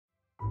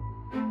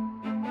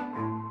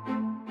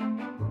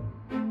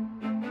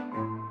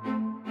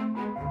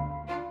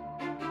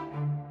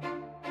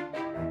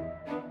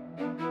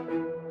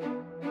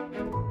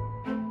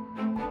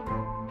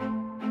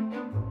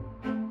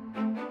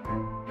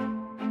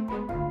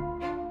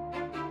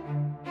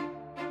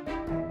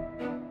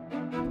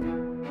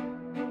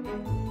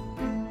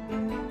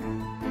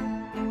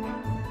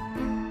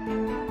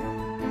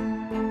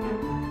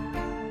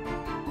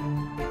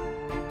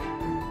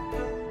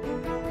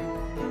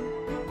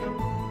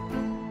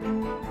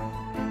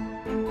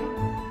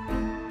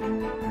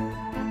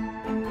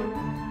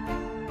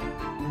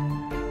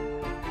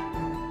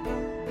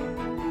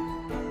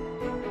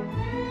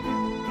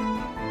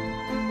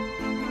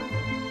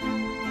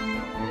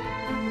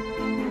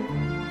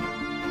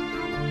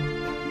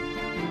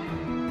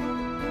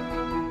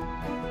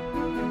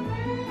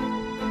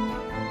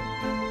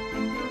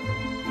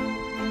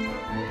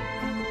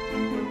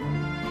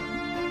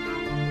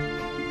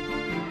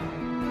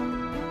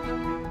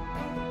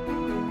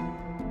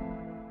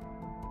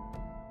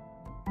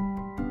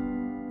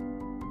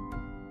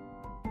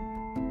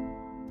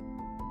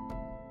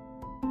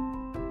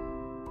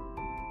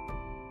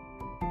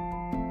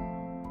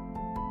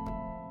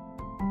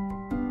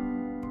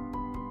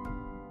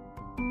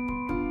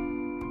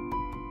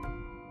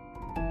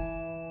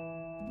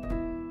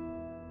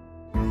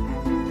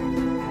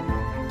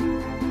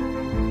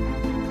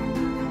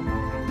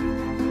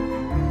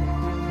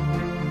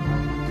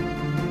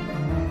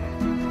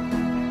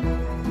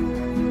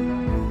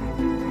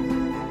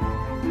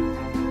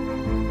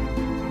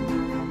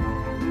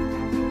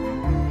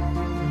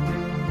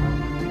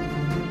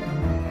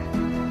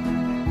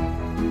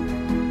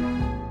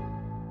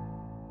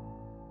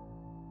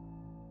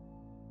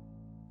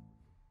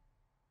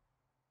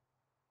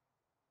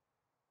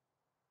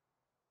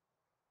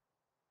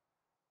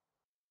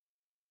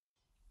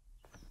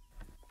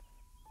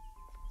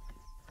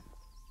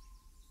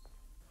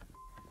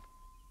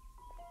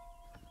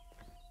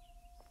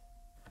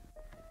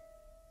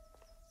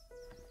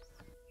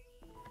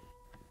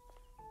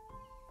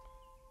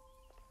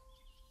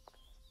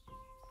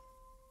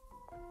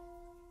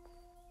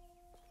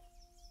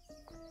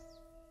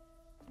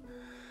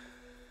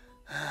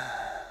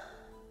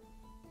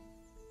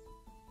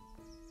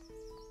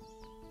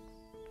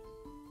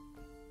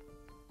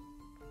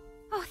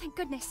thank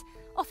goodness.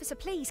 Officer,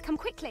 please, come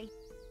quickly.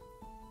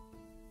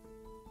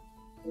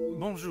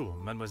 Bonjour,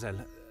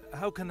 mademoiselle.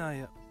 How can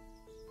I...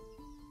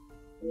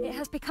 It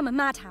has become a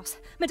madhouse.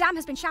 Madame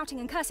has been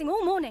shouting and cursing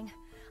all morning.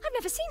 I've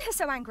never seen her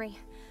so angry.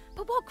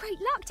 But what great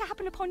luck to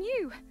happen upon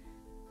you.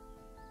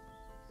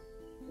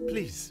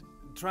 Please,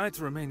 try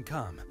to remain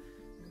calm.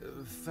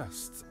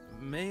 First,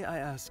 may I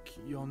ask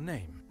your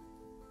name?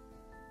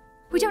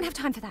 We don't have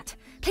time for that.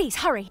 Please,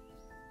 hurry.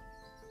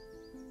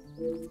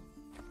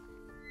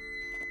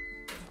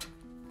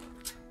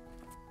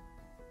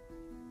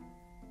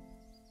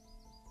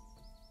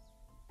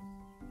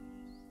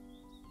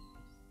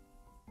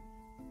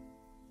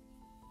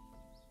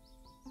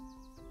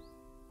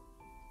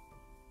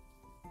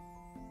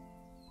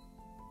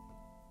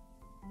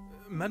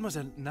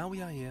 Mademoiselle, now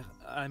we are here,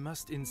 I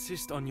must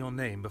insist on your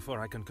name before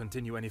I can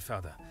continue any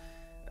further.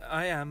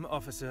 I am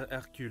Officer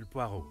Hercule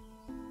Poirot.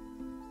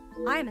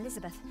 I am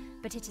Elizabeth,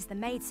 but it is the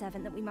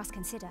maidservant that we must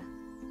consider.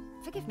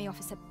 Forgive me,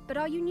 officer, but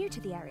are you new to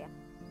the area?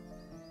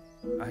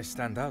 I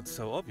stand out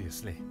so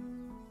obviously.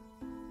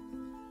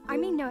 I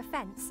mean no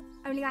offense,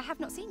 only I have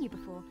not seen you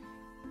before.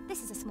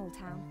 This is a small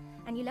town,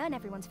 and you learn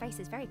everyone's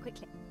faces very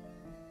quickly.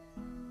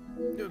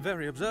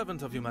 Very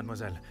observant of you,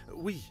 mademoiselle.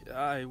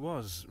 I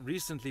was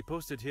recently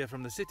posted here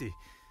from the city,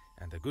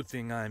 and a good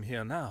thing I'm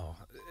here now.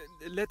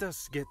 Let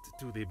us get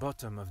to the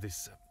bottom of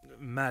this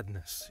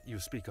madness you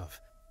speak of.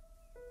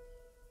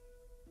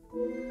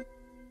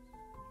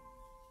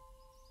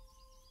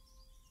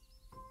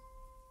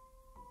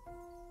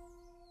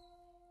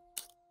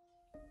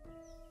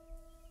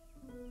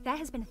 There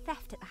has been a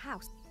theft at the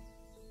house.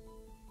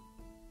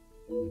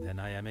 Then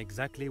I am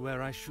exactly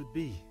where I should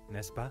be,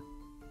 n'est-ce pas?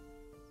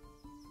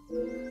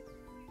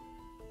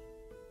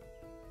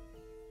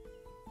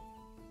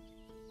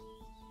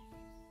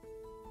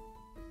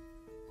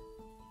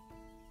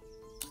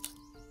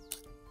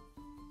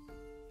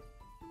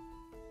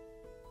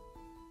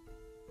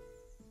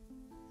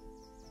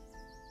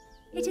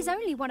 It is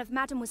only one of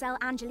Mademoiselle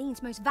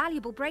Angeline's most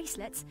valuable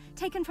bracelets,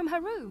 taken from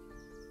her room.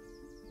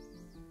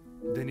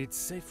 Then its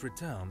safe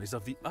return is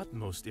of the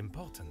utmost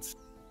importance.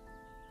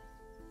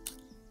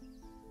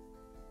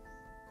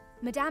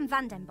 Madame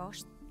Van den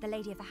Bosch, the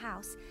lady of the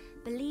house,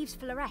 believes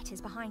Fleurette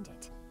is behind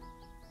it.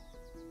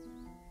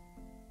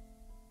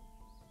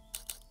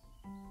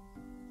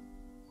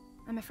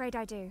 I'm afraid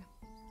I do.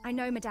 I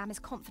know Madame is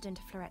confident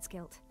of Fleurette's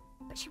guilt,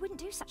 but she wouldn't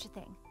do such a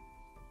thing.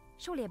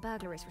 Surely a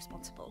burglar is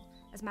responsible,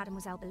 as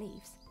Mademoiselle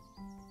believes.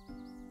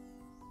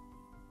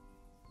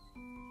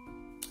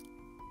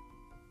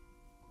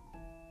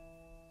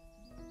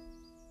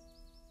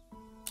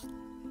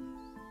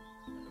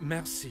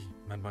 Merci,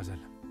 mademoiselle.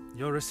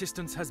 Your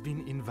assistance has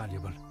been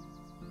invaluable.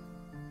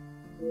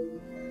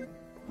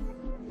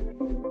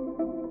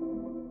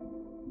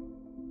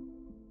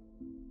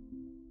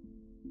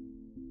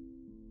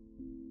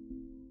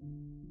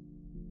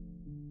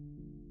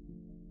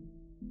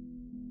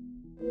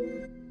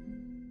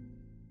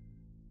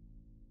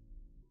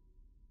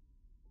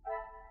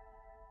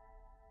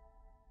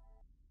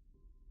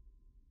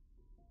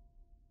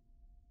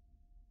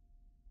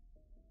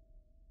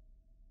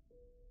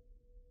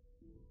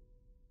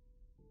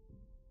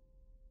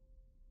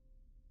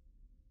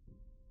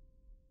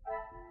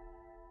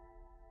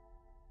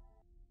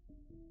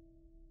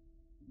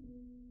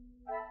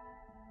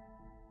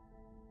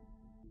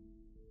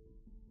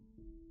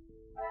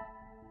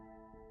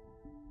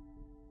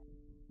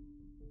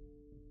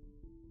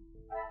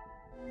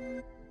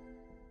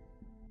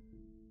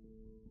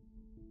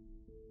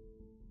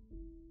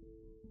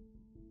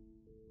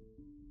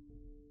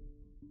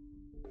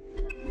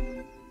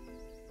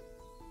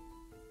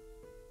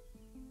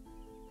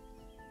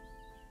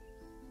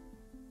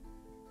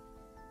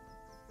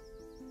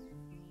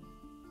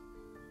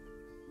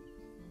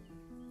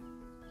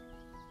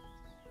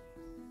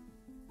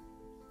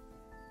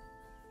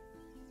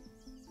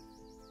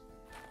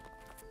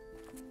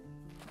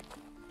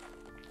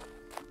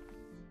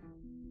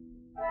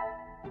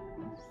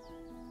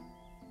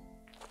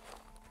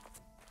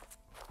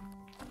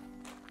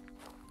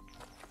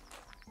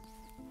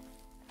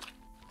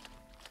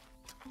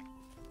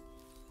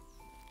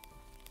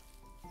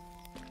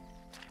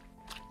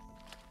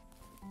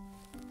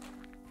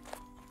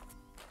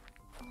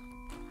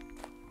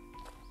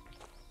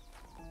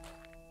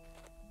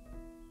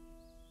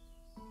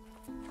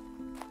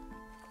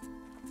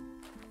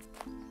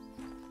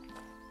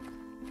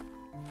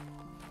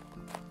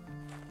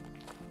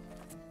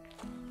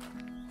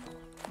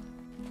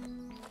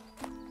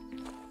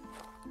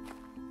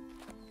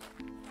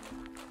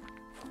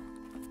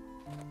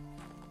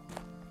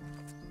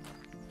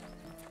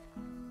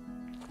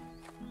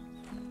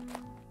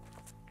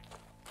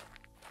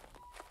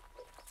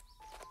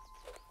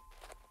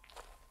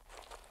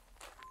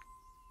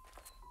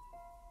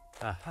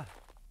 Aha.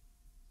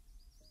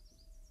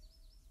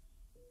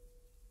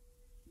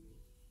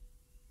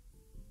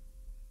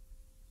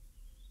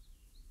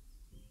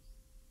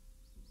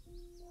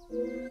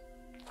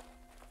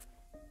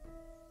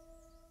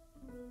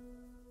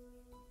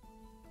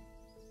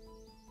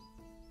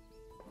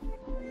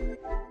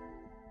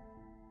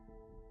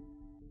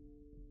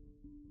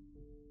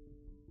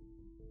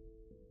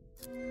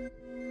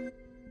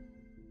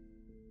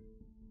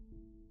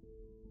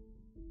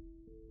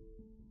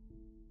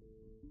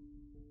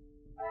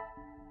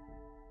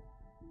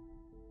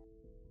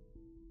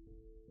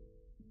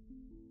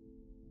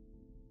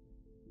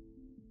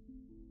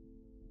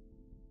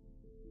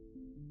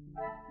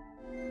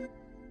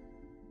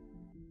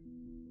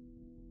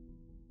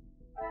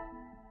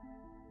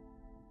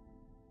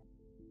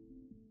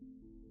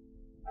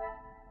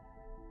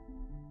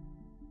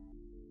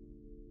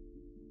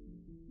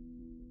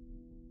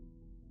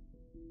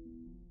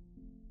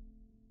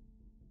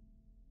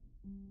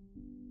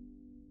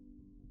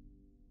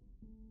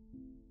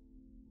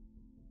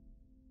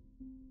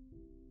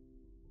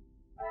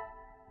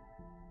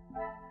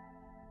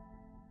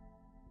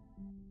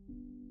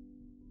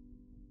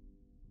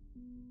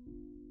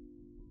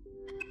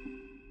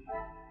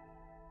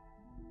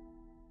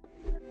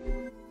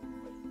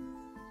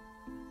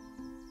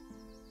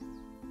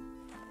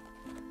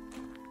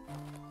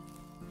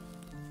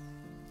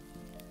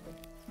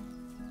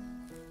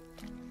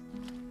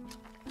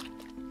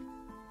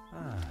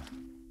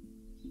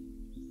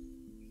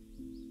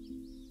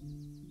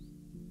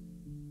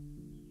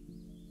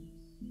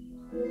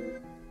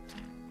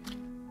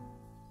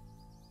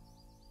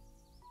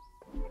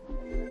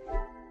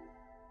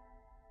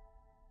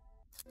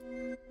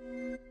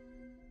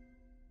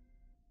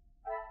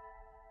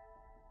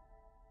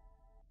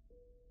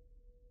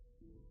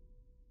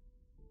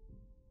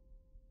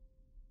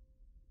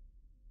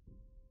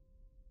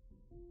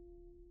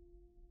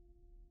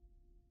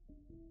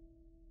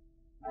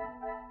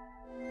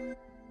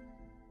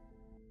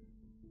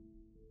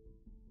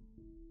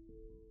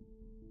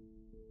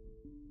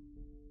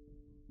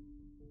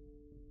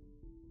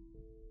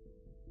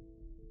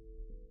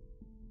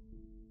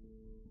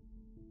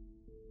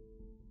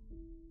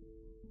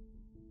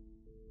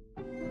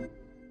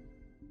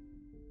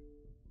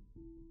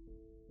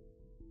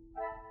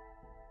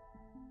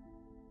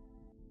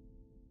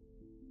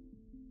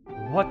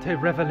 What a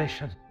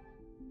revelation.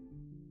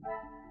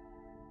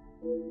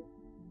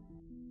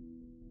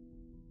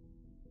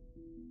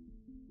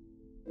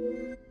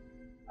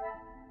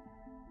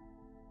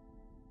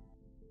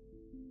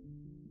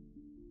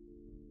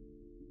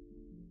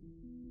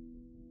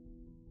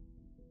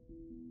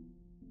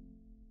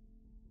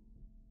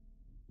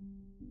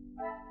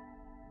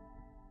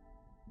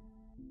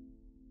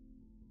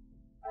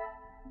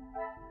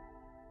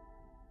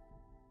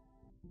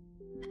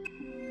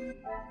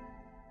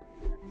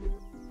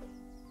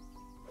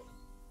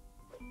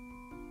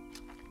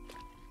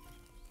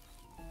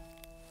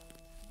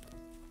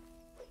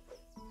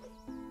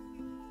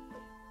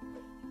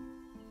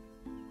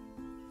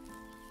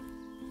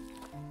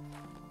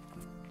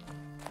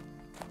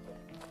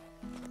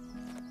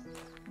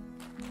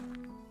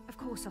 Of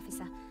course,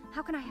 officer.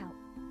 How can I help?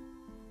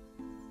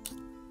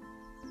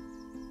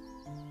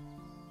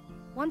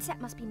 One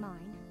set must be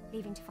mine,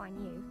 leaving to find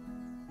you.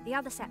 The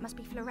other set must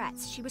be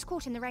Florette's. She was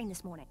caught in the rain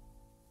this morning.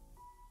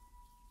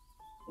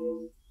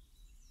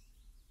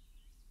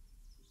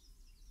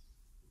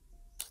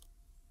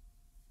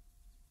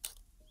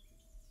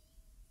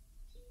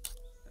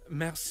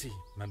 Merci,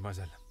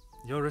 mademoiselle.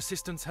 Your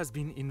assistance has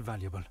been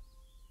invaluable.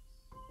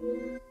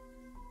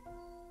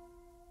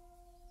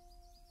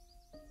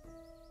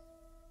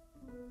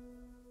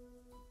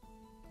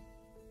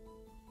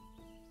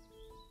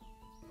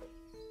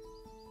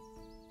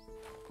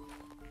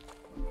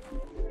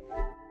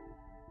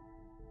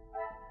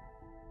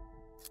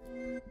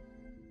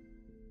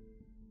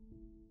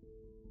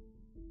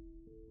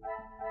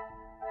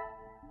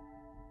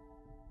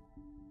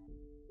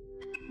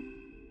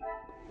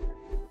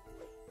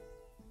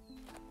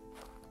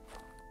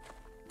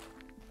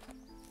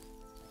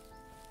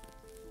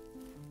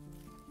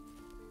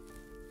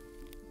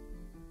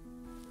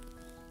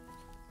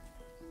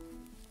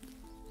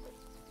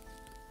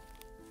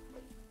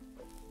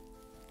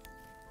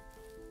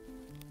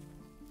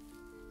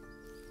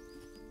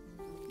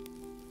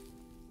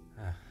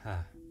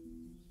 Aha.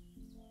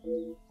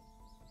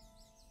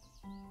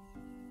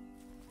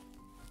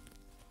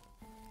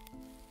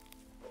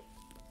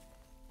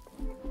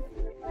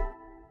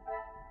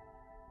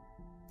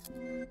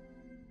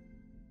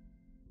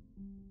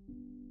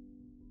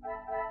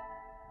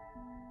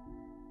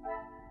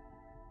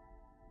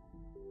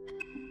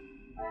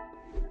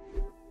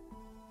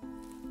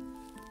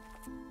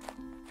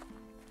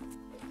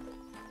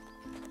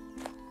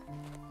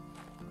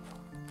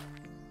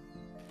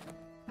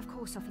 Of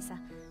course, officer.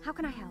 How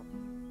can I help?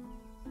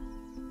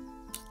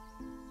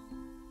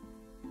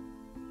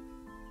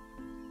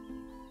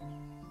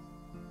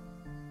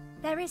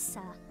 There is,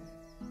 sir.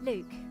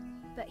 Luke,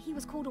 but he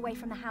was called away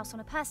from the house on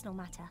a personal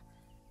matter.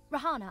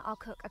 Rahana, our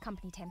cook,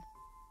 accompanied him.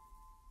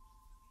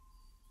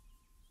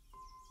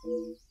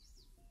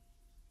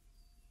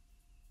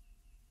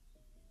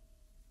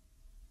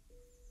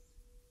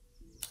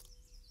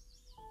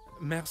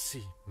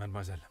 Merci,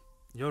 mademoiselle.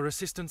 Your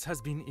assistance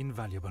has been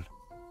invaluable.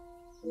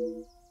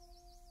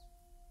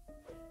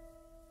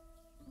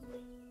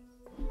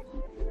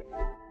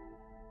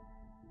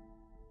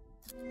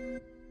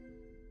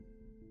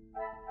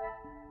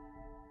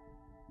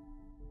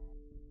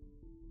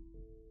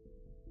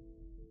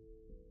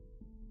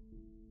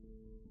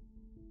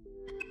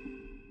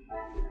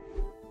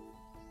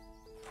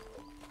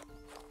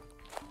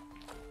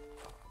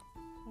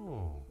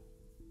 Oh.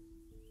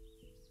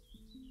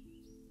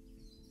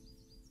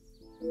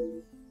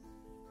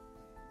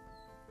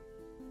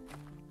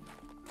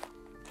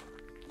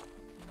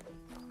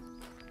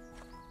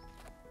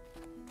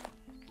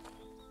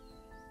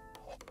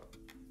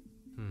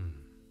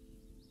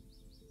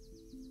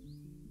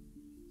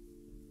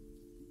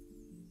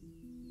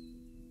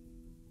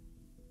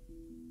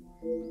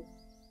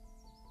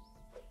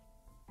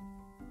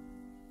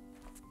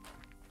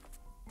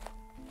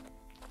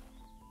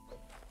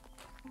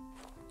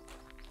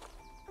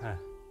 Huh.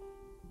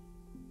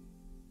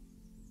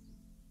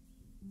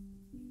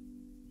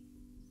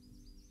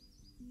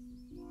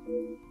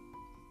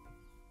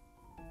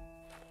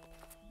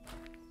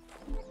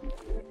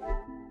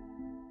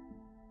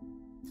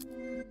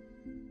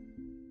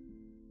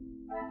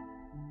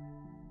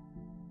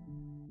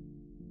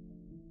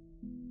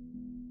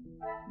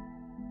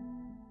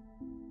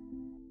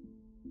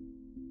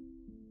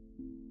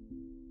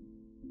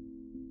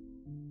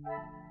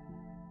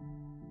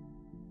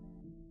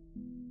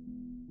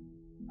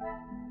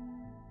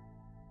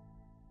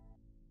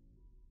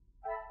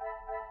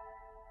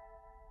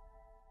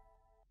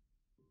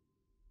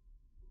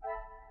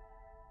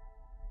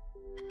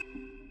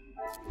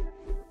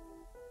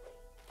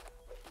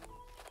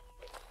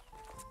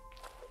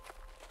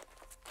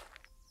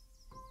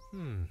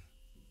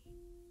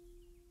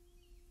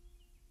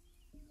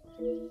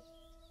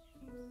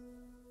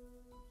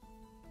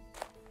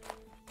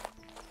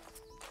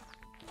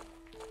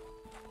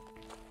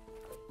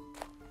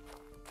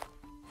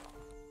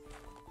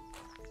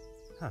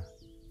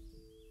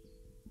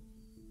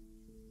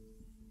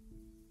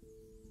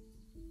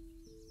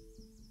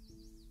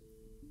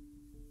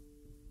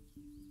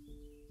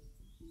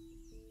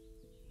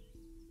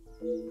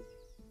 Oh.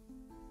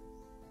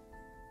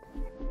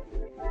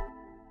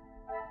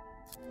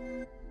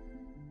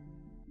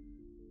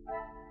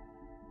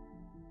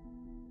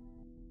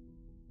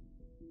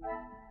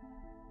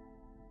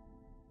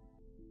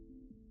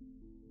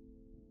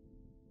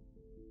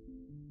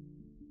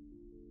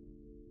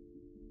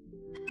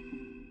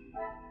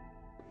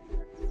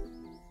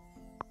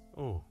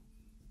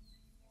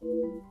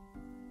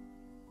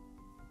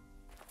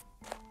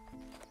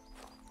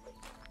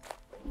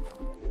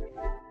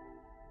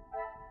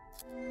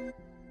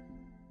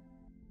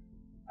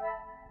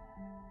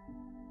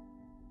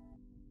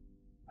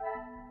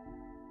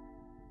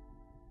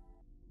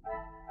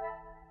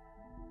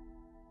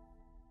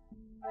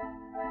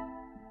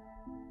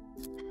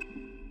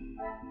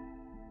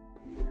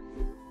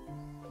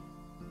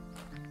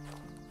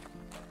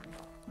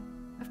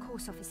 Of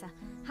course, officer.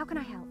 How can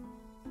I help?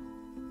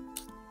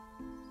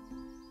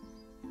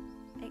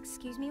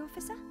 Excuse me,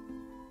 officer?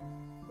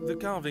 The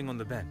carving on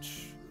the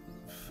bench.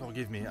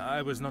 Forgive me,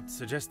 I was not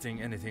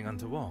suggesting anything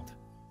untoward.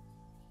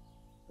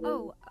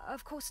 Oh,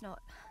 of course not.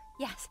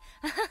 Yes,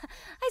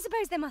 I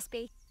suppose there must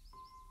be.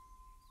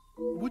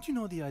 Would you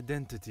know the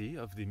identity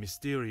of the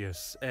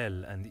mysterious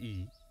L and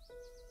E?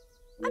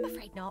 I'm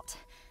afraid not.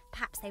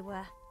 Perhaps they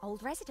were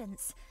old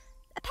residents.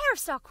 A pair of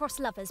star-crossed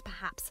lovers,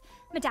 perhaps.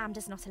 Madame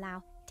does not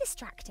allow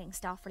distracting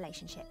staff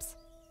relationships.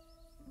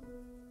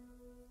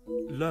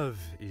 Love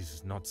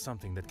is not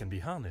something that can be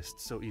harnessed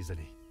so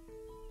easily.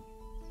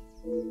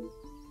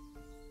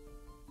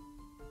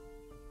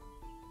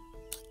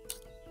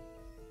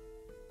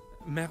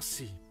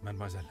 Merci,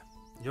 mademoiselle.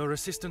 Your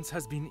assistance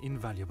has been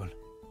invaluable.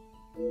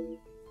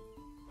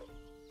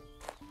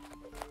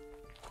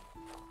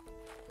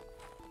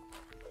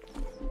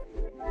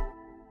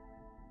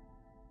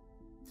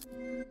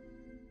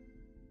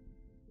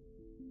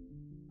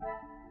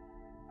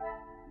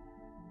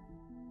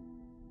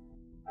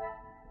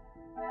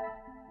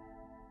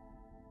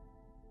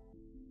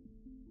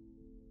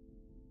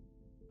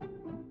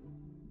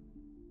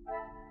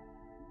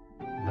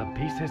 The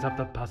pieces of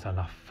the puzzle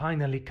are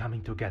finally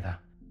coming together.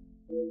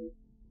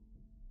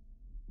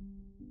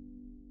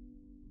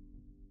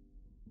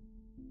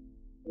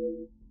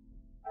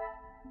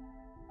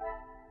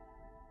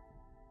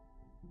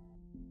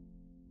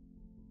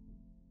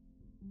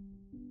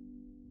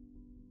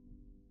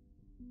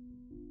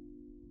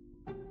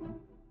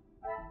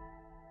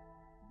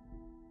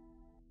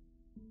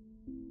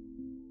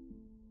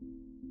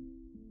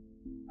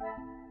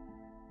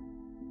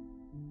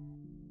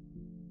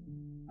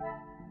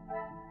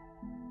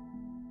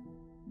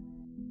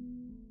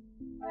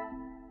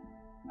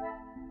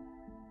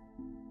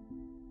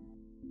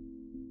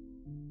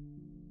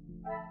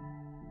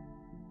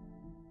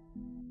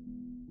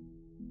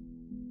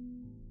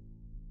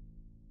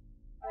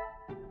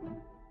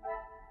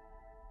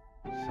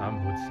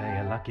 Some would say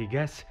a lucky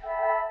guess.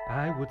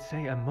 I would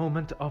say a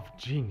moment of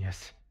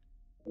genius.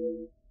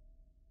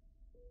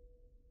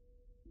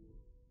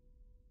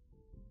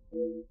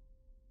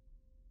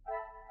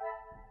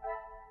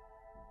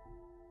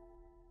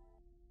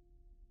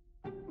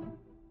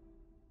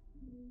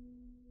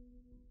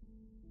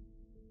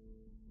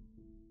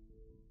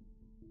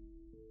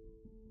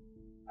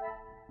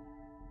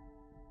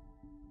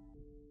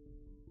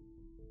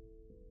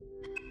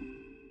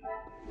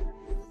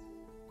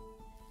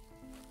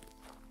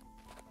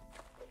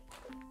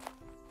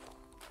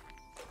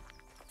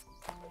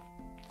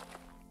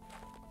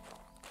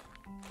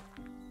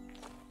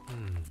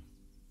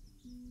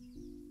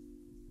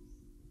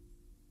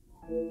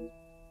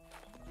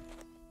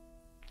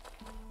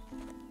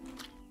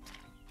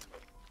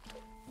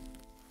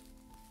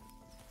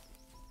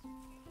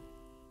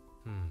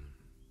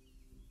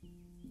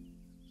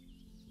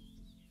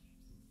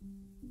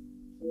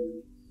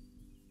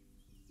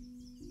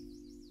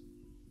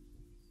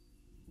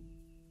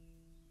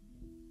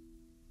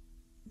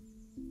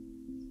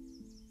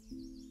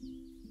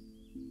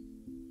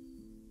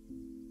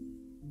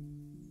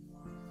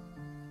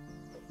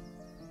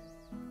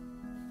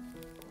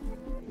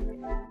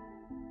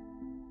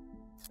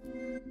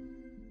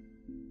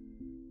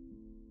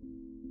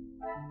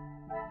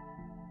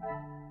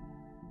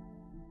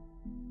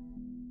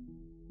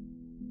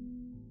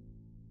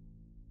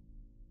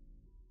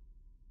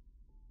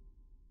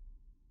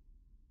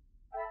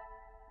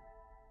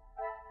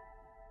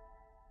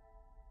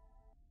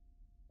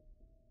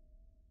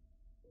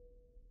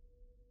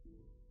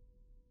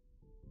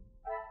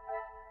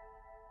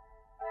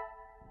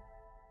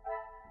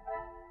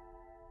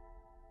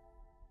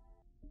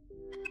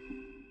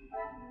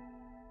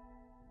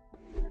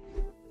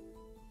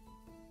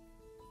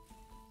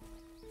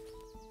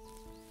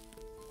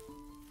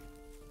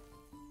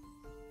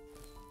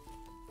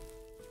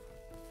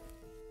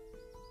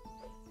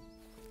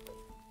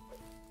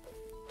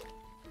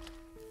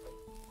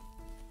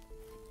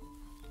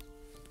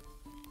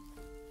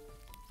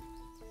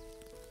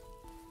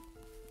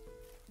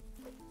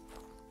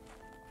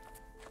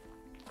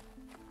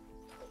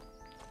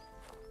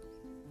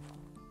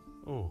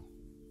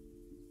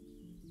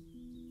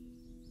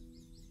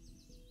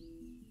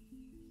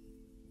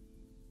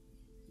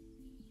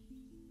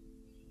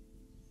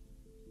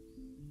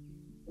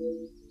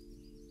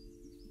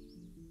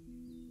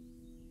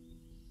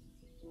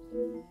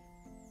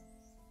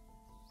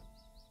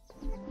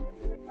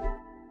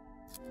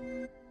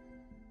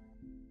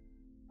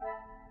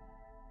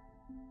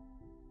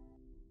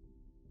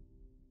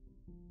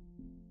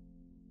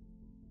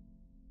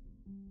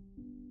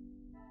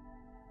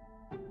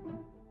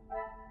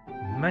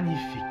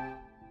 Magnifique.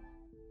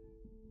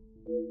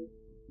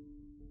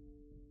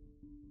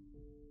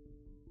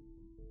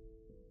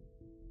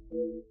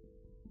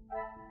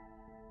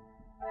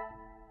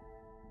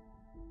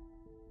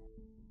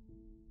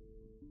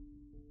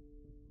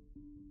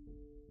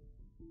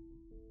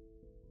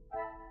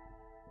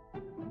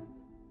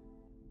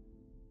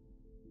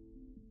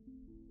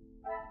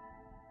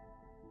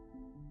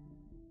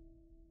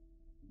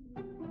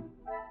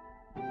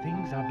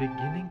 Things are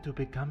beginning to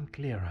become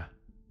clearer.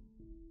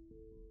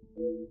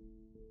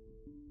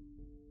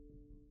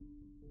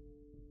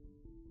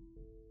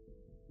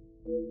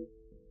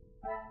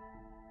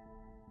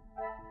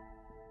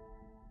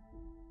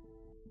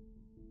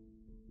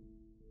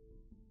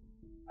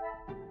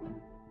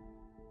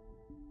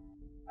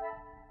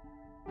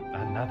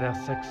 Another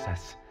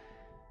success.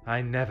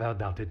 I never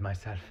doubted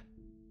myself.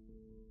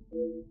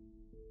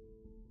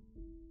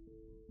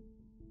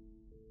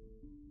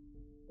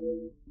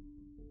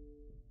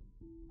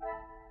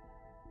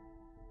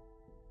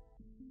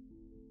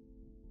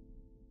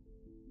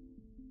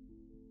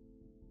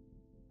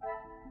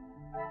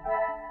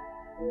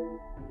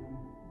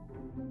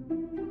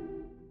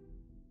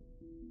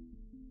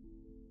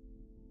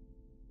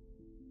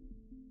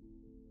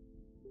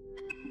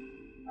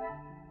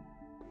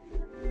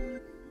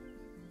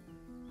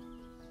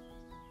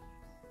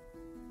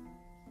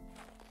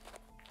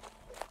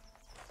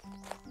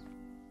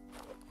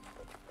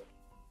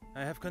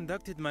 I have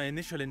conducted my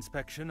initial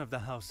inspection of the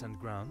house and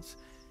grounds.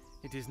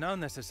 It is now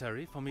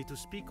necessary for me to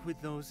speak with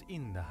those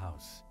in the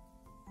house.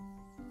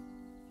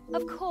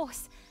 Of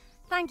course.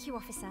 Thank you,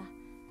 officer.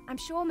 I'm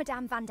sure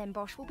Madame Van den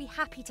Bosch will be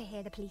happy to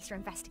hear the police are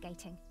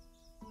investigating.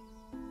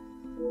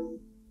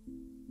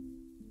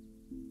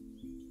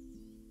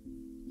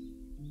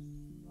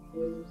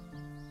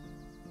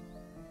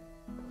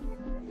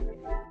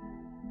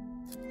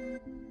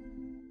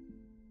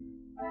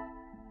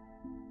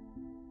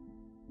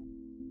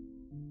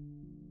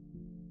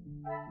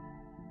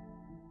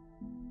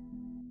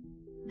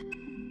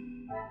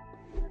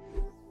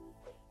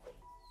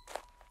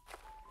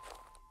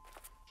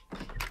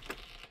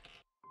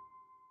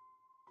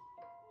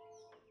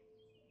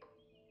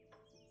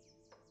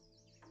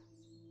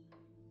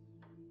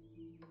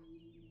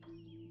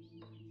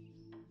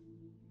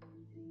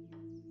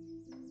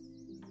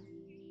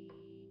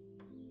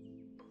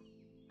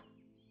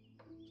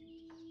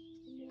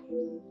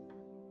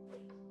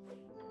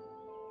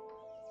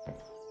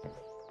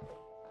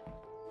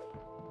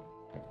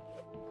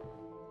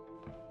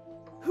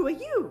 Who are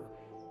you?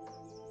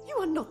 You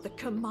are not the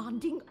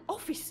commanding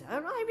officer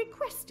I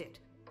requested.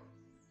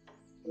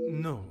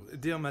 No,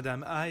 dear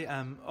madame, I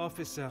am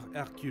Officer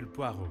Hercule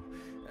Poirot.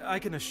 I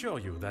can assure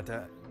you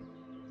that,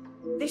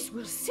 This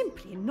will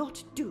simply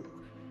not do.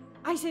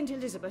 I sent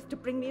Elizabeth to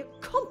bring me a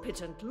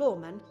competent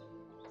lawman.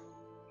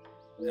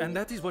 And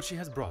that is what she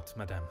has brought,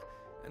 madame.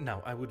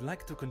 Now, I would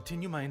like to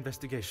continue my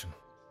investigation.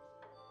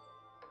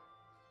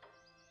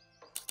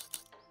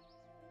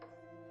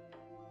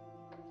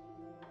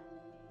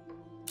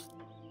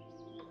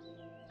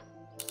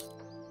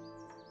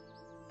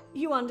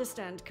 You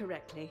understand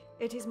correctly.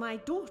 It is my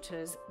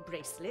daughter's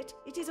bracelet.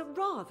 It is a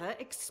rather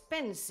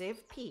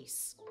expensive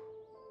piece.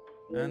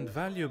 And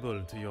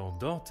valuable to your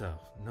daughter,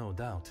 no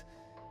doubt.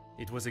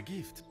 It was a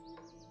gift.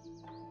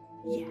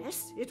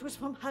 Yes, it was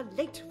from her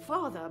late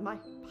father, my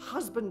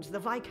husband, the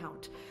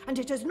Viscount, and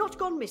it has not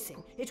gone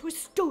missing. It was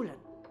stolen.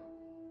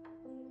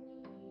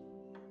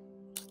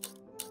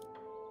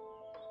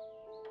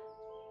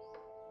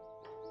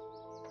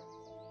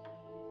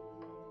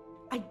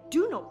 I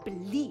do not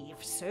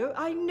believe so.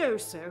 I know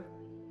so.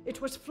 It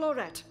was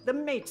Florette, the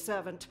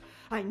maidservant.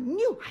 I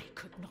knew I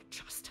could not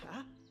trust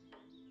her.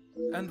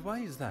 And why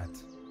is that?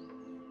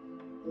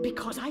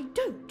 Because I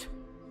don't.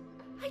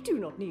 I do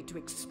not need to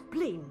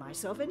explain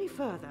myself any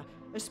further,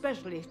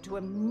 especially to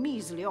a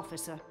measly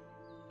officer.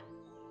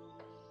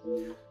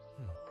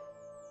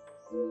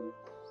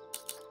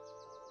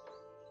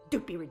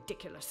 Don't be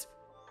ridiculous.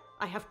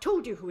 I have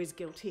told you who is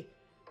guilty.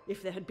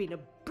 If there had been a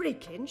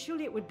break-in,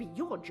 surely it would be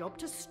your job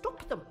to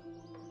stop them.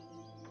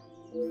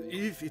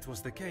 If it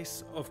was the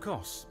case, of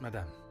course,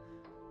 madame.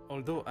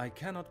 Although I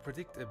cannot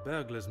predict a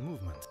burglar's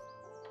movement.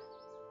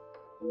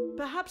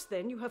 Perhaps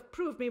then you have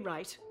proved me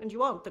right, and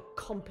you aren't the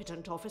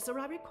competent officer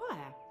I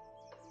require.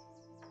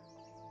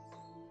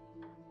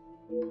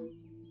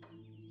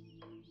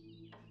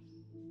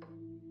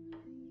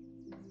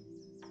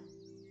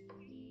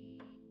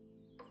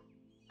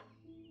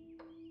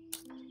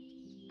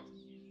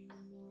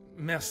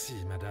 Merci,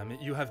 madame.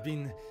 You have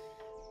been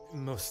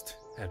most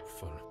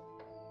helpful.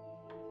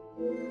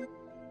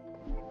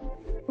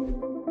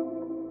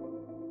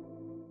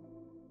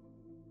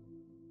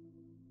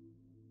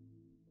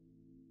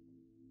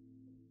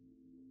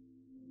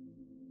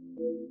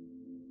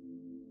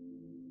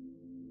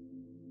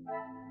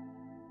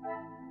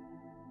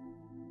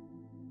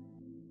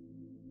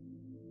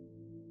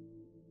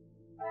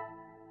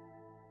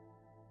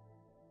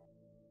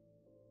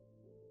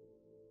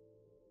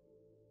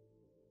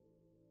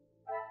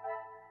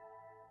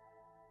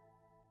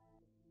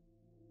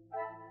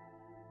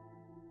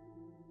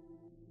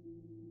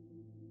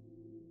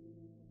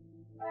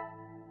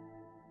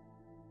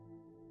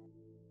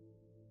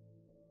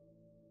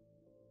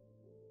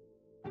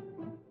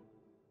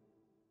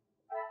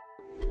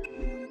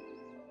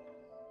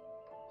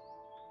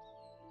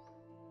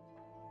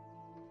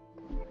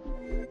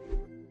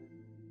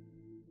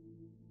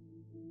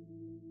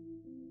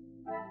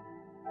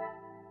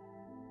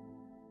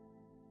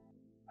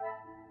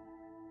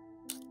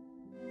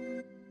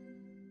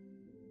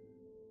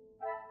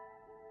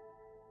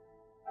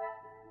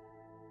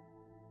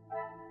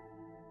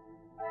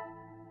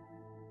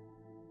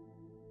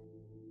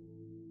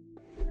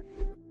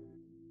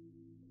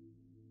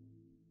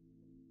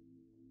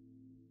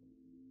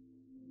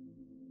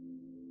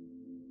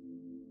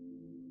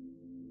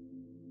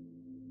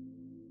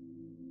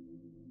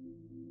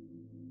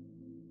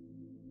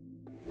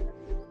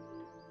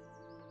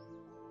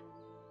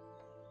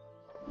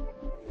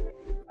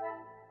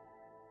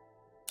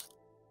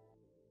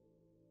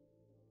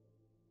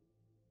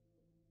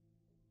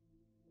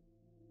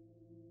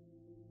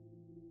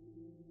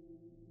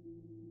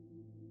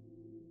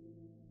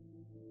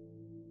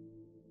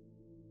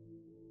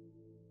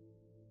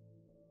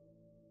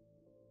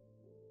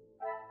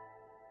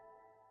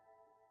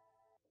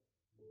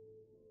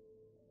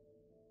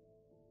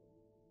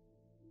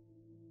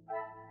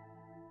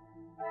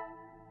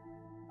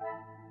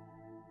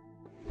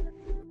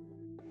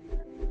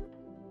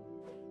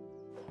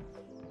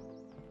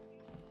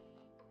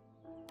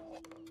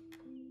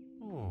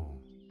 Oh.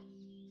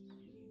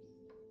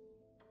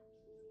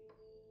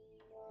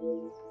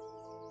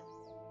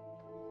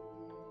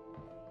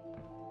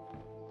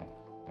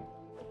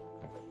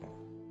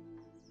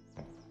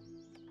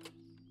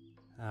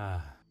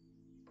 Ah.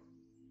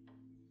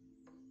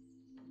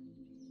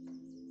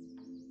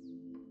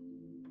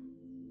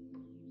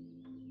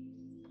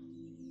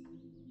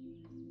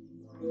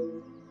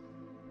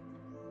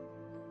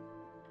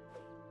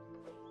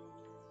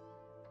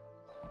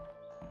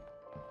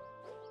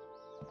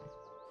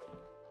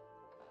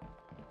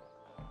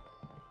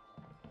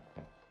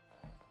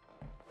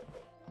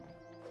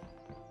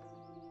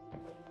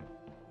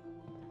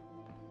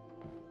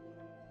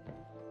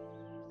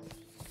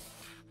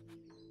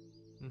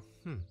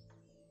 Hmm.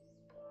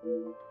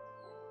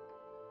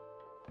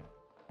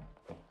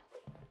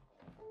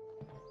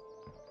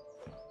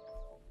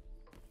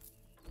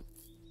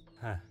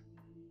 Huh.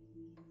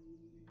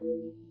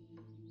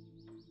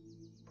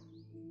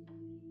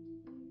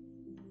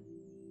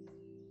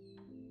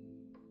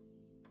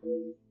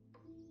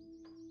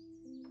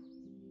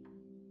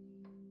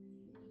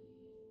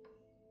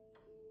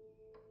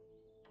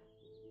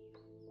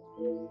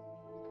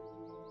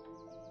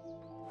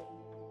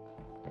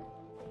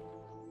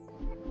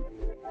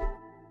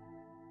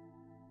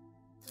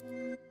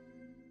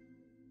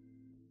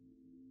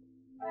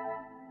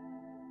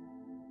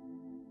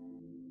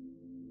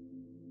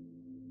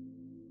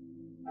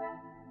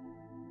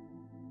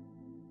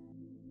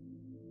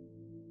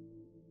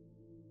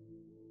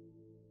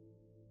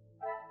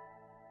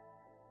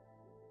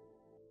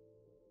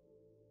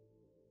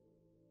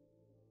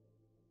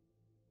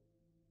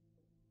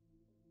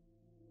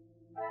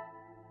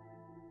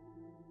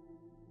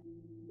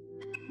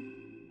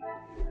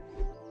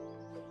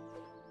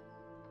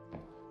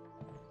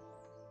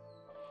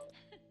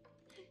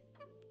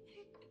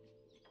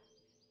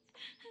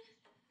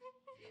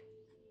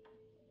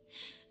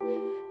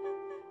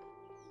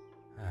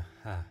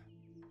 Aha.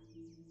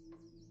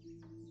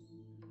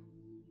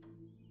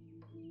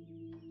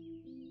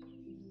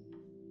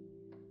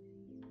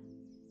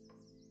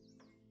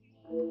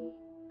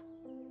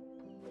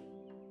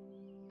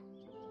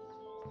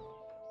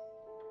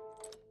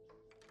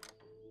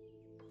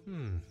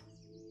 Hmm.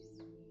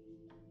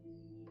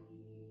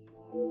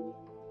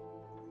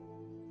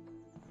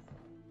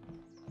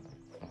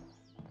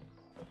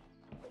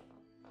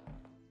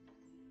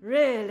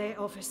 Really,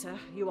 officer,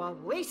 you are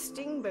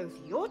wasting both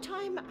your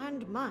time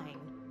and mine.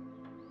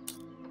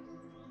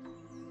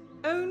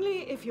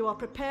 Only if you are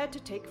prepared to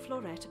take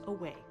Florette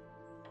away.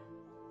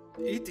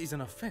 It is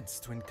an offense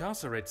to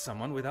incarcerate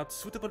someone without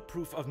suitable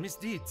proof of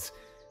misdeeds.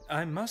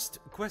 I must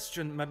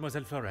question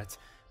Mademoiselle Florette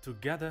to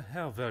gather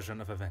her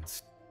version of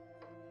events.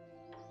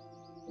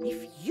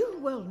 If you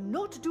will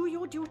not do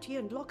your duty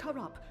and lock her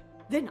up,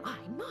 then I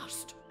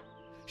must.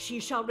 She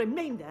shall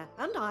remain there,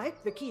 and I,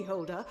 the key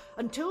holder,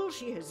 until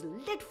she is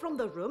led from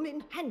the room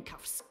in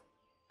handcuffs.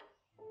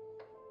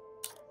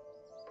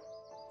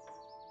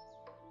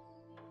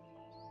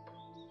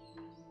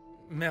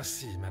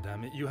 Merci,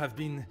 madame. You have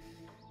been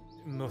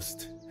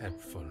most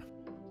helpful.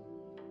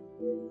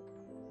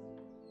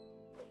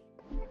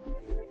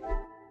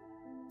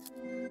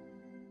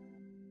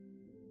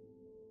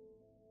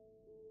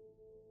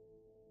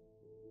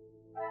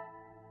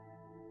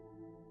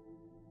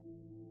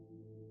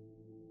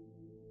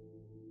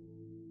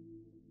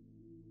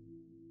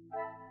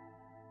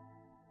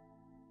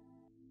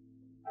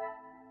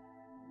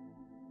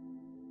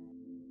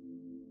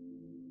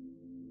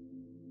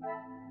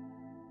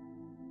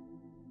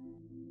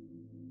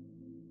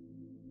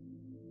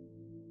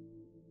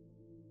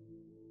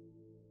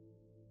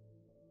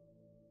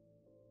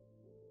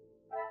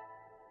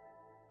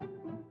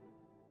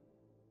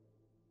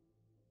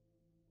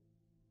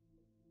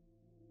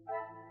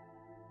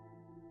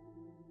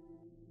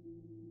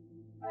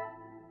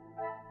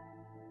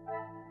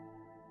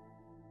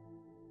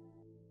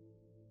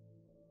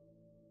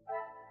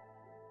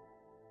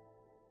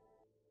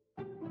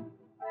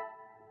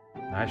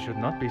 I should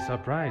not be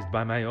surprised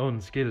by my own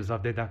skills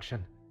of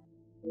deduction.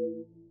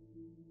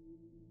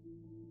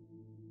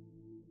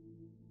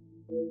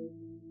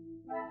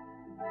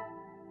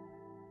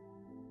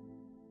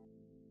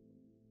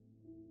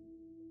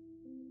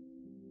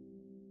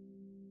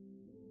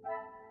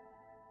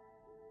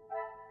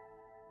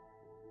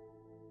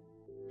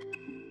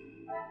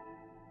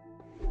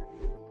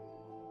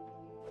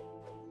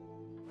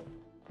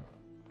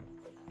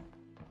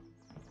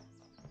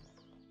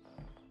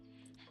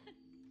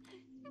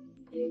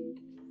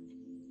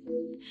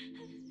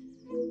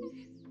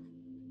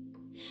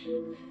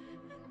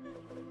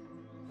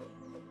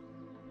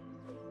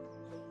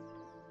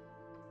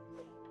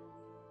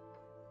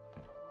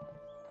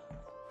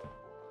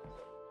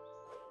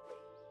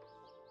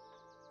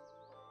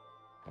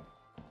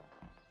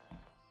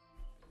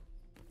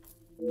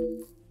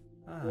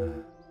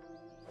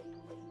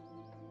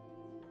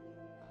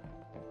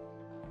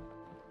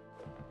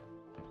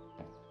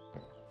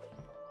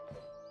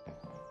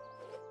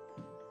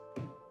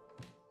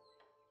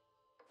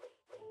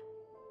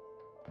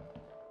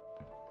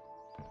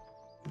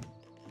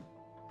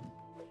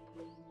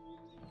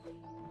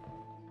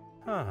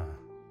 Ah.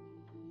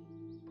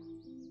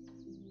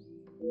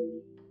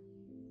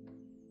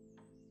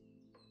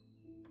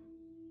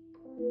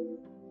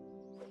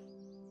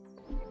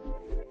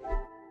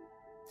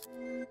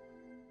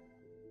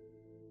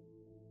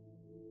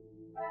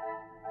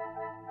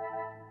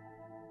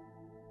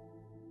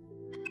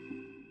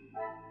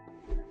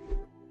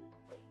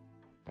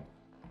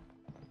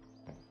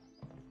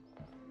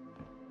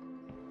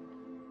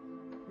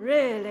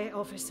 Really,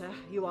 officer,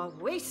 you are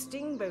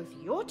wasting both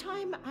your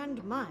time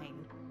and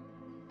mine.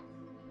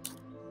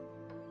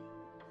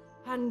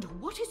 And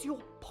what is your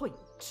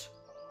point?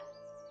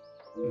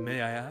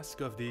 May I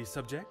ask of the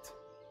subject?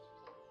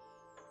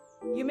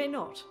 You may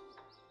not.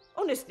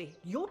 Honestly,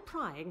 your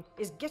prying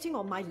is getting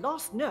on my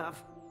last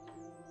nerve.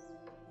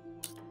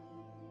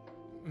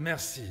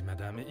 Merci,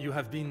 madame. You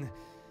have been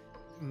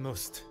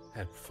most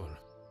helpful.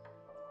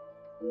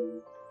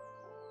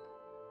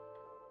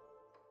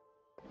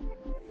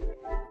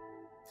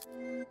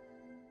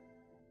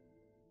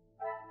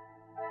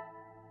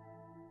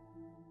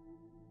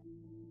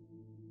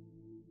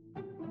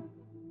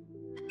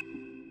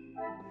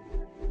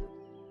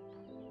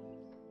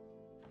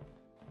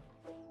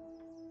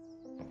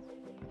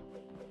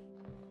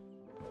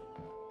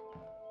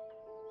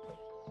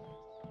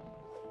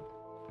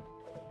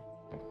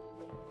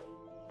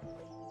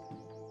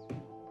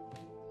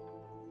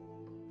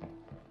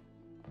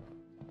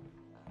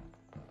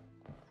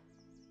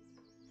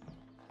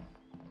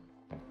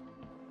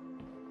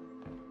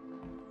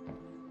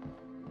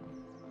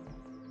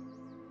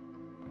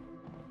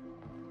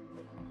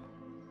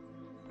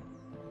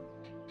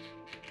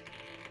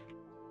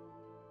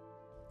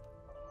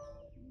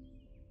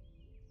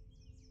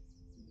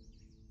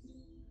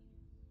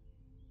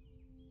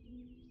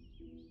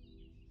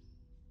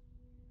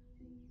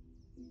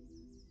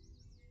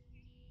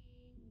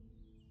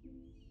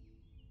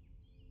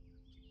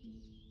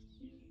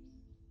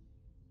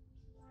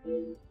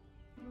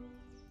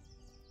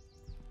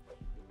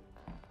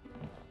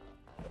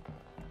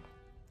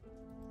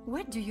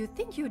 What do you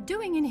think you're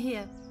doing in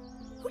here?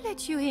 Who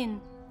let you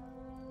in?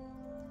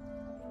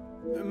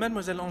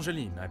 Mademoiselle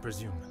Angeline, I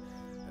presume.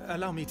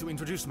 Allow me to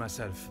introduce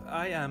myself.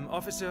 I am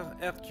Officer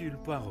Hercule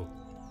Poirot.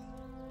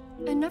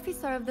 An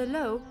officer of the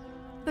law?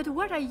 But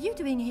what are you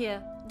doing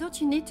here?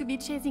 Don't you need to be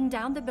chasing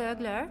down the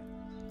burglar?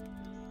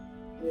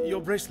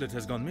 Your bracelet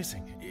has gone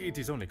missing. It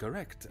is only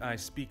correct. I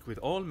speak with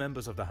all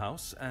members of the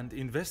house and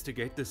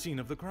investigate the scene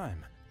of the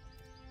crime.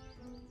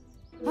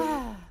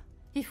 Ah,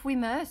 if we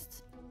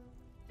must.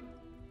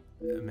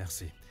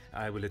 Merci.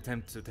 I will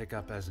attempt to take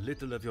up as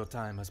little of your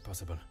time as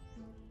possible.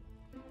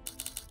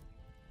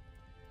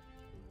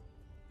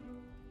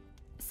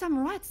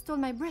 Some rat stole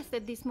my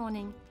bracelet this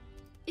morning.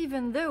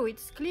 Even though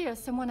it's clear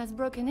someone has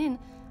broken in,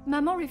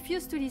 Maman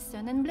refused to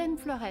listen and blamed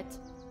Fleurette.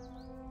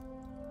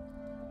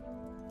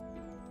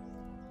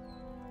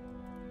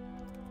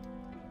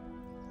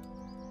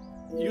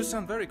 You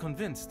sound very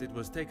convinced it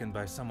was taken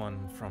by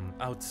someone from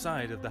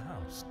outside of the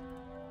house.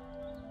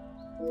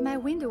 My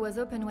window was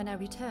open when I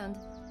returned.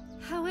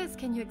 How else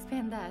can you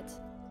explain that?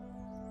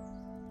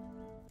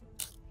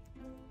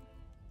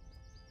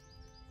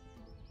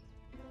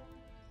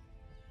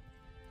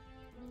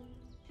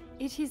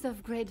 It is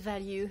of great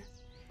value.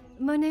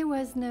 Money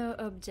was no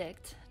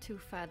object to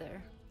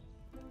father.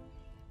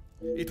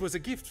 It was a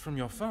gift from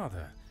your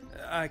father.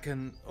 I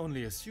can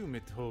only assume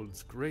it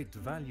holds great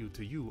value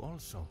to you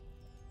also.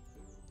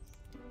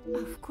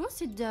 Of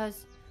course it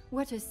does.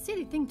 What a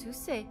silly thing to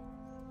say.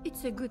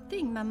 It's a good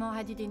thing Maman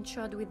had it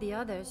insured with the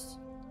others.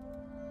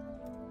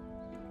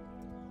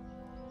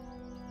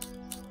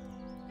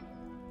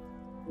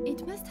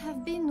 It must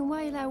have been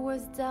while I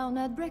was down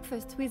at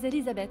breakfast with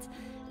Elizabeth.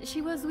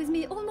 She was with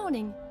me all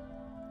morning.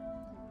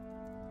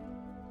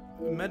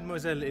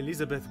 Mademoiselle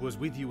Elizabeth was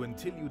with you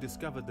until you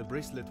discovered the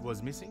bracelet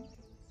was missing?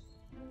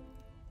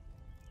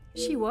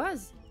 She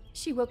was.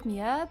 She woke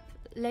me up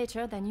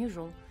later than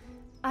usual.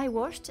 I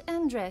washed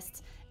and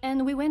dressed,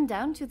 and we went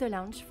down to the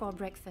lounge for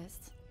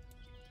breakfast.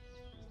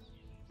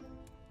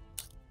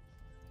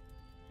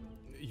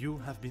 You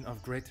have been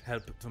of great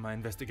help to my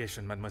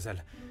investigation, mademoiselle.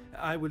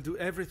 I will do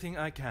everything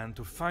I can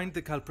to find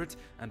the culprit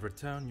and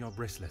return your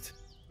bracelet.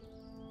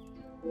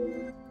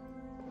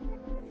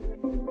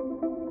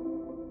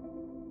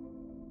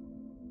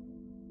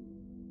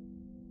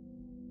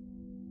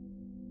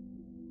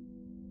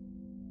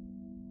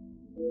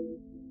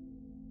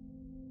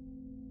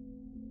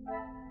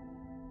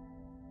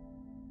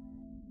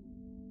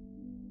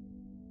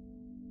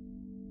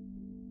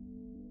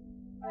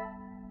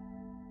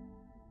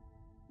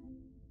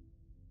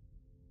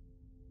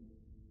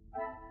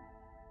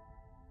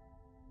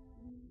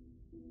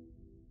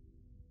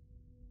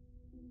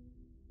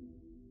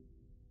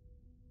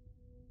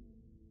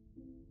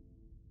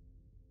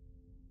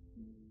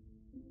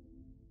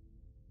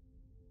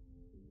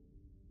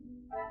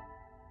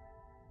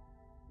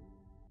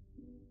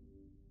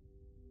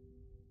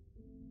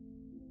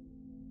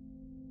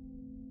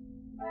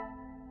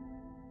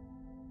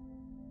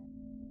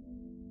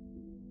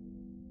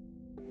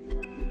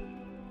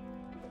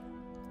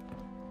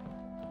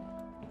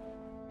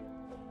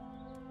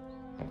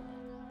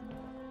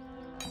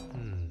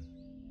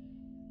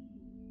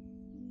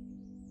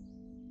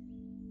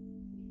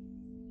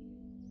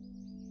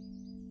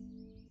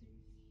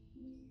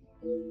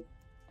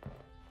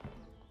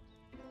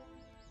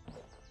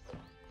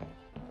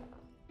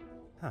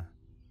 Huh.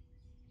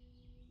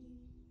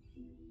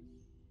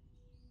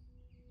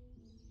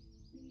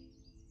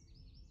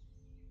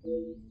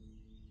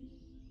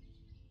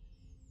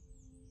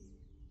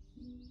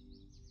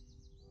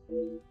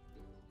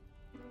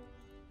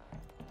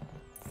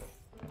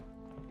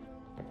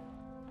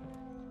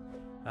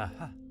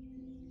 Aha.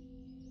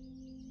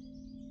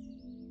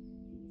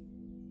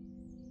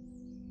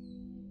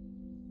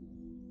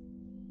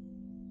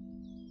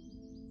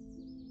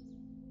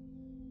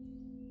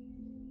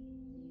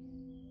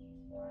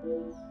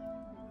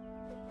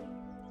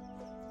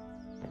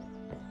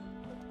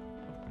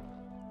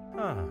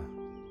 Ah.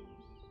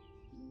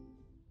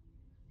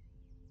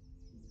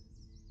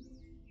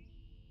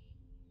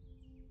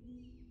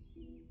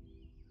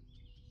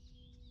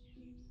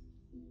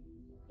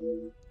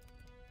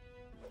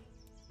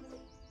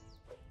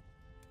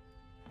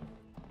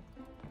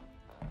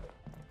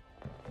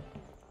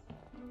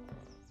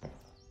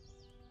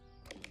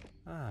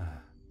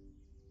 Ah.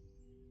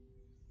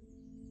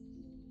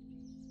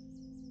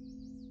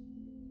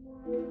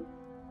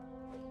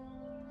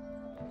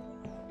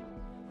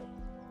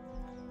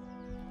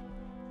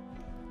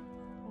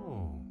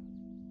 Oh.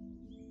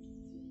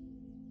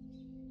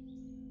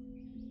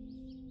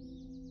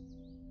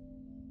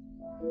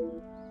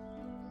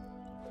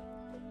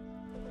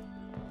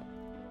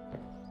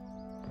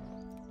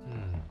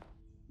 Hmm.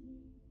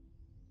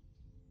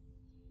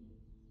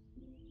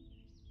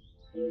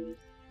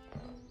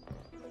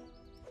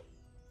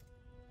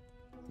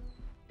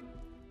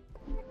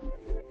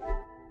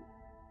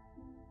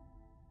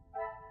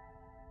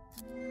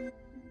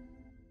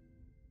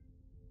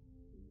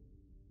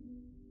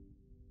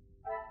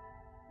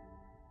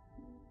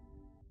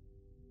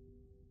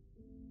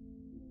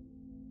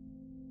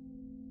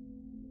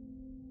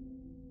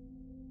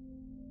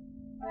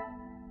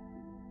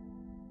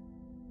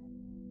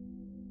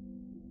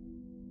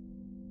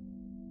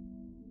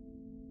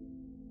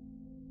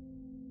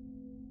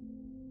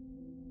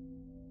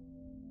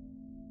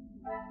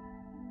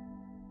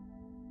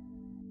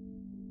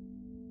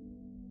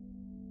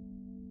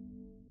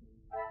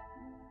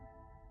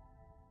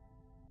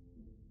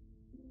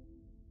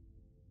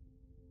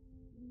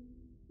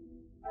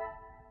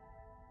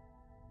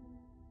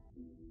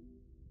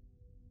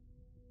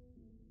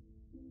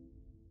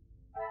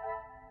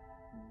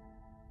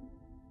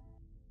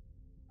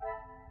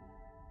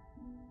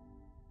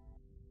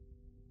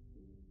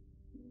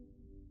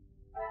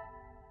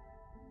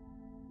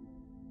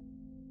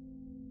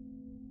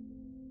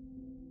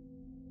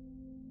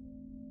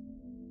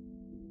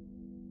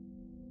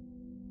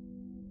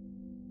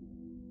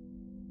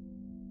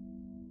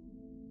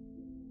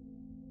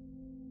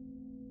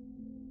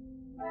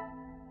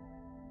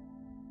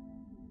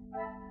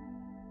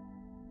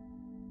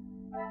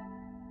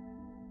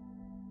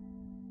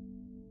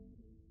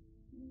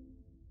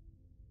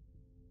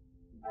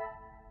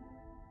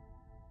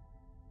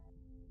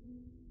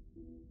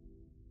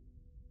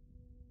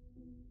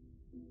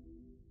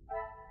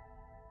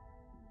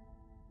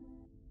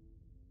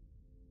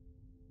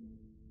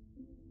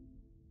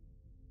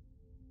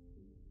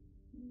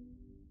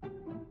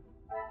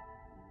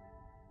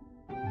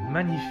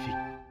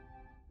 Magnifique.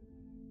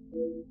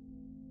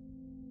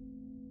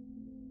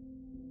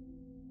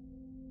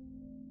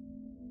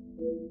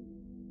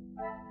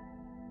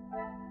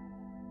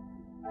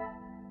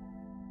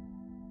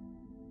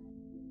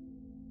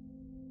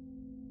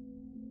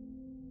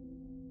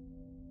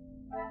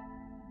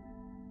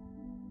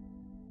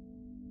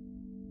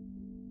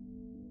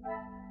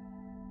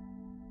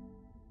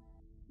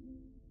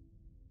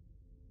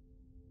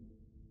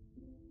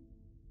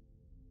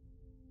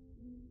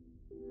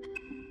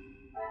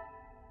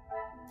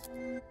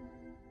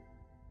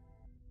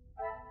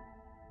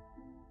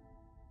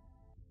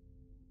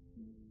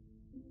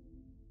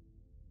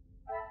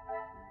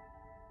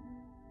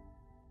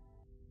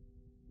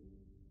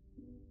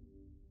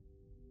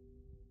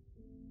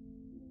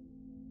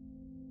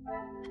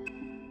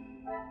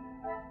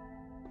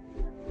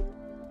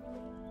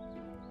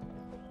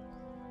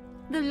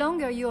 The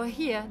longer you're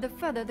here, the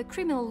further the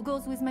criminal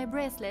goes with my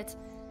bracelet.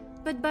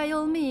 But by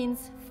all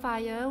means,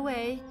 fire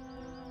away.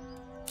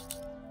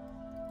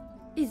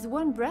 Is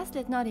one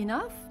bracelet not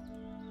enough?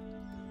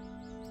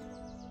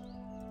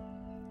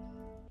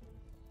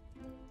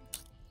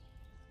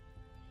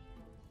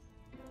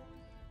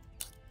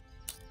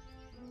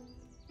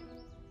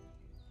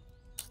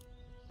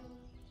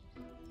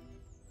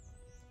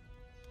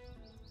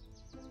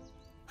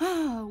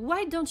 Ah,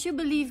 why don't you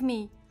believe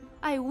me?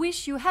 I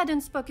wish you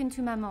hadn't spoken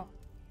to Maman.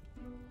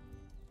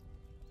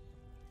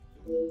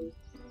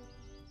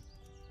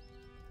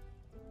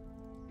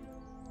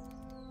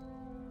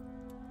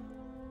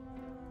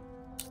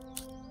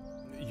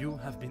 You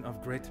have been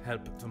of great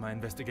help to my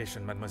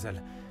investigation, mademoiselle.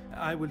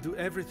 I will do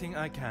everything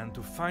I can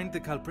to find the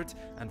culprit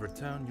and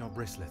return your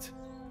bracelet.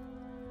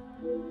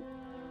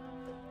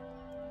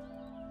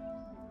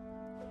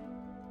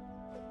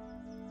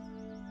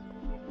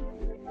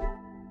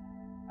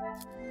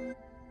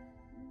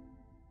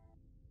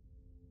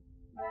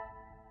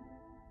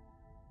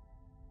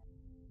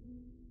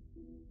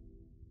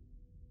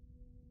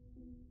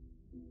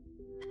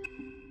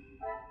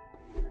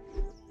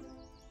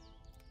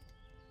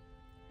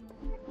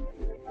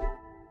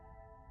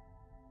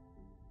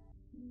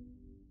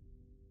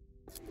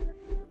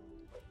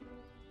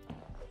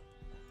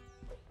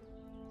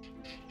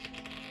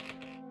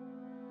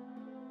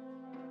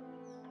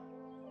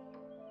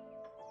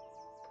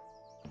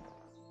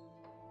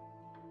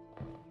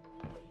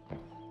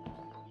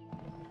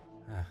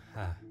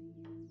 Aha.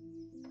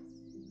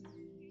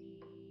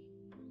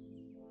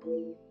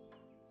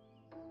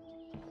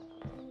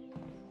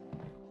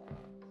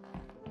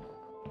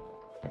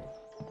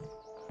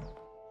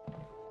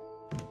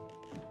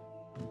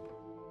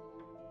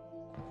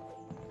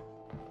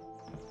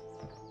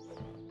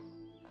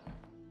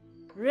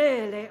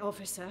 Really,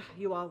 officer,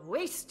 you are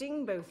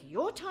wasting both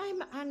your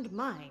time and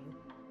mine.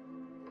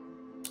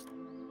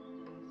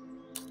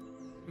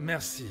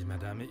 Merci,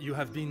 madame. You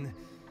have been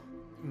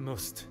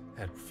most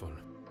helpful.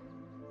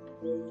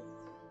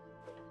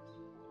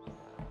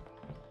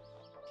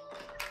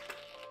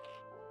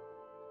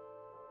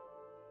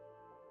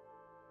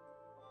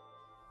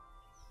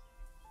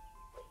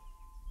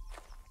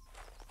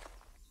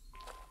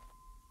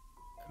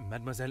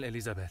 Mademoiselle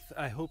Elizabeth,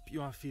 I hope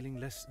you are feeling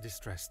less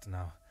distressed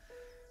now.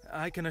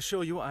 I can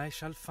assure you I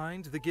shall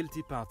find the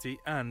guilty party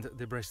and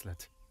the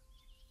bracelet.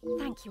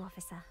 Thank you,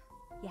 officer.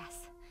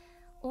 Yes.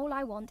 All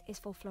I want is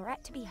for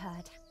Florette to be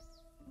heard.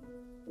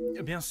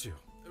 Bien sûr.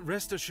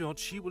 Rest assured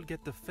she will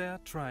get the fair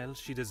trial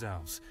she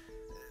deserves.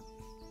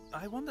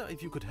 I wonder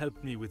if you could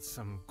help me with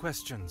some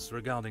questions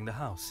regarding the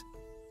house.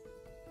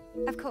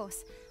 Of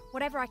course.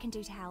 Whatever I can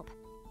do to help.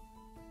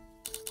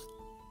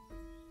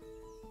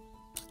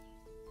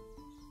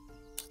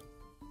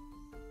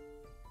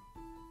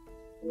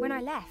 When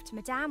I left,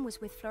 Madame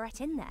was with Florette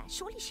in there.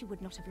 Surely she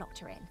would not have locked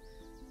her in.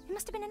 It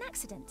must have been an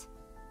accident.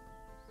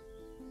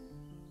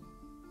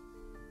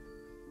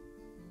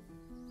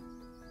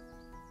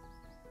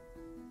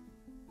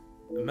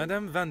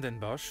 Madame Van den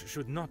Bosch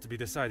should not be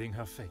deciding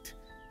her fate.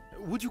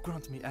 Would you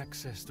grant me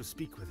access to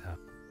speak with her?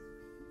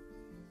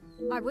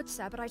 I would,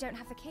 sir, but I don't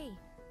have the key.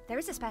 There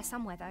is a spare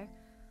somewhere, though.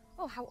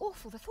 Oh, how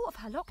awful, the thought of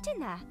her locked in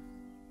there.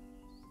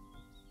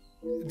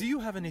 Do you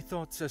have any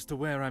thoughts as to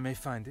where I may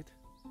find it?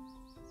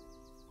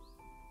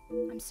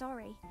 I'm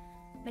sorry.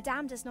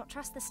 Madame does not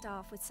trust the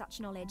staff with such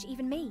knowledge,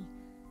 even me.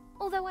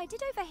 Although I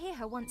did overhear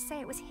her once say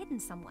it was hidden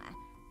somewhere,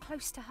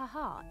 close to her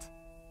heart.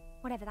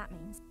 Whatever that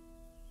means.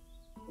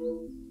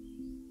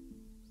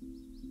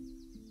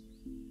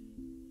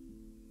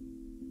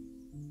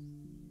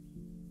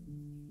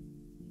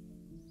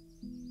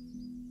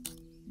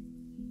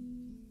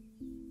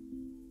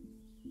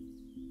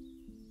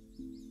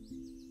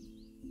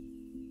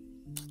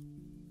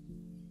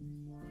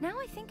 Now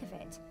I think of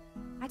it,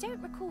 I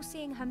don't recall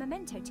seeing her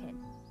memento tin.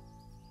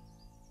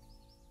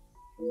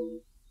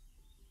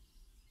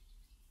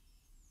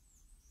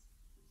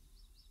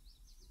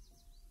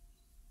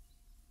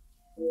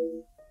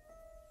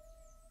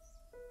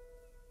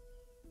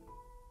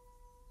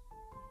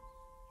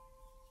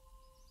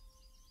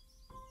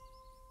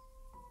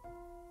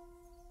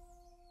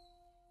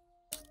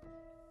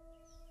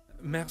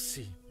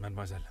 Merci,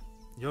 mademoiselle.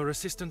 Your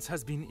assistance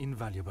has been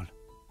invaluable.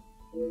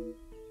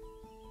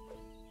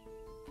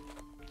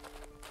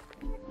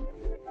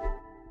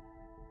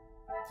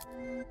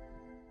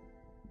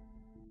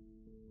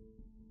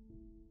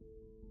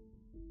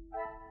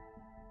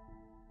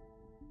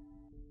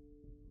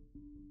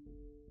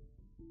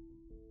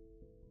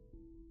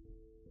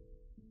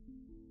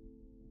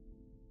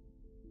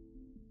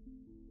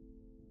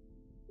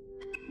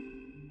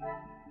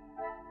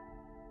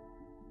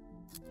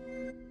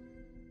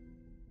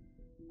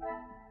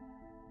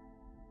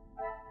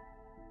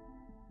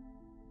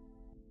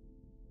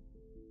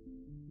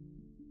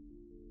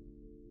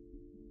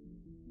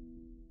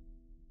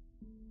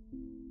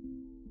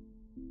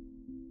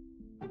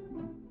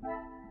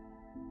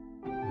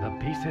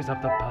 pieces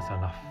of the puzzle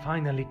are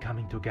finally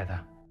coming together.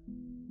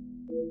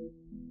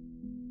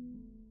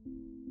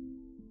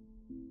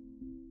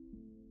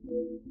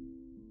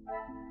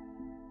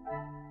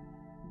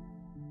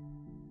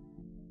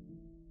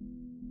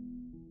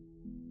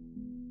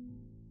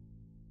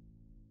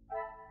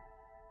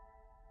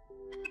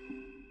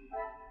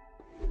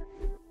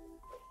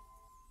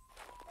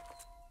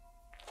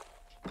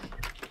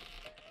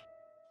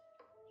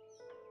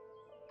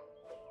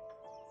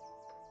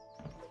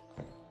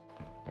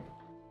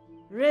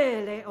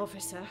 Really,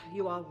 officer,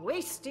 you are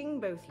wasting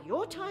both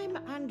your time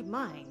and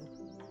mine.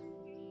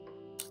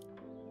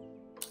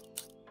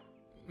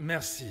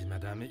 Merci,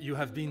 madame. You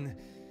have been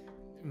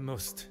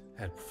most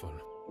helpful.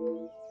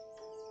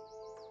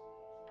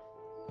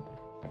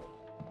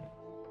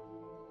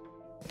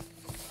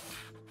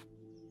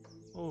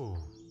 Oh.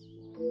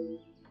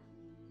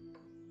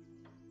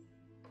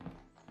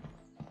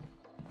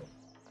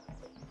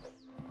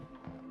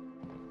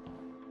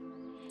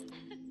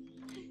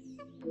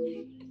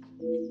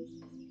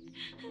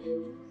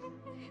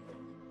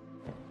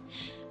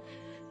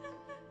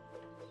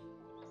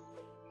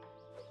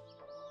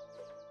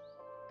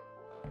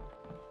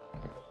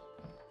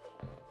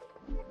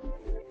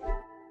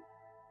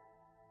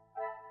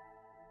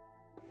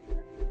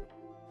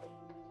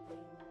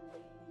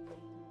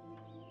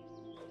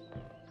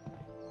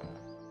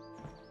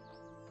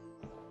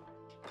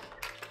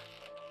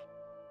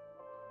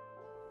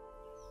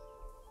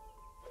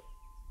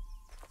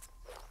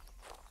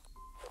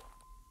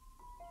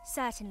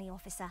 Certainly,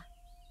 officer.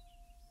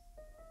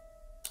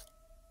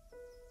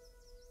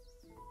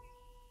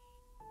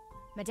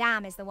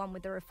 Madame is the one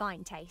with the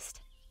refined taste.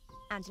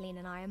 Angeline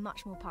and I are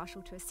much more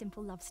partial to a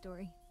simple love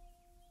story.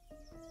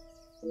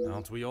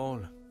 Aren't we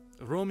all?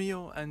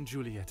 Romeo and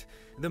Juliet,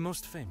 the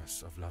most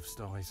famous of love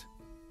stories.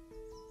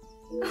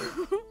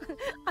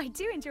 I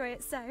do enjoy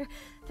it so.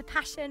 The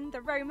passion, the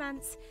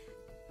romance.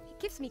 It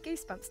gives me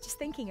goosebumps just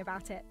thinking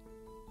about it.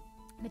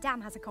 Madame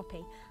has a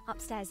copy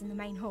upstairs in the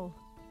main hall.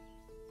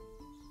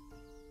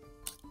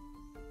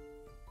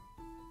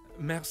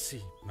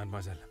 Merci,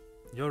 mademoiselle.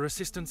 Your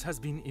assistance has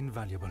been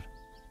invaluable.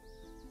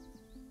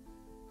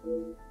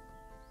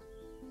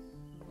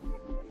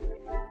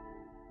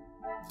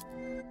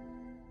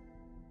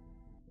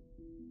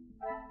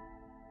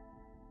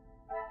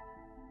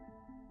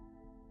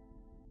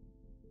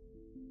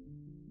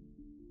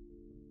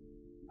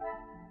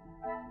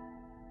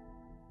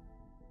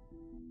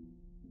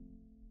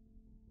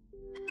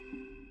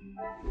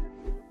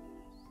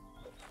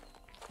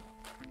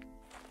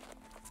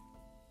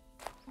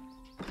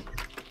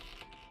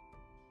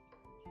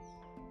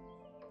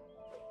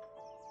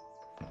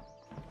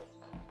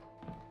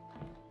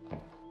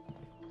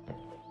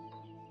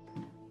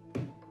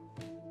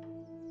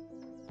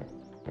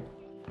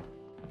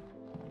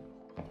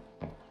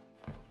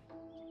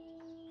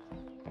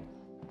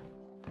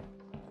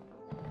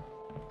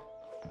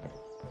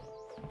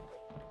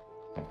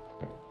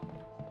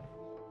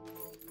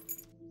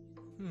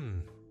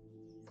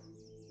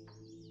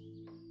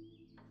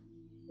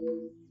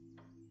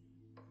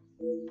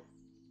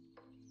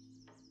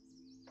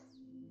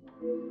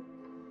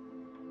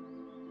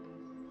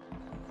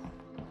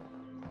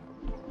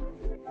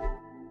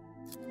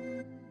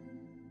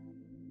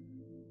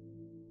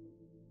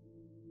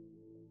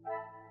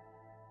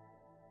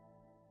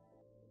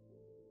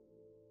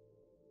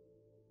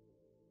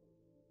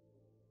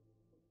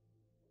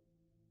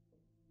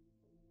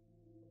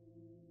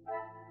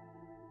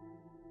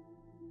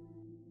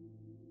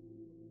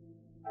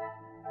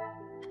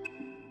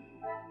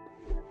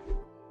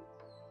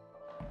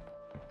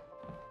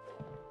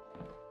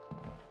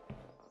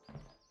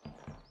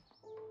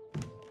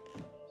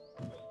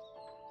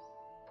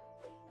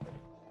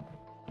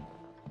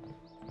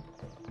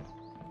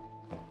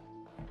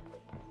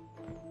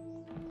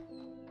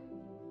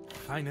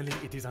 Finally,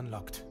 it is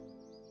unlocked.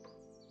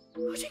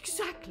 What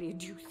exactly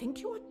do you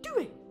think you are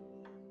doing?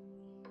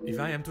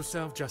 If I am to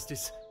serve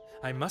justice,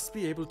 I must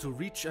be able to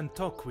reach and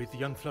talk with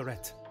young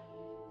Fleurette.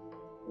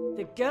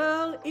 The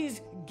girl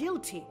is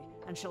guilty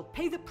and shall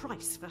pay the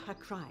price for her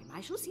crime. I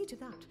shall see to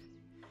that.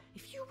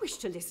 If you wish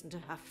to listen to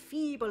her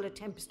feeble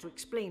attempts to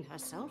explain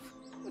herself,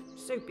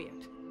 so be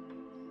it.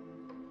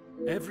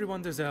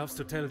 Everyone deserves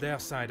to tell their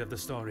side of the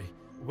story,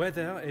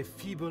 whether a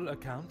feeble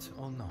account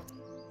or not.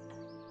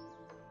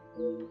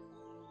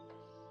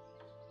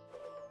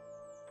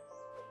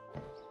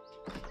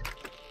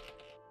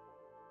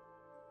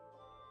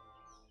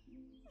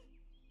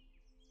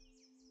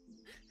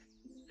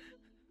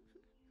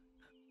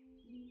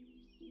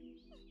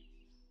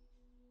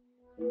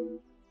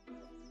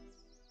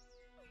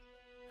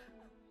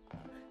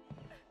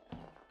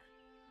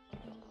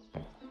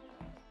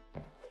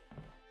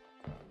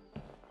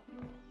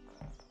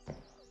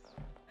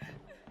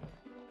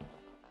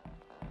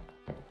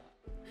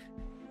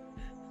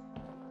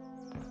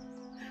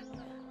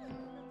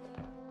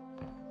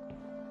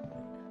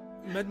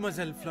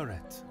 Mademoiselle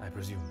Fleurette, I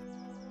presume.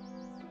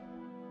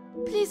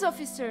 Please,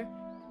 officer.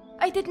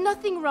 I did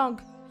nothing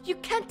wrong. You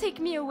can't take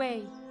me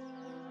away.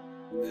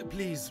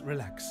 Please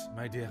relax,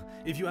 my dear.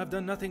 If you have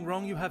done nothing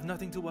wrong, you have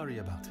nothing to worry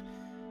about.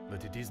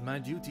 But it is my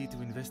duty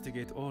to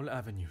investigate all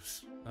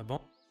avenues. Ah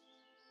bon?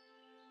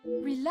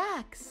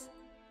 Relax.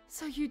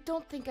 So you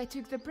don't think I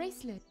took the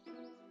bracelet?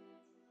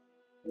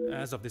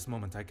 As of this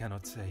moment, I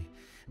cannot say.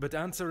 But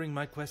answering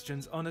my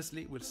questions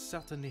honestly will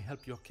certainly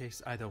help your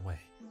case either way.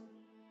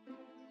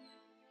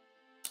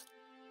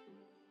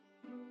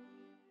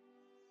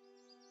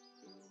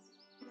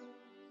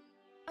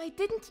 I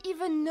didn't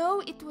even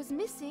know it was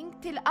missing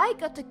till I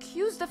got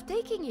accused of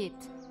taking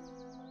it.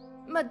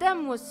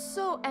 Madame was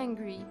so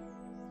angry.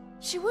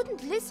 She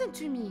wouldn't listen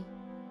to me.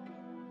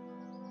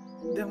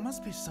 There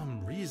must be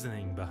some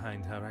reasoning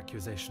behind her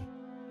accusation.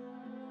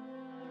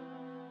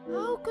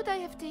 How could I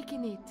have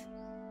taken it?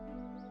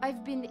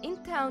 I've been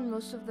in town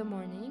most of the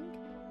morning.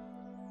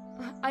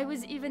 I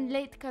was even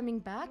late coming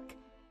back.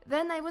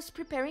 Then I was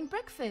preparing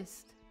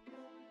breakfast.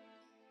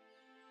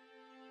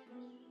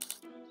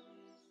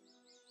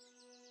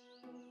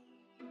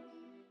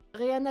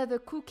 Rihanna the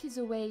cook is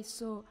away,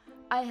 so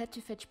I had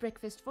to fetch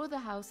breakfast for the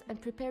house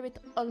and prepare it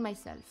all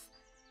myself.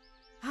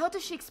 How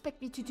does she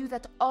expect me to do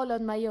that all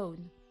on my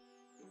own?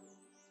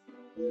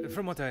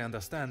 From what I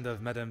understand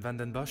of Madame van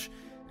den Bosch,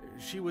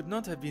 she would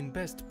not have been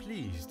best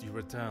pleased you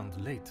returned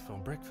late for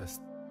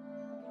breakfast.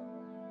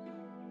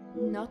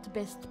 Not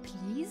best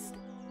pleased?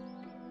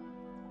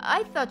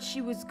 I thought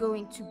she was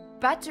going to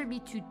batter me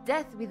to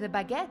death with a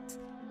baguette.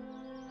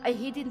 I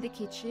hid in the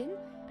kitchen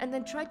and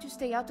then tried to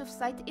stay out of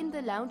sight in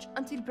the lounge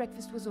until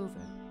breakfast was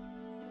over.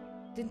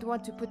 Didn't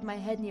want to put my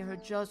head near her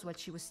jaws while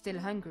she was still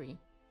hungry.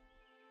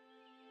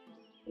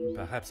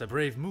 Perhaps a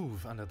brave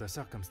move under the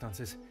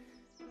circumstances.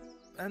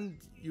 And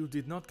you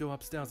did not go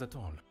upstairs at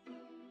all.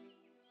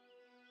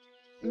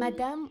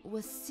 Madame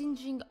was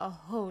singeing a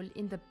hole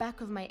in the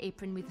back of my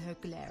apron with her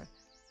glare.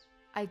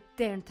 I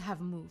daren't have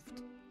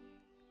moved.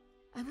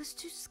 I was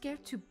too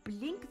scared to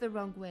blink the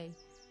wrong way.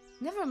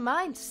 Never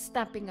mind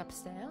stamping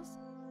upstairs.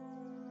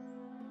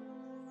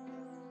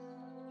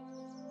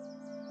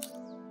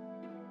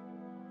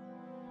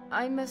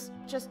 I must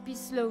just be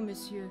slow,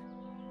 monsieur.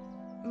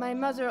 My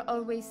mother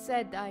always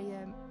said I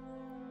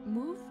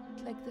moved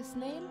like the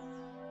snail.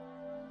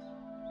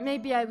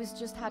 Maybe I was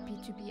just happy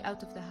to be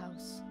out of the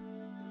house.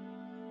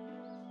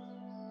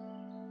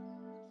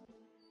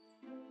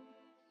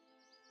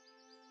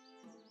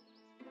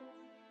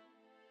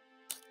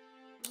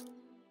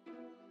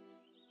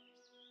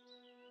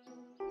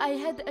 I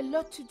had a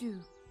lot to do.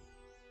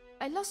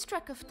 I lost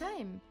track of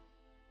time.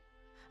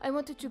 I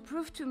wanted to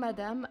prove to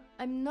Madame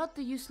I'm not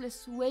the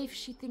useless waif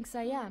she thinks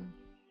I am.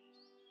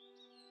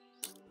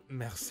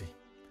 Merci.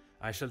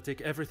 I shall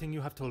take everything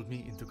you have told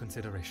me into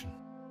consideration.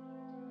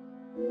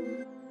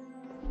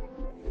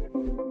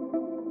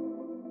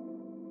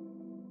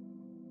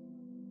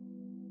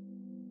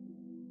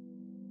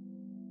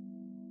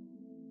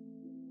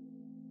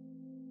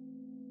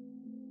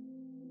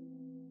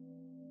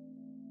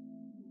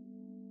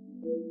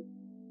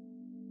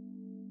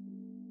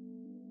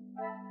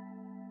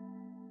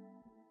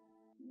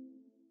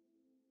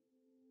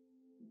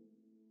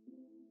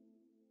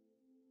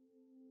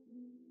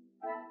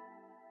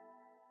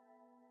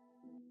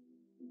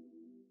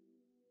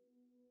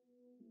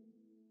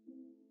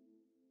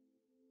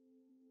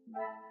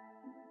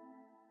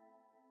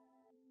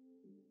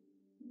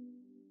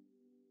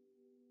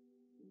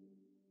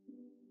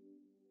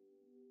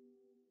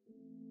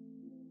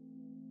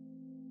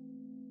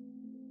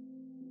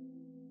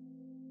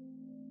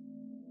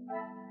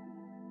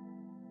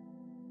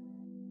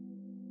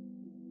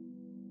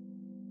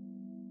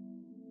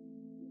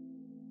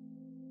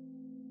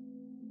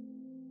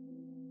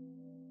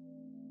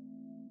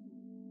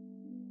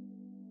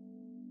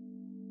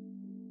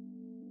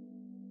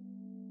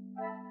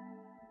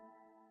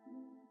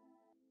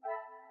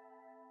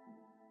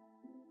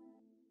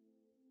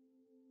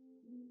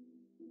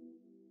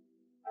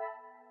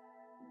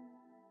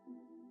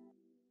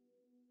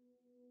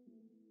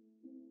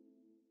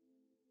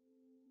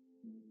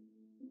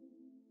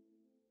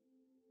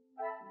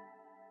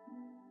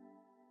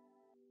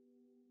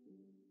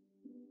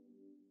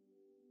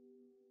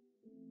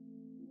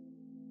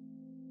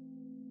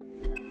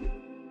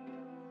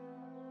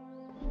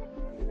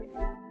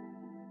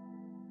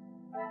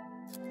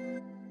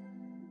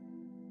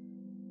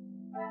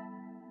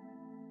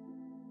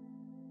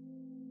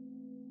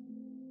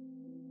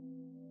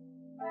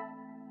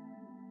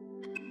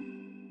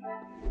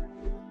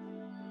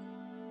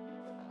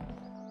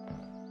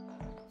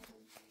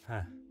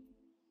 Huh.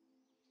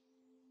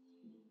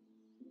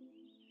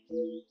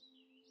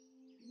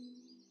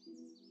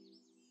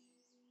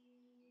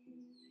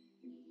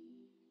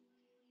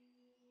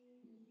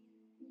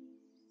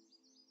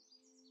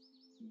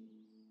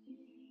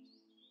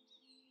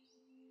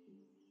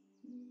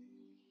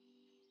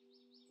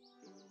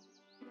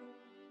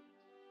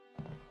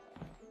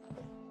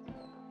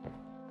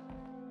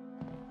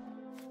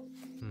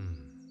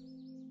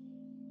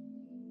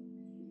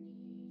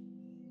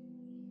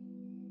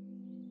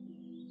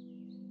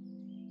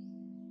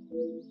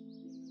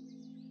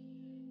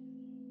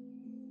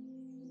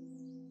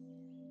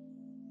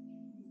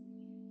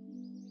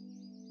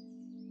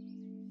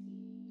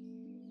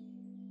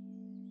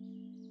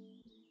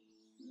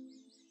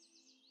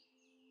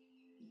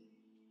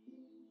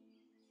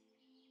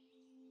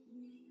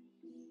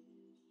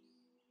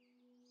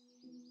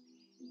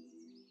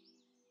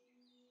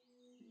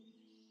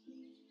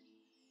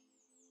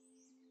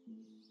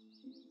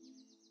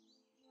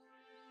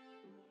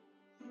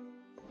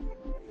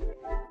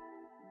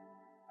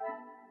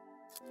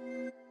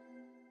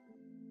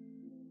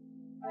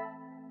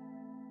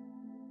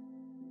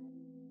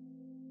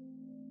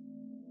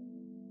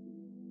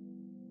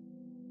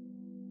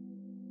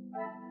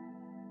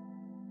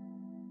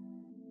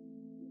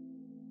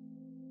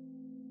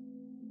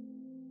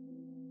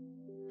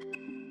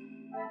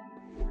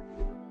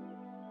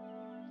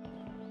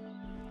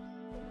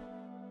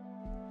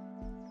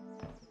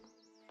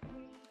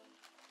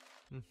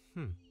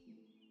 Mm-hmm.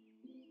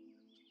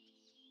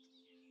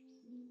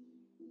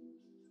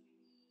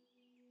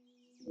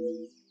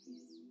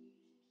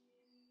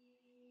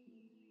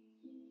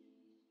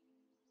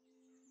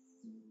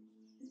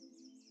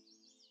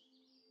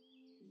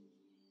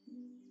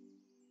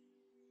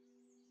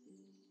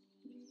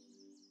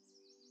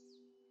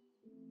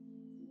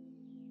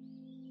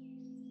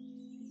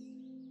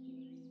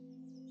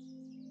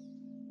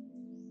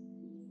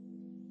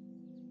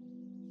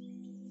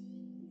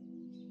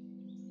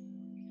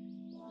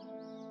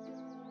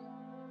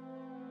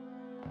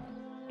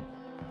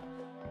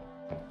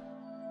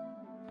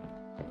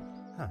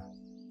 Huh.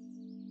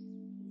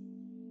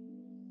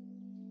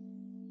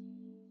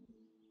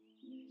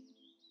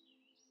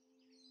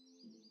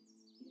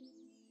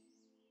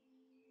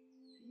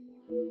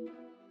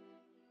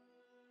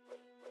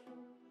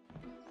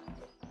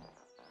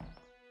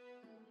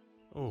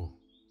 Oh.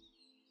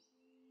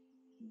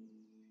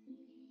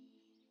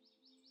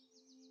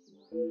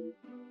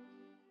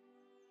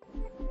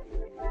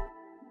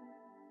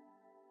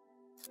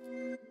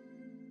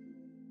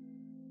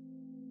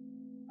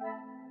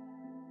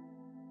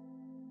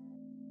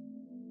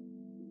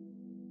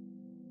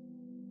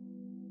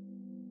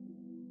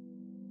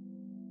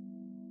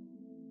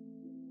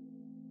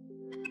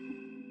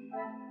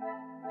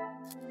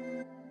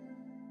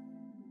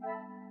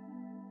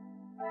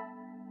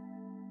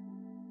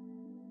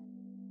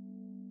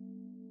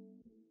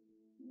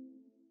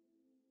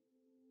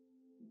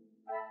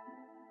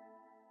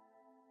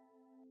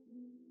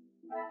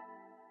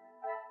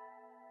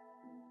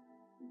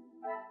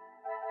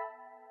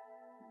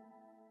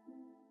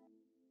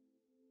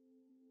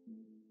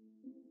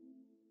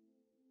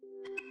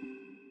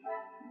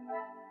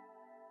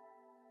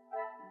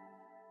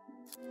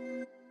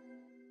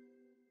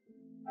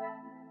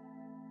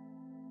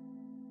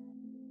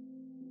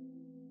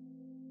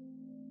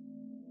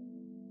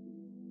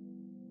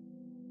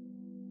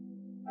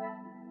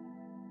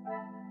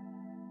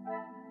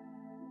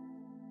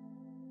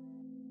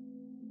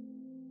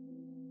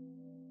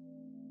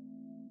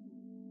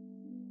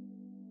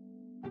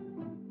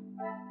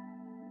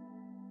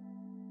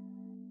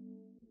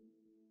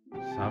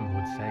 Some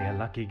would say a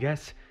lucky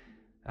guess.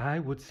 I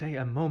would say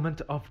a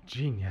moment of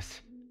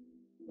genius.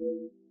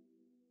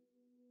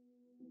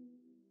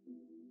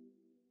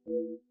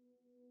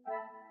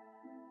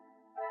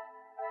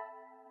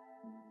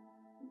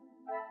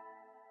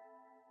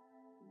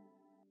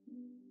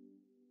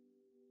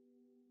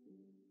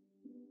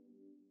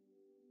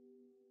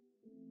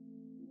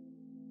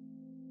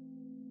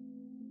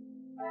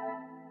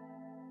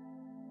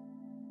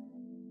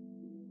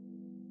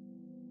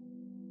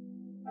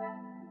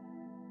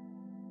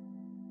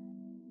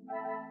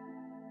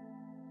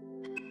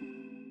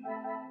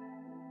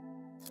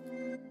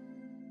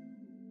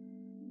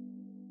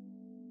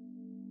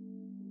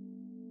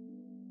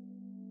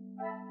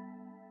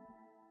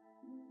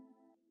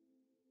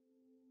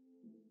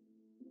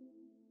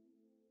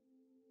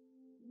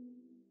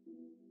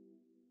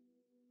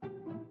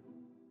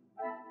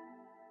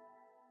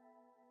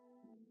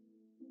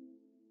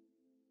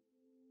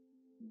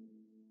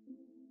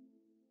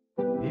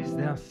 Is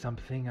there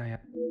something I...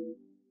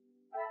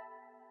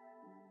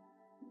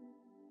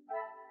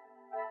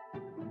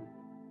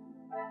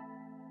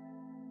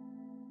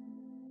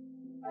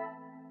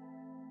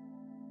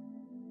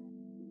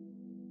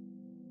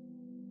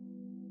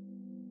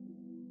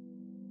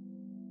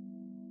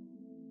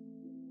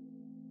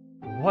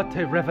 What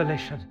a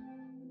revelation!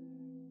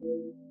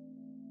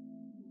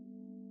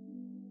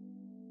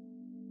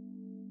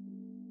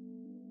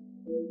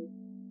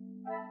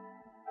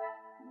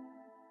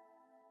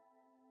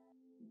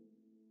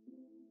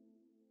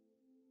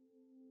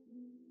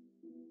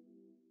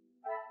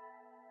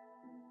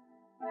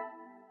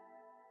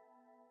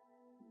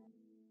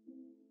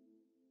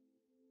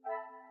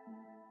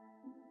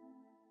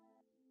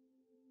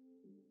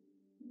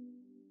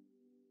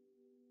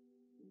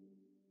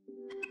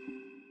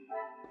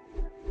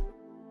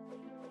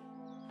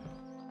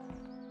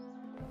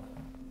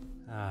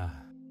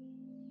 Ah.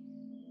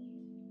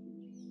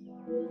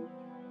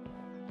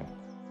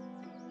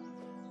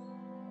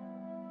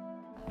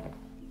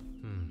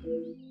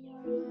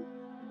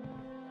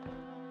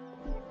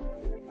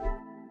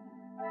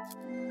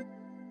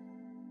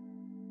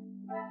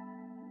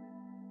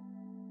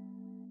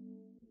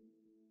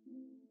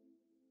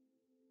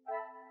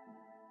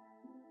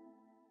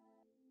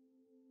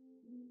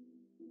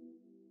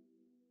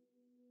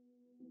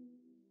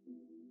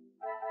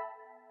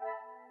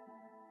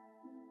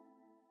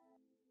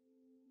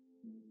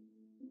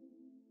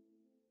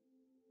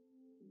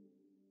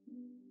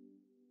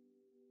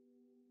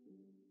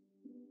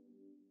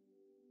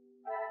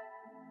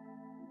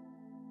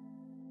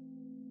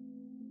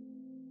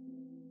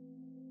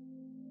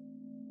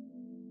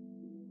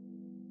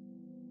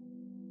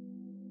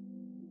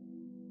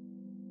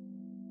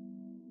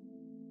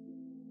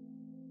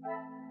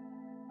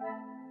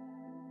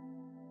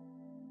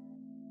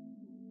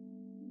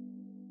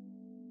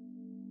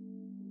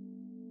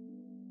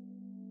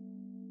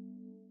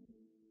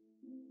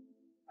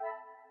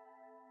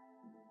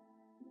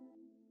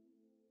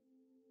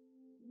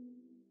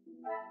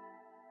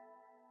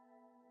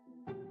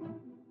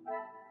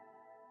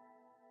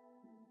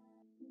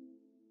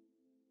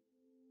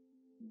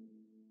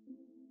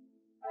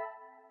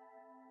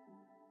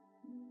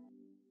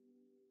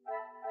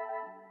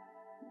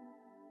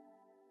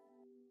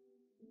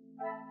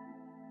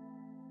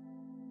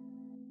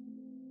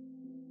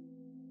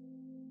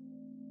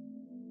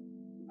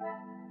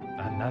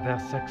 Another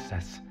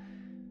success.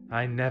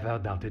 I never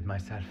doubted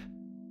myself.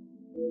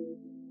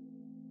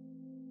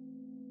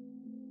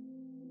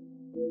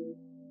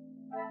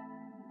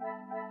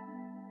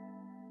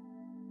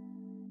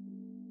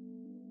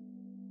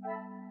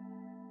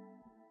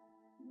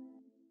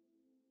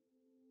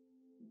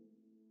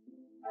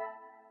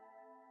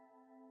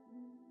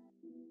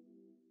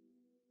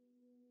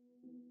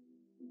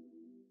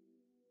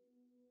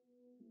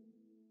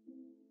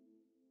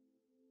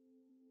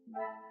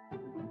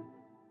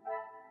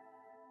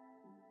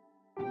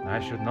 I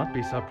should not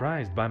be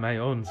surprised by my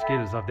own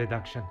skills of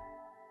deduction.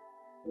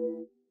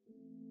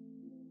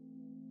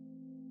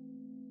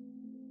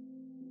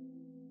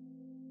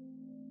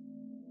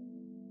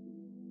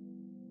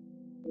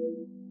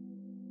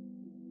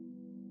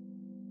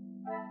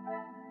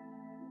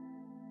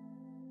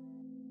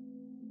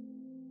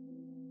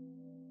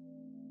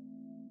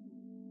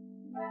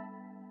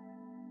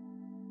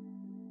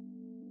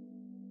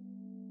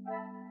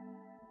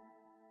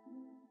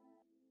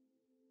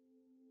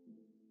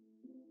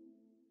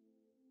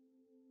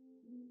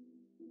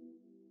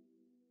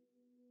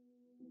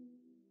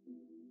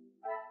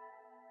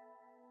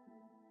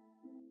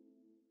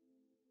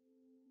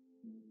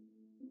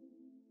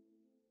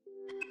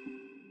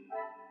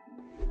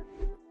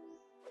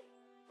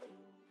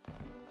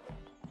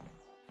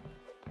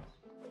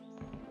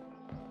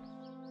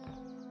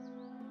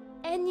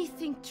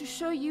 Anything to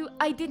show you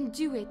I didn't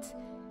do it.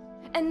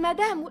 And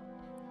Madame,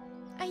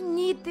 I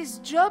need this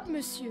job,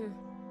 monsieur.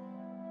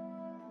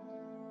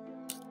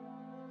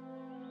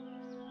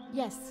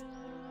 Yes,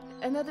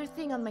 another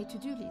thing on my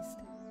to-do list.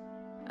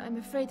 I'm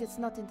afraid it's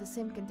not in the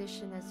same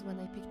condition as when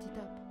I picked it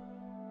up.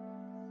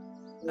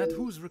 At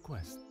whose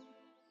request?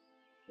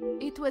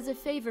 It was a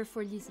favor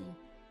for Lizzie.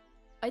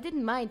 I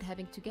didn't mind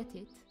having to get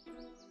it.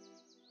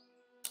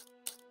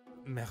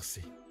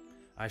 Merci.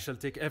 I shall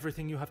take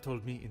everything you have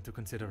told me into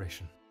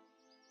consideration.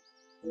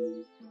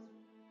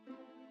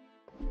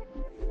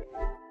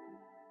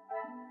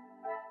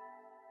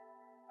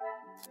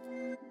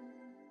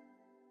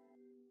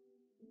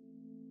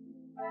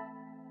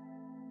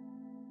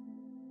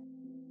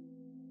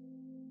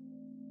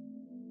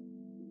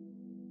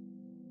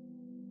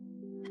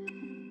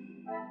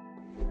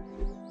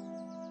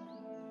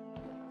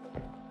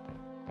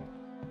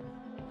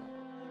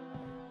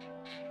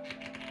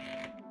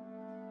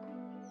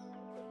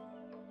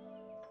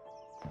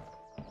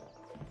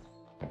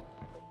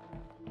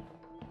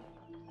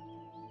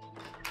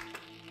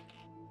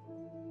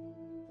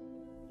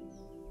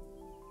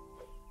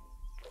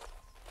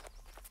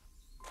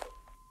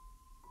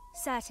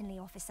 Certainly,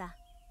 officer.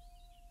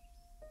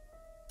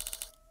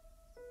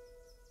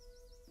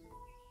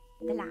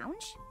 The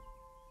lounge?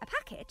 A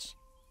package?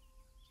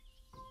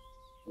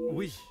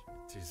 Oui,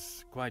 it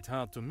is quite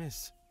hard to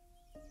miss.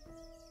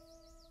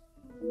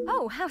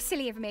 Oh, how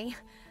silly of me.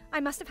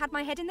 I must have had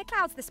my head in the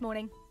clouds this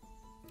morning.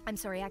 I'm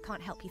sorry, I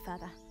can't help you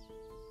further.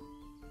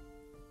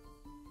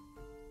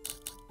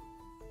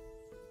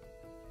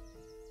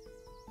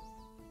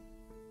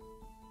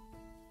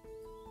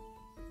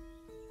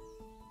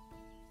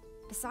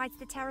 Besides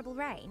the terrible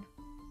rain?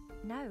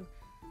 No.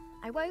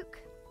 I woke,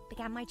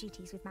 began my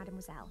duties with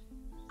Mademoiselle.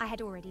 I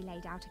had already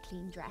laid out a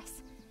clean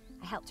dress.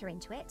 I helped her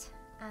into it,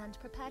 and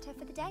prepared her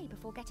for the day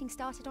before getting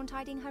started on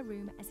tidying her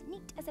room as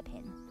neat as a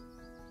pin.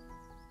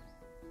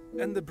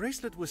 And the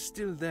bracelet was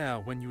still there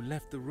when you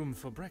left the room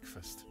for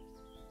breakfast?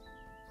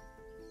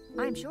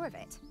 I'm sure of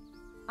it.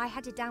 I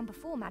had it down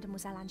before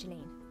Mademoiselle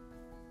Angeline.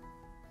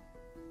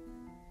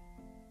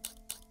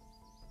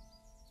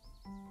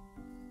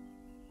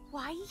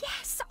 Why,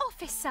 yes,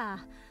 officer!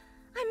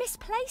 I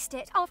misplaced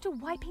it after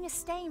wiping a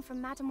stain from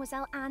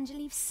Mademoiselle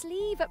Angelique's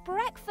sleeve at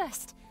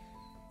breakfast.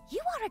 You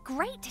are a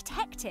great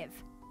detective.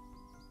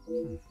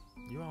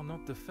 You are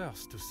not the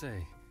first to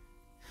say.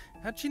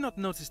 Had she not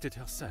noticed it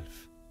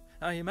herself,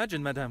 I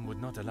imagine Madame would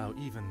not allow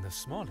even the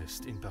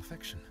smallest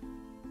imperfection.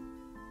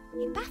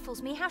 It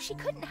baffles me how she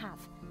couldn't have.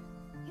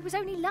 It was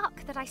only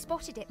luck that I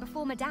spotted it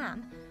before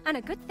Madame, and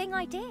a good thing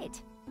I did.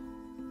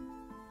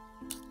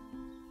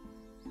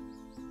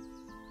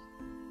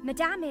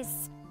 Madame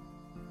is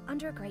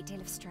under a great deal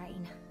of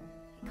strain.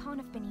 It can't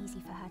have been easy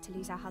for her to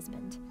lose her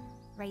husband,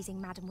 raising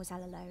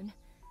Mademoiselle alone.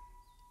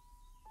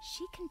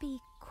 She can be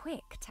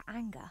quick to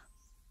anger.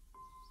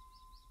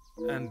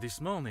 And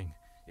this morning,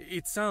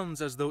 it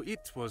sounds as though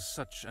it was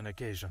such an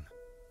occasion.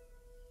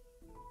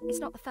 It's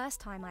not the first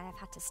time I have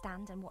had to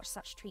stand and watch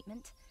such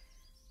treatment.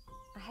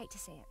 I hate to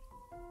see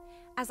it.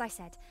 As I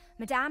said,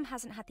 Madame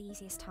hasn't had the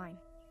easiest time.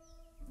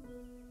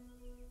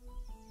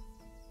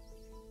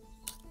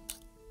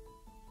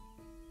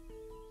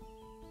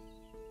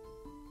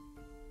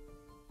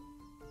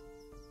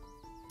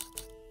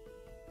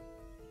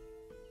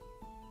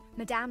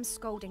 Madame's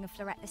scolding of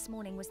Fleurette this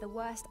morning was the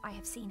worst I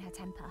have seen her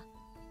temper.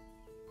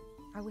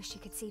 I wish she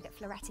could see that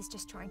Fleurette is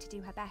just trying to do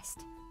her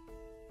best.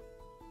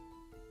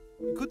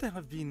 Could there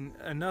have been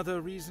another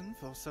reason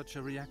for such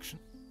a reaction?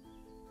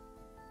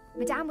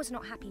 Madame was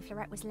not happy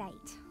Fleurette was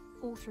late.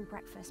 All through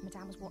breakfast,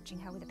 Madame was watching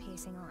her with a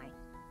piercing eye.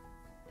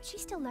 But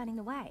she's still learning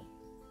the way.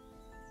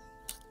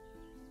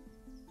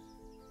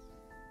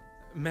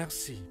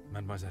 Merci,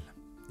 mademoiselle.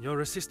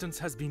 Your assistance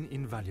has been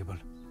invaluable.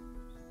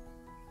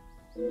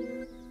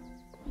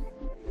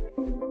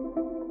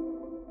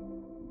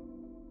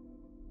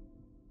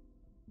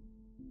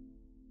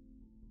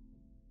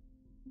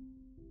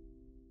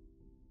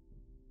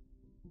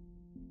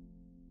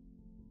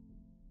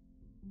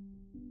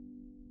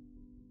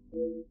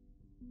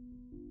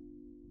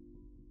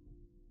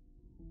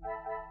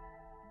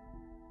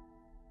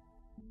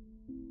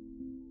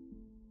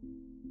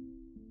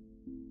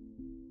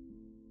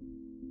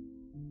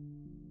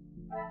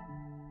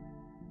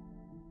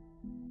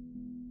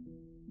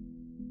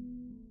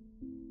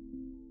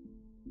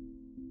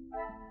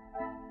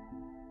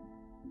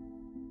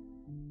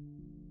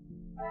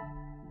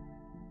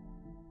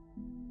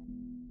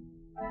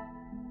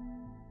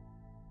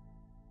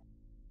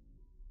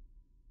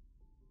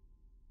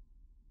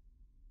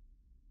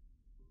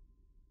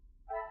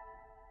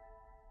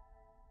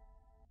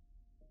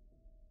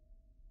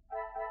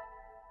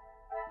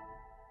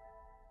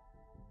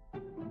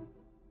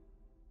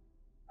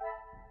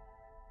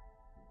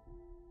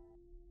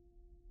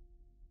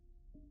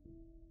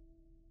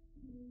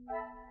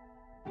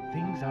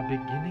 Things are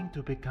beginning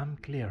to become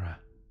clearer.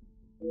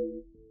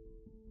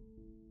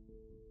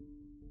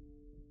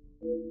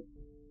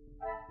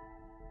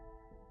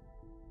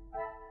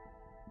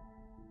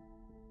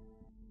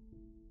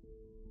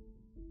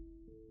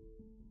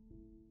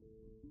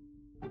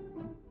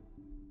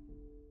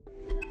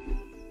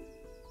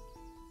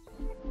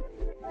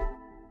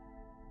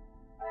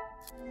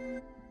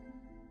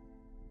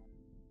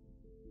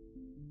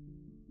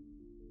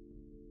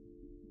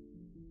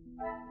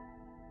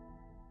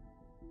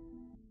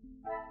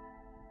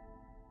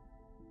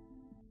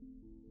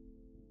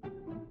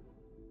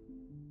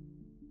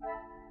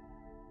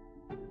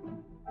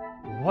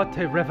 What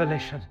a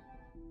revelation!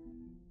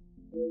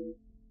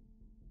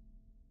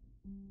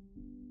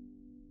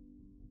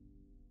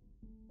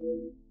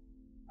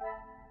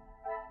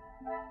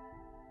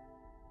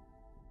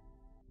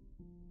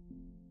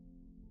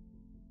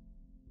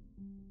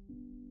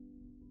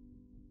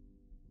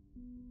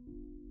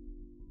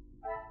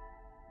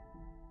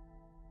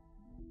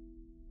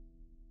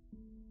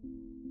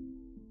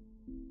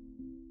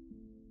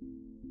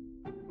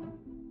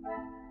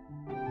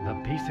 The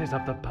pieces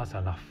of the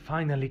puzzle are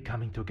finally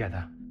coming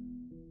together.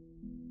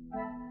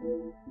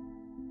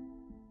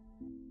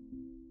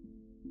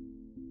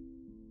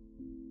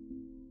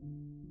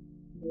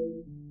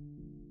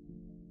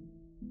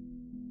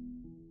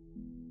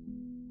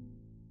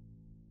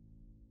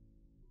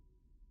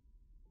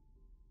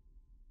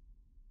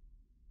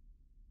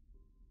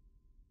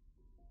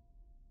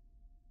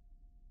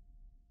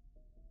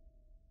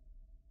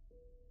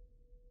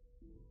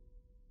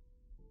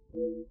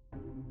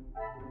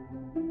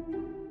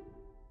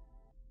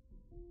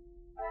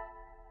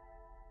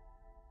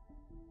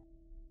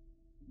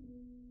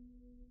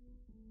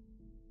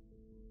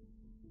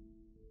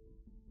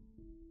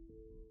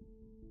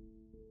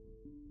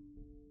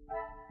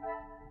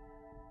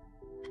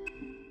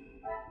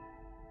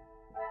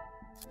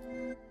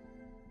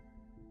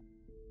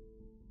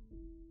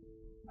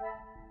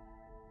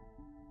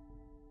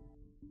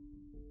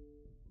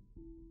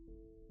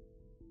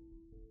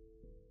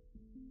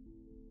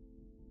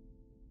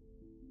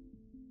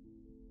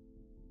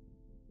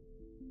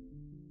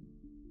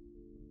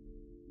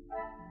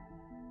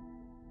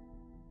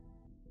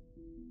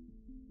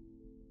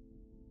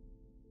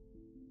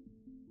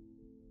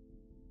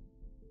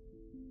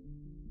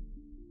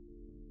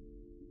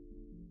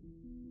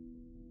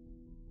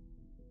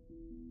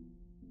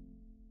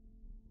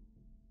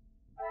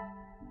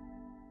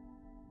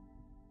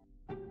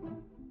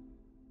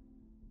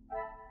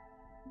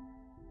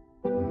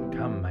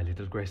 Come, my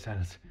little grey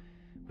cells.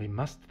 We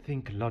must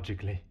think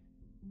logically.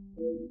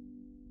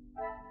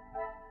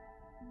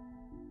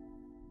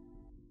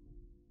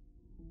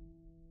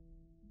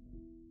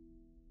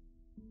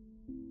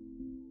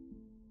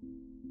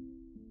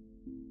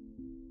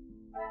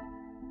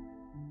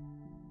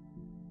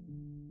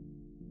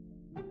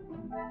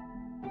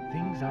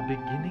 Things are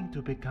beginning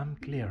to become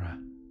clearer.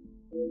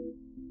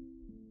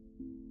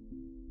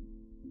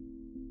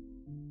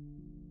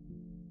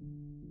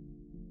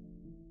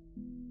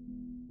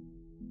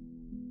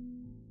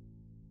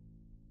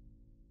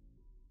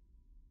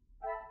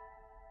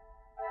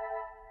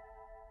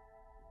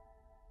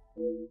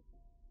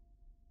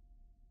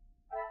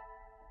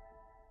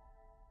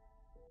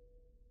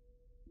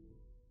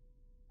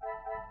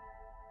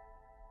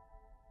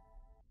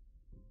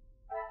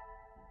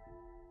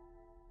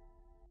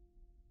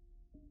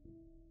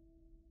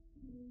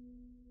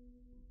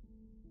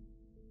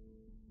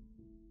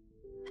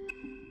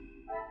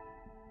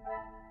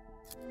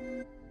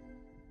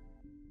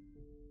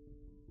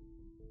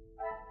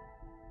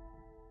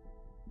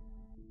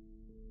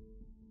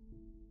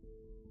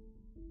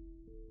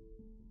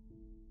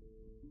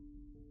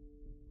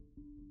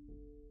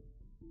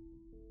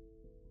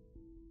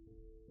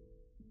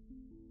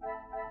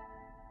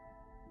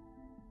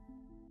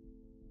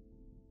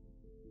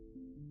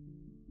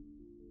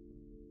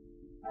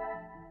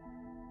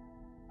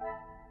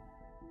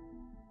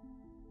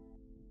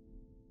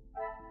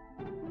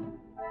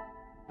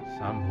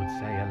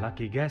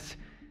 lucky guess.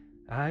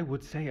 I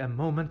would say a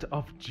moment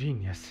of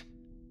genius.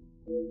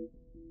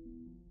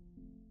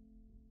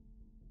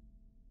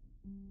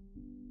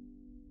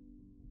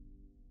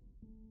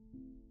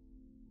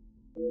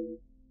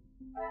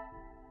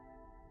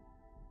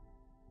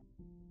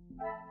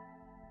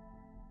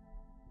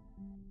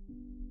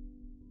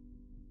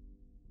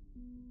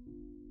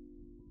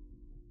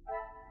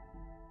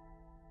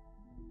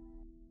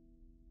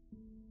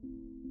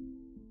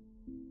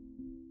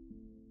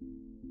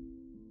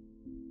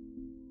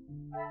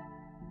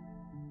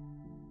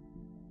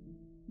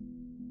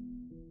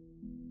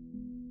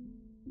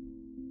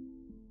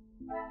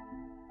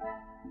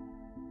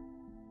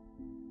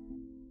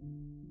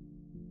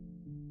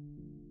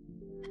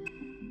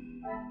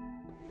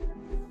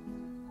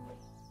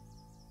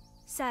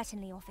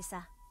 Certainly,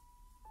 officer.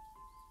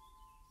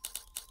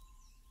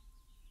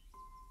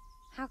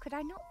 How could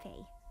I not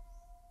be?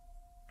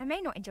 I may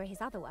not enjoy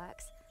his other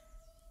works,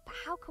 but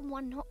how can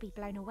one not be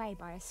blown away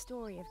by a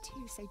story of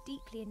two so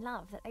deeply in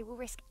love that they will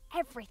risk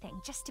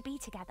everything just to be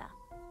together?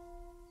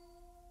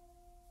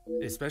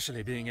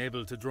 Especially being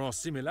able to draw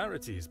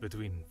similarities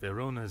between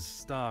Verona's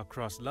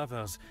star-crossed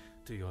lovers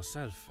to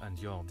yourself and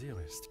your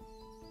dearest.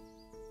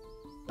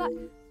 But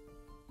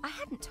I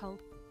hadn't told.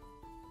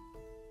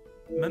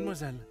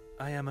 Mademoiselle,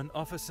 I am an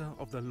officer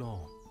of the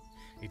law.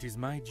 It is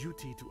my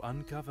duty to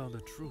uncover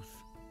the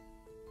truth.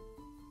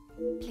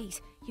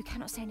 Please, you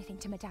cannot say anything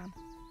to Madame.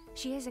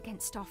 She is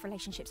against staff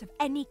relationships of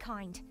any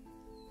kind.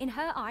 In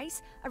her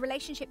eyes, a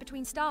relationship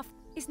between staff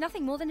is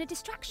nothing more than a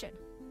distraction.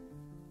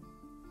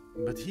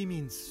 But he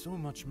means so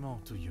much more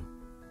to you.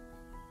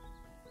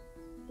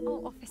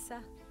 Oh,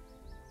 officer,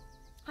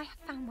 I have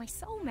found my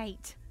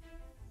soulmate.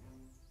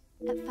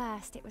 At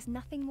first, it was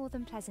nothing more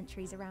than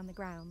pleasantries around the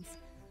grounds,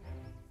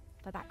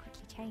 but that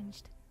quickly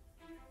changed.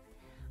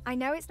 I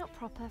know it's not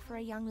proper for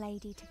a young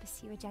lady to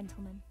pursue a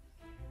gentleman,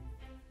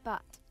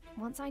 but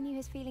once I knew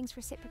his feelings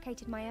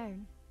reciprocated my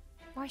own,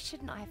 why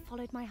shouldn't I have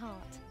followed my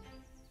heart?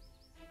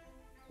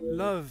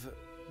 Love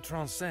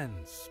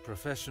transcends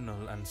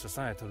professional and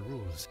societal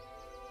rules.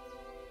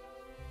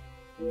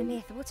 The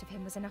mere thought of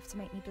him was enough to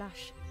make me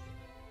blush,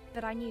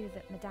 but I knew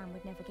that Madame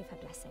would never give her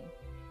blessing.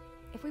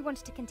 If we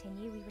wanted to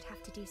continue, we would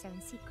have to do so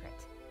in secret.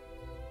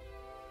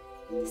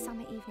 The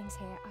summer evenings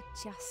here are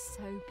just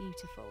so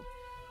beautiful.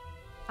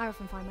 I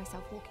often find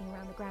myself walking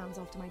around the grounds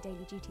after my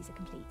daily duties are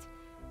complete.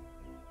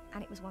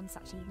 And it was one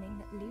such evening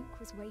that Luke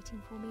was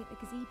waiting for me at the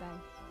gazebo.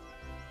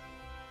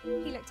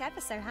 He looked ever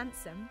so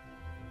handsome.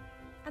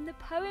 And the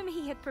poem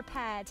he had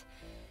prepared,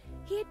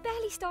 he had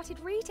barely started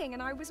reading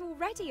and I was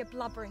already a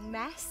blubbering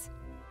mess.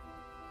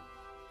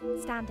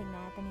 Standing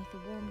there beneath the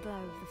warm glow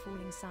of the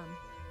falling sun,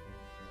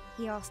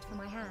 he asked for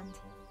my hand,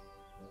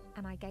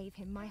 and I gave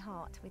him my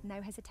heart with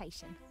no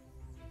hesitation.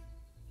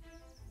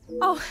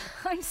 Oh,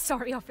 I'm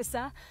sorry,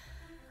 officer.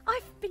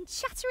 I've been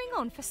chattering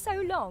on for so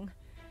long.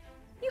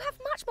 You have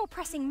much more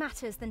pressing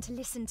matters than to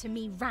listen to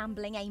me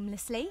rambling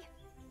aimlessly.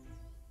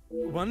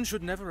 One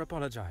should never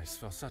apologize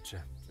for such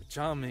a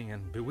charming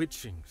and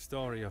bewitching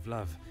story of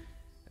love.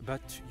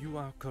 But you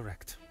are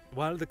correct.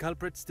 While the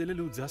culprit still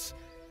eludes us,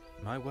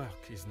 my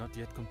work is not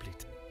yet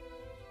complete.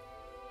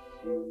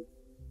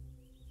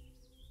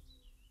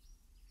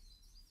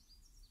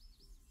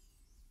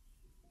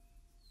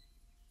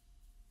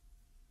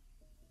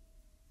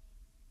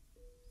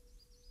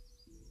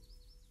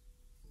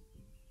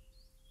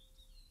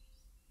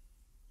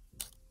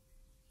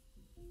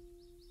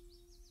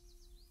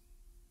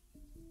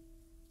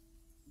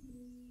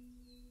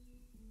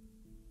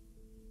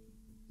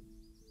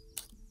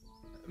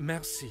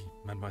 Merci,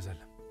 mademoiselle.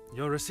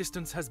 Your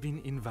assistance has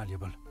been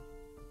invaluable.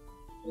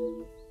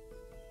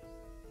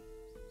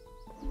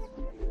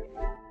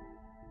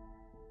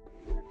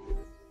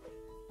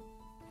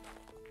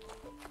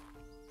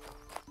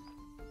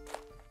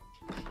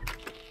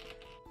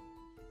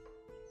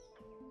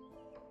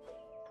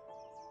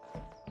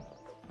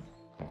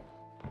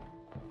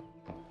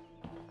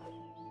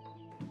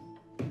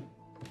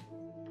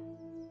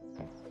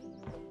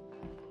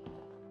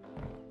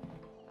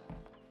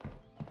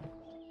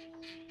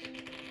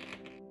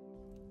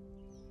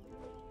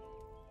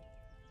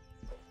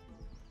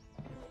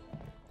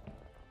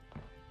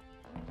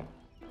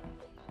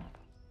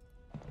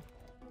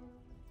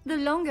 The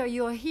longer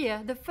you are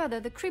here, the further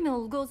the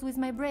criminal goes with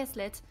my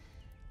bracelet.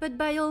 But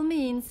by all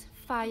means,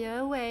 fire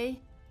away.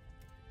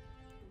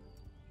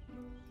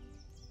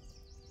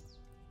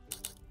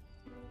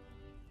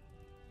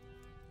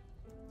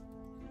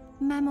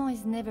 Maman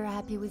is never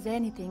happy with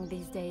anything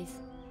these days.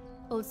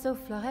 Also,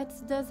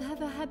 Florette does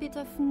have a habit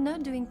of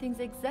not doing things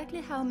exactly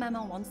how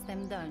Maman wants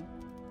them done.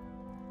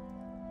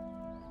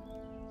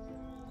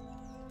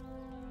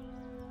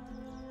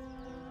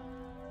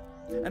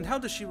 And how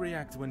does she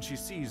react when she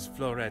sees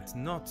Florette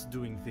not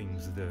doing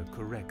things the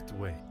correct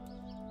way?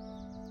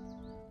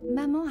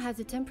 Maman has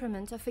a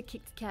temperament of a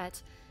kicked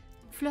cat.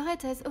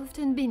 Florette has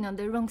often been on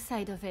the wrong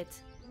side of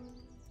it.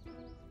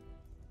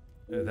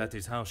 That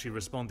is how she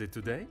responded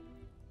today?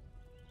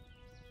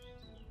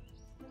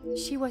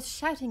 She was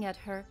shouting at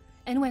her,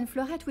 And when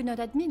Florette would not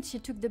admit she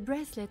took the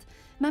bracelet,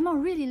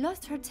 Maman really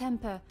lost her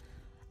temper.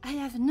 I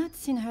have not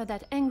seen her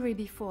that angry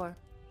before.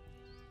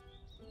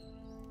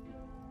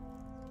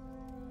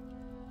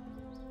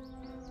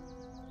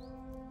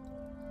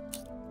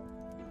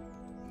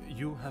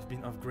 You have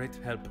been of great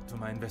help to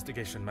my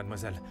investigation,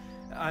 mademoiselle.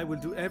 I will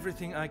do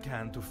everything I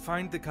can to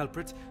find the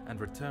culprit and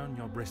return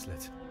your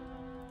bracelet.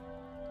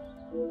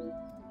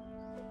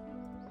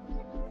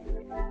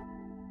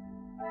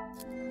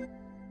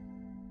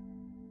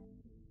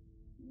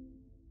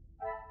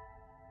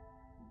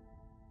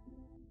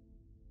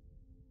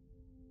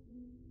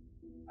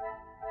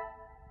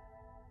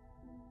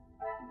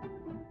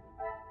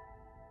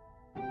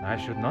 I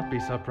should not be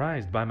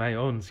surprised by my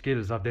own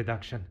skills of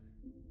deduction.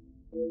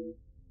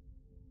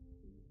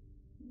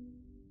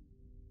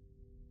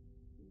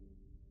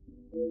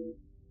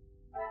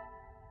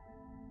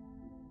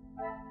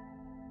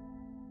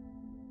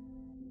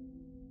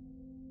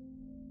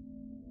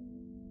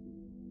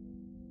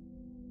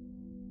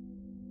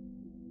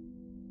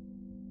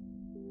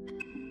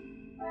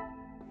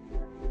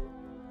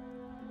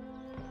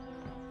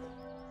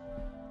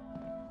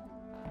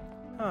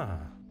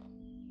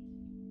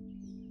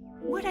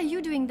 What are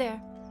you doing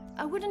there?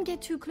 I wouldn't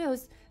get too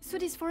close.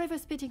 Soot is forever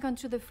spitting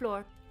onto the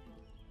floor.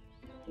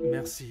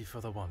 Merci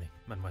for the warning,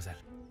 mademoiselle.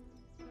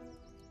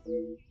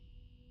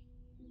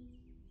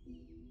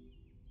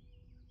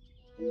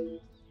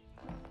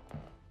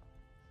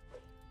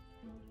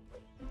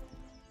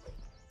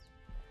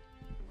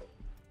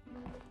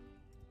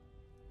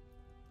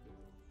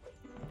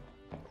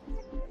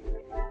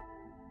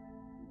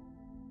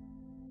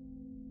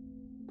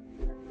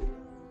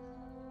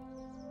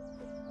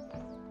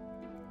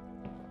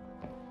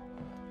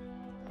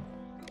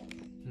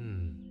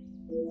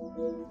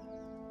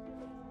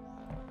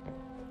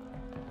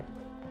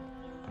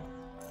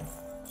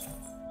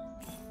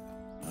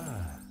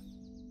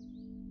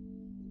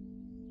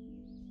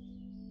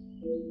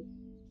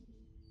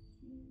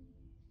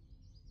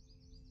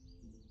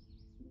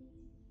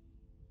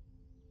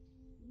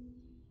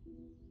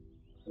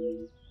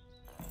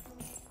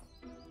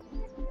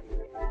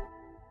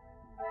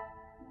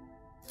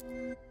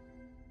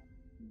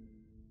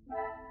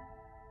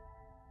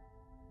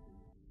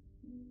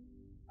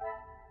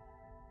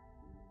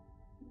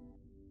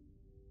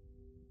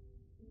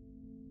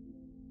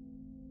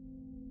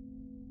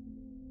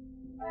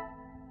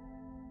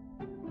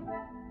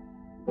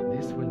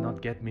 This will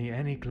not get me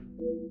any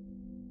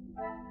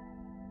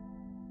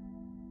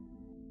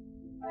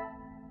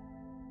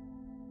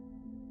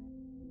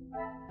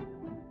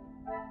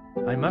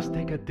I must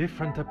take a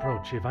different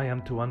approach if I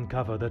am to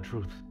uncover the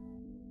truth.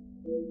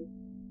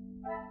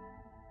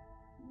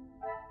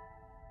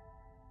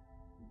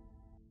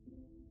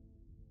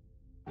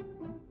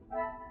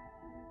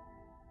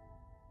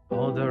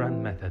 Order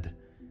and method.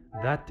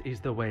 That is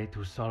the way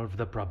to solve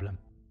the problem.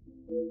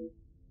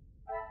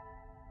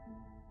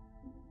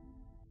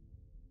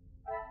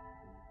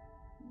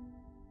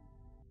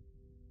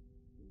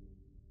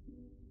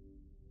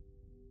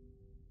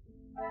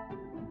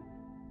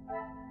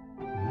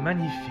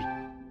 Magnifique.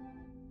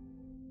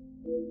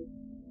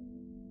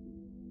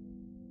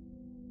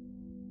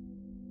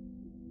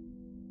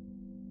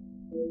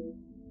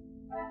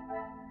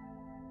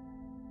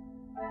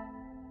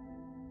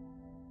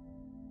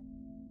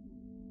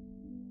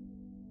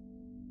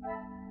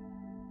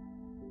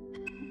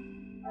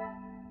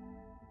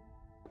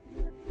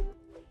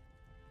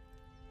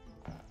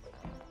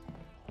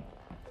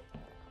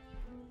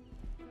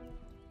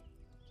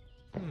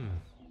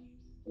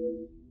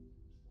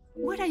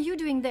 What are you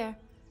doing there?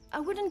 I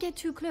wouldn't get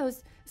too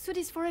close. Soot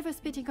is forever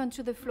spitting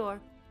onto the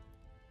floor.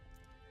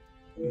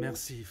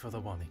 Merci for the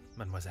warning,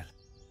 mademoiselle.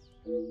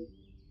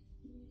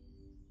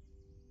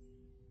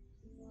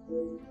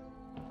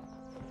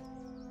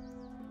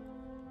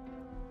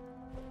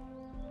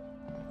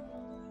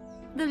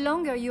 The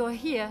longer you are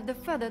here, the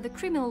further the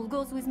criminal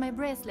goes with my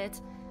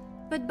bracelet.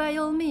 But by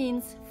all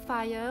means,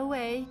 fire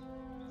away.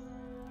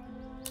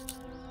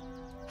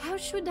 How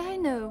should I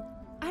know?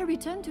 I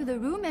returned to the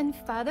room and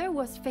Father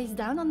was face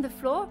down on the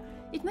floor.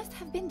 It must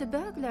have been the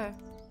burglar.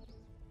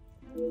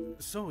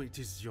 So it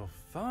is your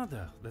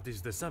father that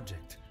is the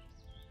subject.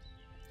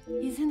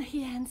 Isn't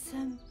he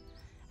handsome?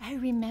 I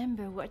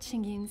remember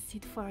watching him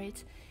sit for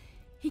it.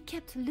 He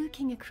kept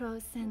looking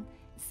across and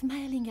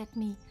smiling at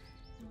me.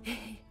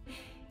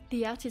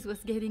 The artist was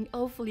getting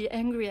awfully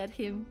angry at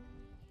him.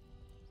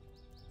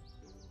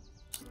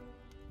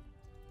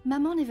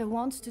 Maman never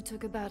wants to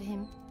talk about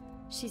him.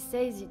 She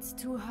says it's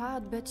too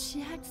hard, but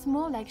she acts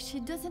more like she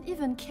doesn't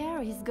even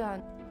care he's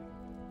gone.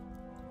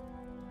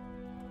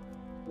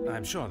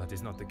 I'm sure that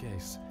is not the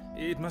case.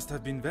 It must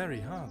have been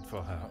very hard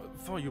for her,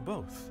 for you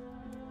both.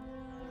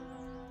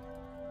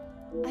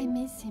 I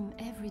miss him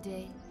every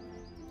day.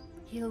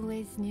 He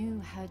always knew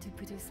how to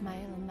put a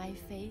smile on my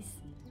face.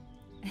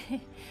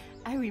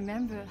 I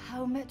remember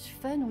how much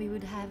fun we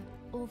would have,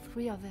 all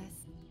three of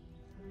us.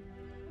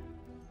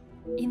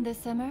 In the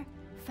summer,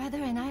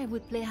 Father and I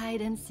would play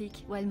hide and seek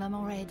while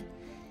Maman read.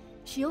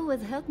 She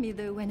always helped me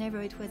though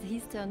whenever it was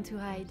his turn to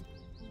hide.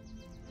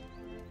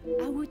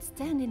 I would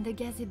stand in the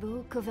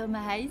gazebo, cover my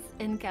eyes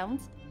and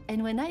count,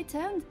 and when I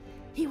turned,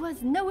 he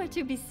was nowhere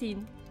to be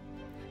seen.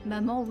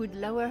 Maman would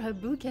lower her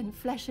book and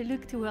flash a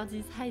look towards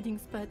his hiding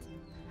spot.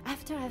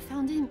 After I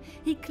found him,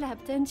 he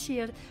clapped and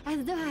cheered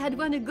as though I had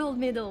won a gold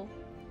medal.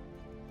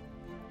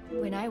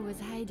 When I was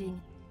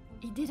hiding,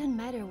 it didn't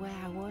matter where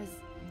I was.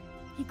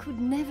 He could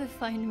never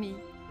find me.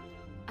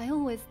 I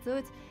always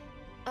thought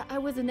I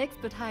was an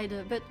expert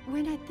hider, but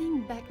when I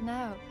think back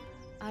now,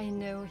 I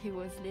know he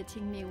was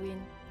letting me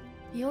win.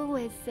 He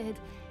always said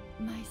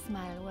my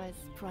smile was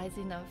prize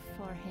enough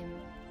for him.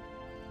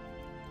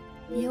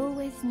 He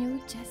always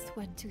knew just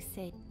what to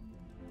say.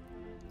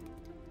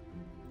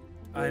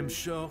 I am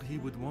sure he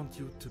would want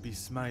you to be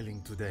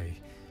smiling today,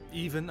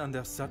 even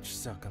under such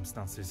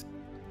circumstances.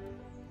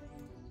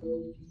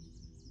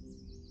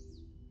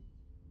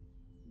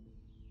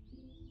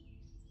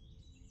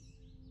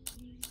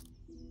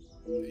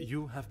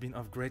 You have been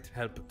of great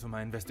help to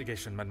my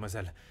investigation,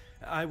 mademoiselle.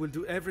 I will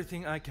do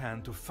everything I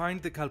can to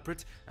find the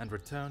culprit and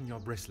return your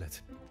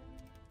bracelet.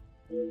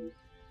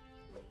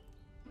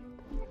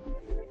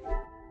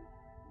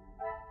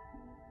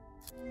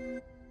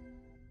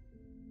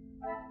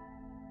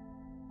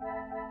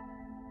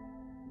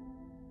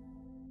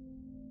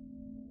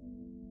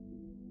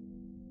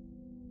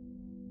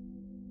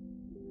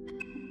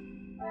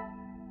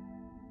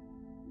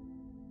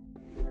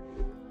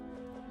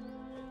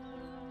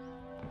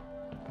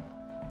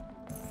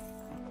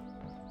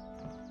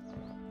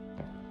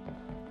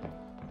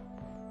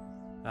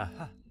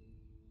 Aha.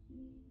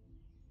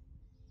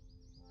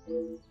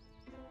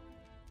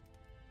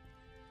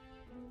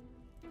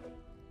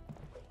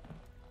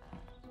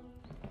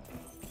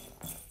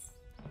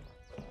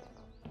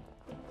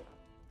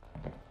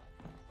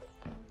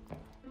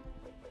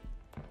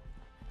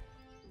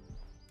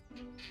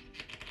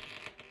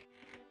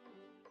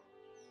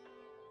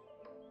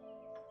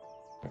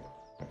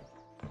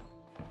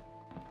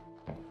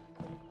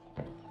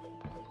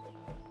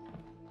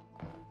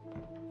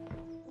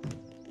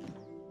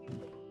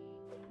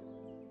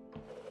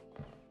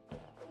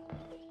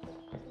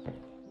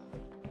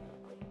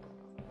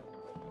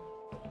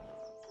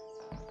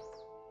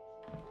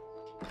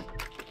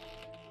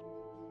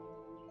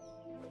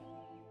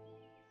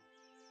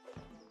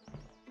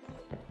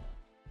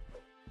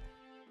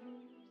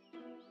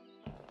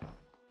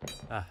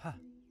 Aha.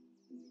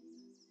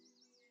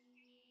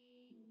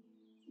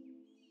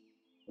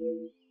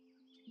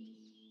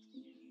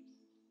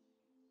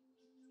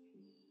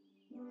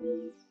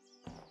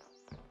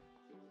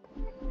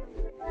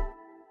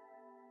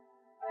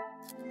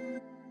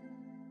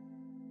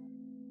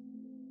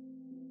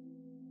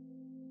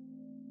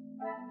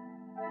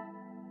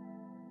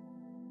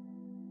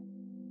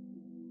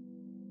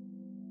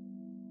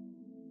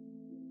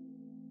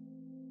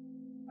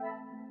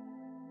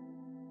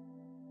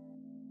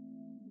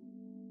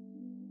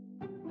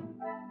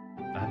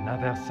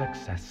 Another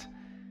success.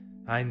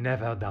 I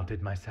never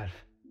doubted myself.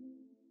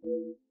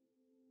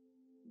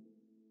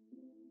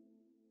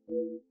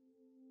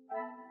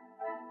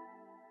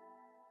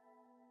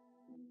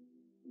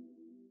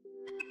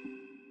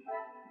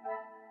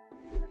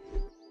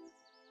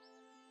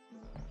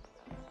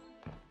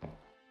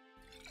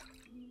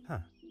 Huh.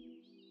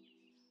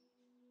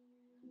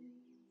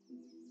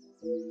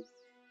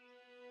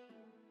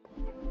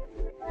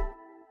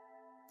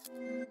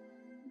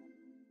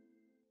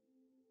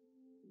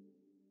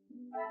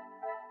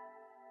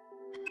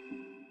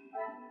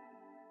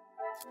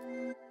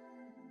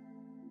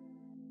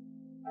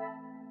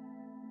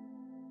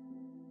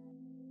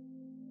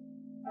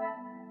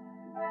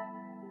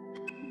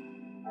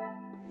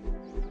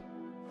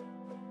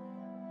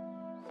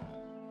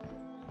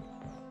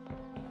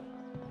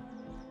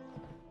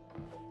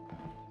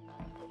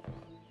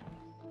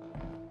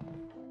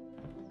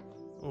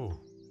 Oh.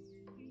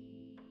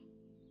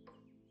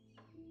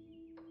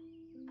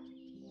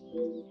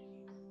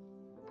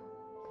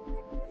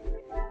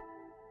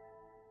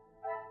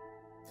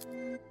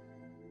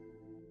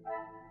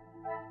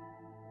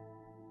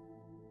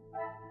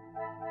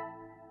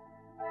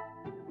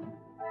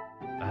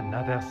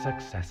 Another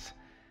success.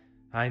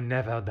 I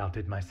never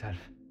doubted myself.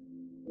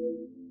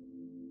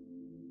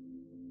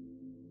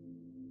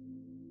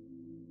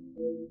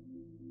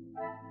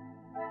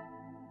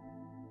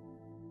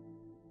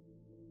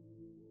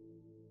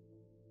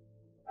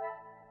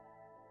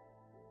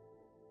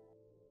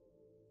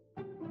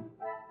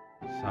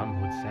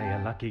 Some would say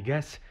a lucky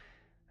guess.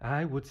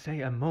 I would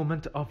say a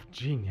moment of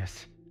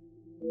genius.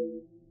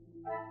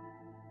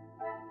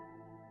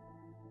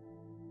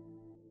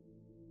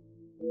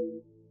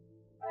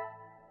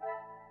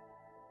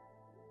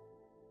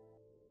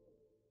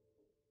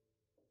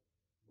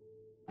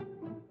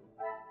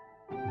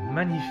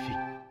 Magnifique.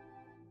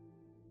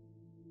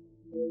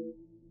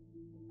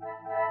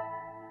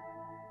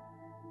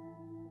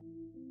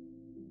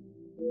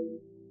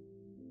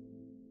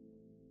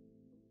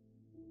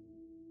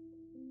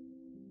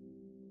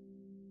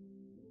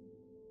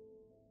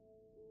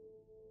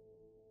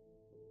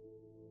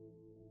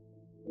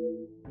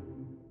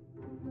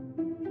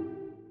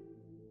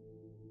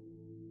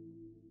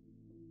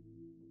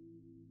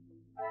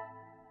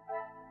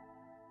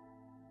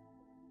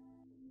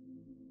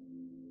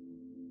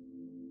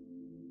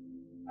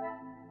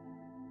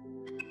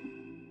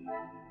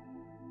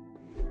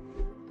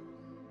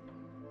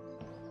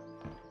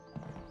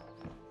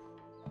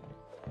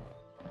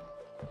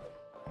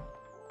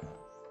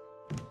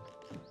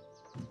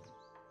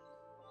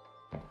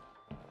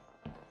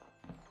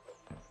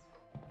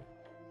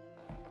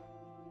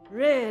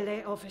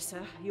 Really,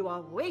 officer, you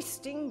are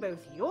wasting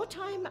both your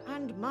time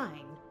and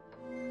mine.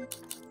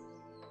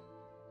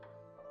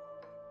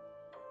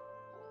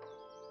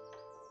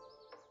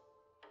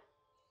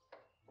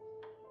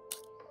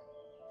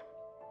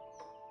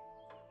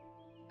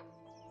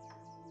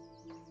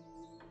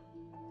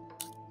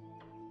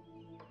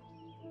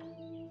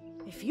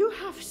 If you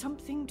have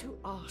something to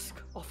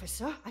ask,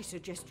 officer, I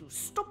suggest you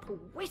stop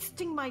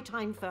wasting my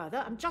time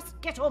further and just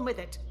get on with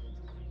it.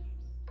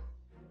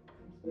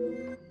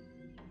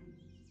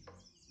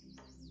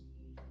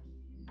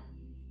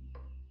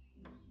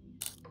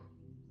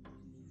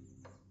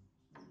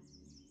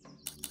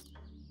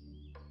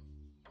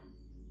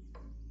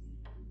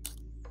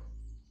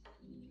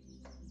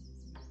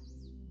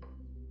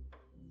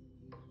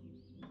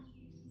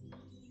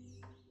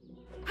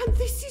 And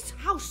this is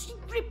how she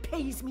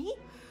repays me?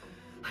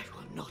 I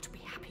will not be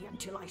happy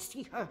until I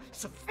see her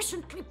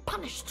sufficiently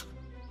punished.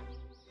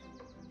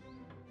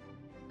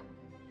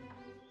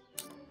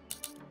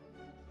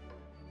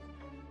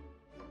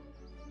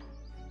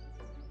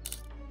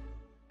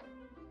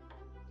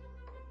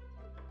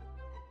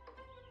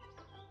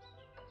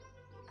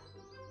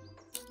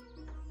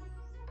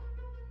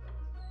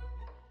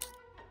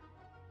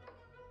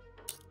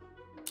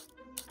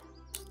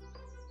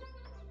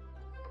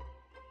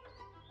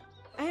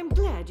 I am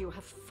glad you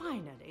have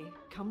finally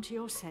come to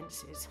your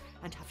senses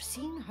and have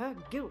seen her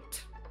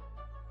guilt.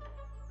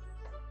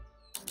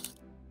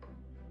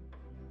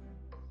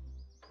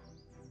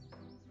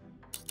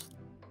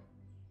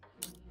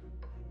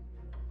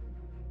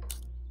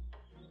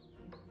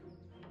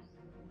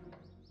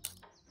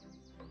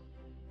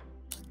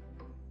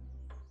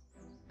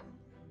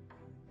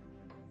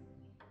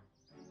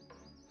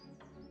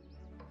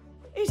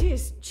 It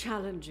is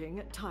challenging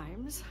at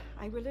times,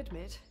 I will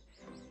admit.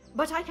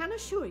 But I can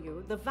assure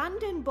you, the Van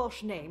den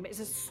Bosch name is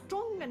as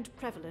strong and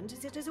prevalent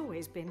as it has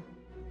always been.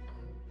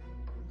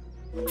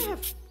 I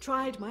have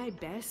tried my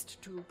best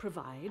to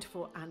provide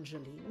for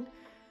Angeline,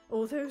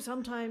 although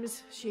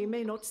sometimes she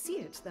may not see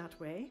it that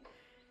way.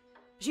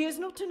 She is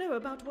not to know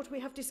about what we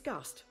have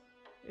discussed.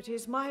 It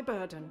is my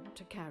burden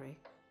to carry.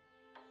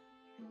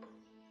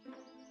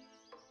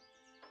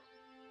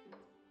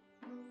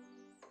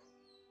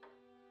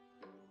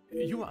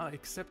 You are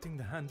accepting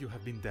the hand you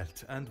have been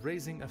dealt and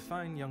raising a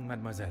fine young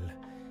mademoiselle.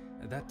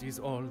 That is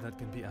all that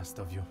can be asked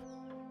of you.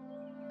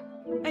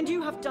 And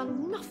you have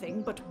done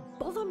nothing but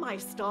bother my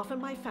staff and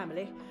my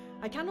family.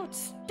 I cannot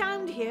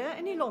stand here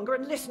any longer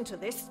and listen to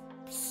this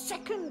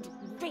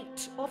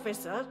second-rate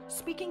officer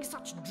speaking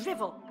such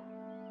drivel.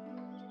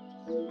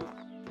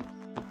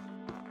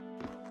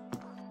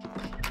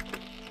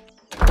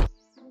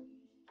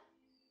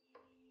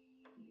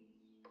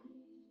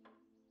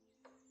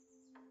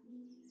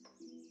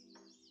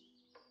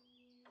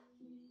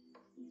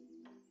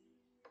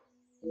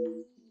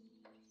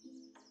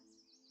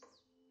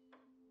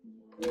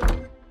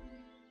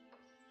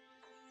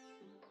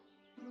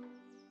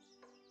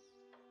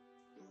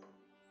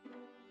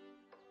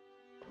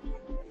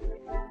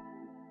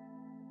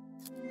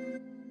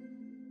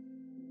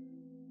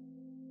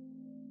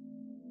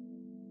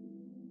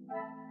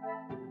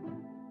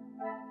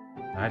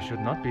 I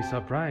should not be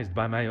surprised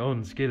by my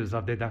own skills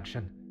of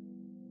deduction.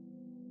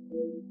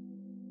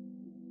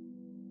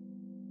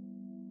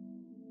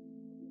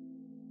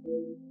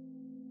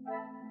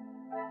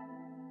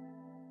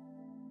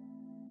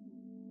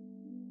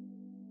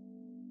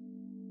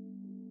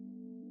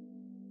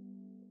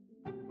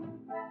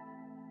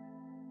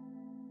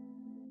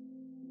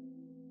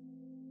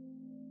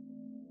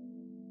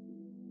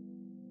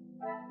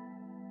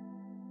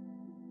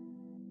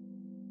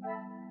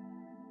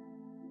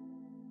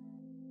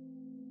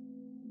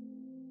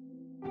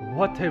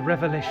 What a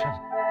revelation!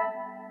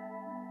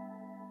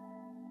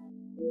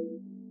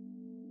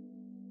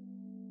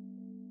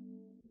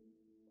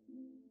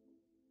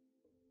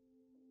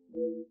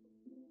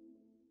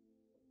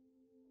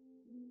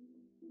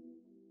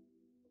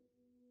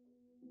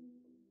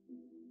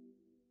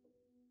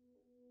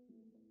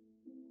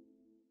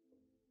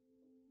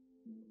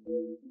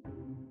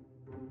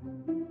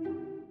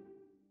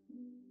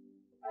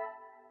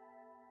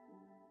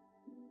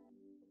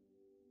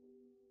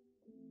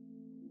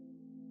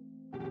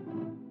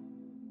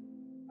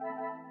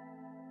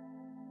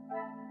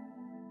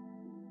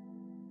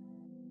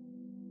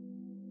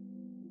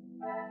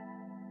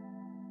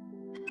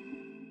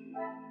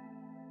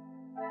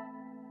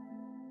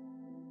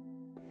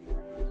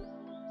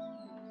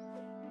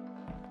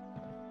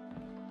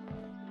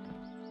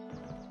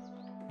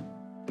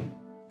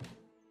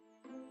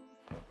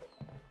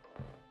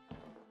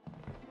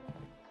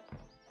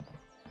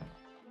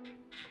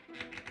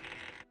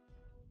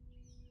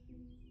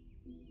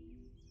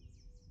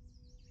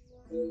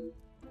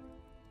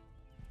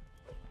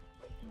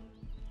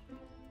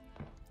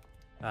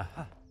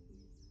 Aha.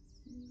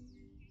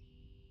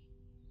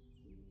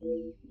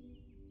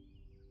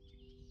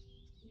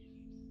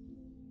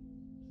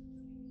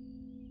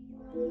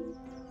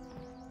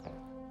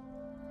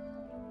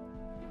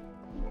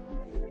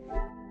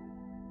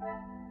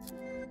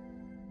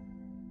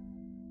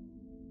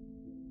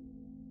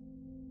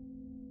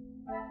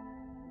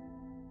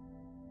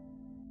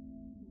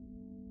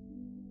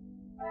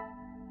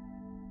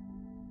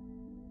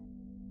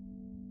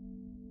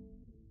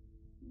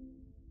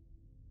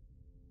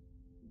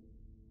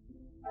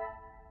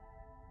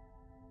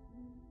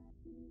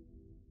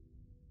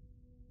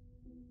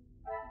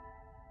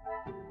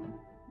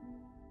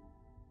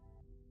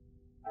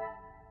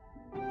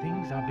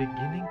 Things are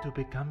beginning to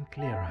become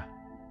clearer.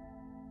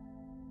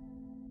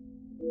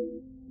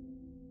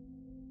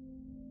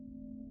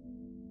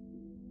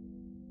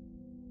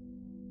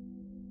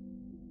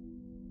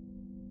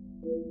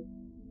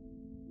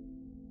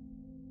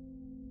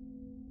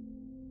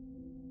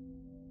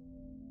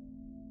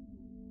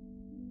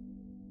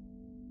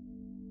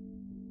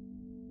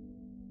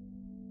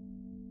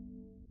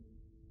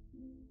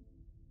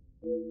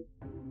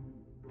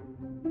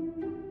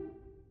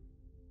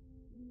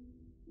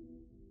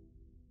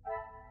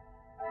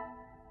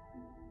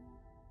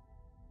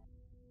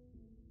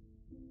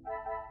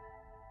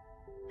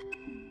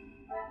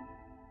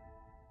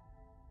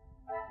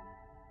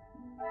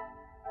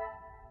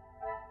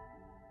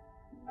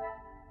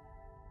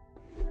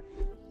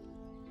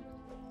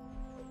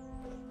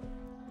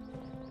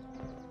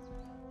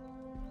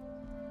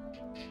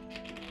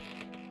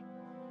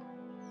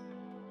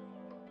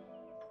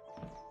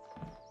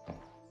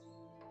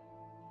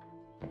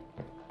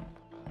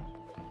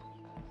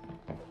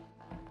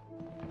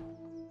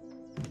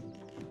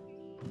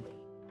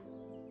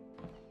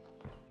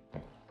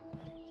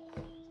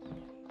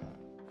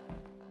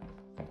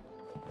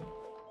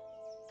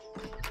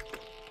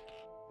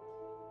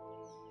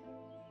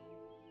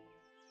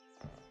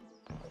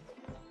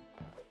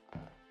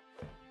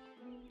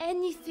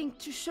 Anything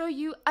to show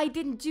you I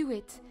didn't do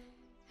it.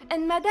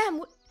 And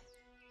Madame,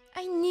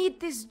 I need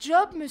this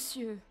job,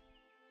 monsieur.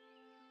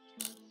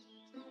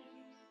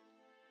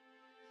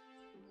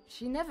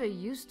 She never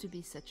used to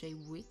be such a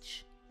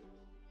witch.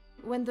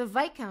 When the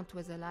Viscount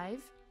was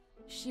alive,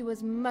 she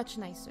was much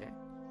nicer.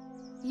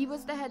 He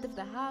was the head of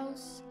the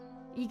house,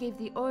 he gave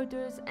the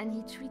orders, and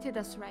he treated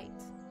us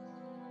right.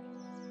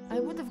 I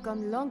would have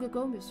gone long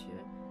ago,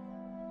 monsieur,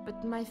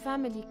 but my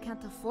family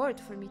can't afford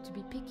for me to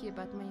be picky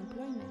about my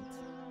employment.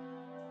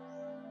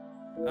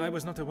 I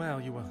was not aware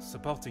you were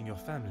supporting your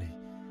family,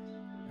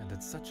 and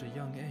at such a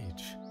young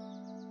age.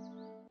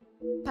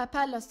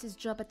 Papa lost his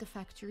job at the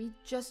factory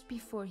just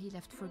before he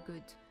left for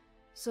good,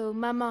 so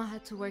Mama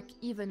had to work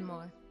even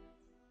more.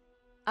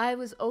 I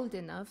was old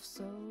enough,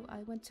 so I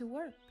went to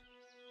work.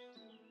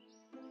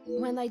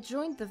 When I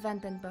joined the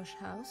Vandenbosch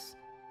house,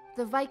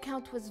 the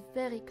Viscount was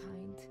very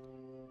kind.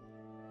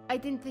 I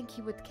didn't think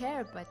he would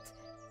care, but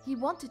he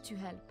wanted to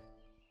help.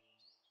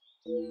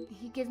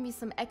 He gave me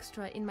some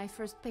extra in my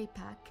first pay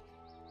pack,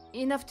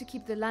 enough to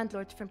keep the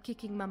landlord from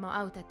kicking Mama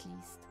out at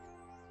least.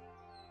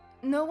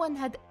 No one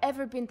had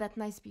ever been that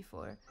nice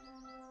before.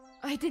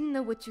 I didn't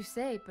know what to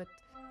say, but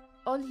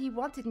all he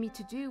wanted me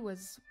to do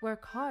was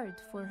work hard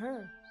for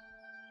her.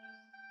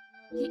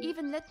 He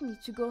even let me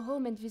to go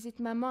home and visit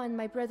Mama and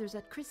my brothers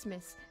at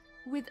Christmas,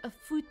 with a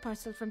food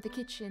parcel from the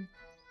kitchen.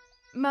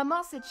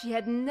 Mama said she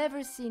had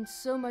never seen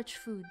so much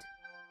food.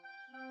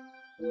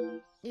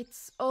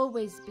 It's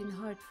always been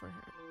hard for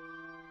her.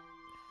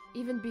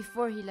 Even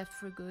before he left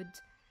for good,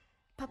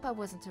 Papa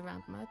wasn't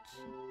around much,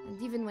 and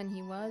even when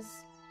he was,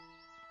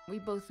 we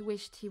both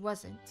wished he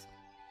wasn't.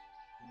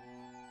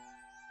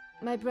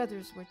 My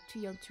brothers were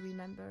too young to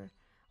remember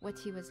what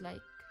he was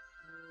like,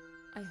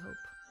 I hope.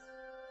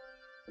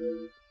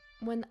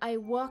 When I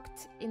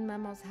walked in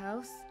Mama's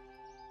house,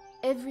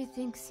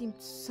 everything seemed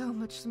so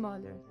much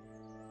smaller.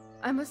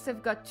 I must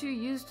have got too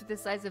used to the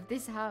size of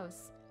this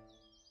house.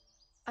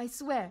 I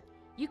swear,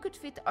 you could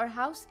fit our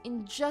house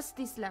in just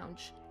this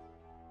lounge.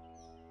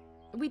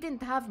 We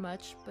didn't have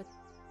much, but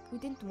we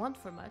didn't want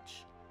for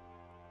much.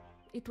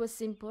 It was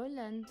simple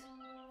and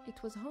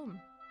it was home.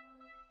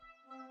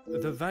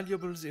 The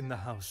valuables in the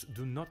house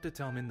do not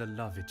determine the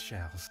love it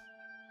shares.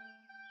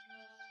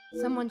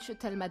 Someone should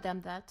tell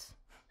Madame that.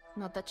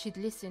 Not that she'd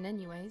listen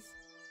anyways.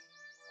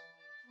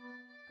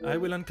 I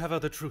will uncover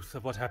the truth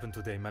of what happened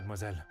today,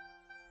 mademoiselle.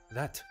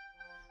 That,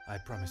 I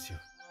promise you.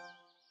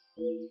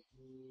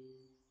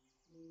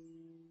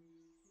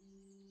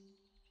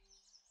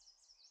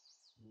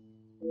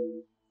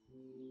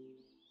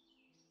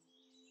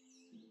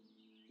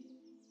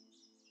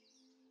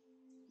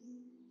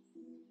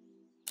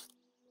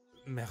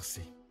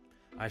 Merci.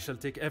 I shall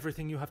take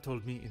everything you have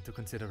told me into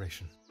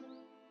consideration.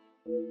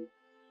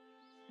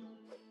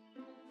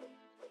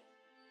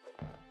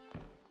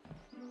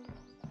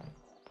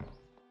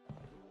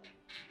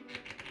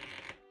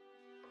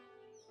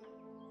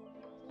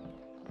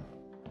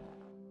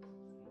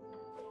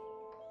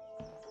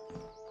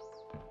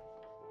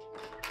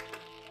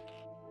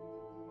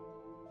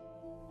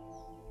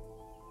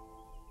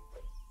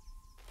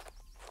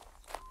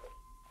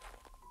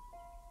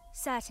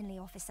 Certainly,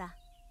 officer.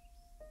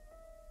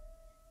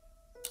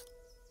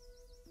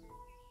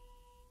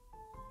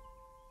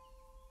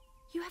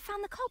 You have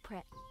found the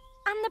culprit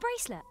and the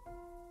bracelet.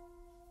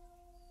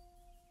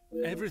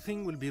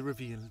 Everything will be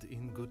revealed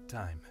in good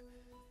time.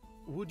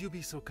 would you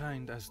be so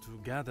kind as to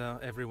gather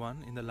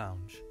everyone in the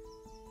lounge?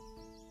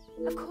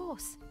 Of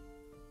course.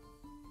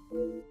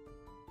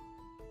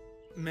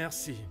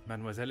 Merci,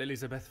 Mademoiselle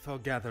Elizabeth, for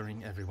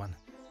gathering everyone.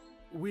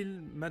 Will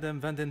Madame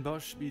Van den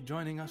Bosch be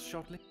joining us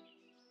shortly?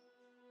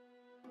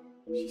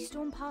 She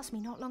stormed past me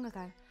not long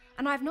ago,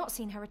 and I have not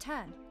seen her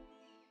return.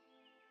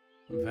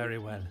 Very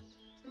well.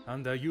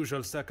 Under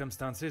usual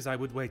circumstances, I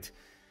would wait.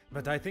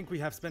 But I think we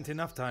have spent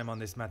enough time on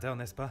this matter,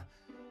 n'est-ce pas?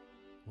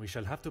 We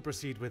shall have to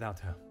proceed without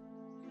her.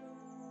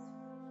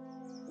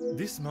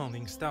 This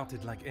morning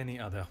started like any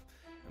other.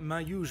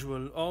 My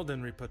usual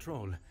ordinary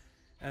patrol,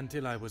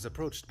 until I was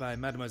approached by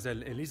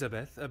Mademoiselle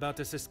Elizabeth about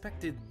a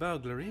suspected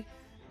burglary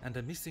and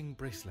a missing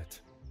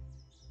bracelet.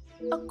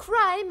 A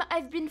crime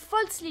I've been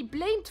falsely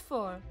blamed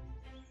for.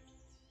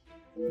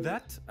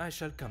 That I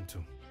shall come to.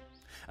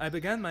 I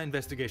began my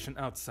investigation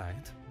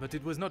outside, but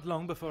it was not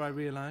long before I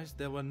realized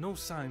there were no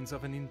signs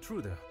of an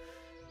intruder,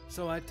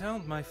 so I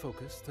turned my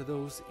focus to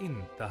those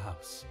in the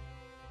house.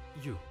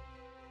 You.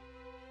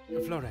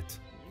 Florette,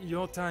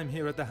 your time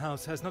here at the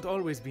house has not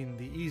always been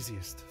the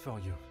easiest for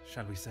you,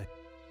 shall we say.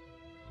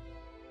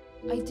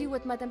 I do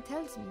what Madame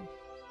tells me.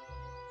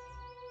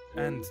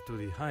 And to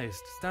the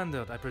highest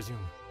standard, I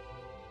presume.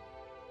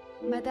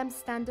 Madame's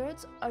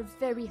standards are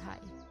very high.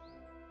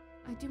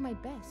 I do my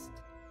best.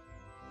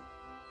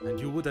 And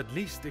you would at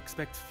least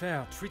expect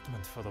fair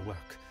treatment for the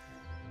work,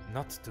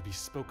 not to be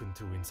spoken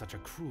to in such a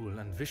cruel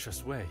and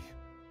vicious way.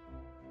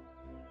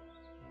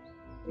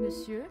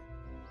 Monsieur?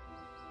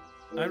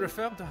 I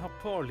refer to how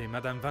poorly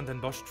Madame Van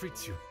den Bosch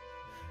treats you.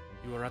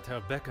 You are at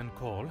her beck and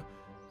call,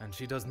 and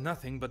she does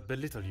nothing but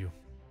belittle you.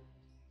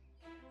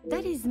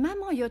 That is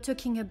Maman you're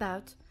talking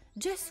about.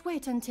 Just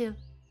wait until...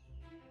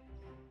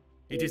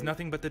 It is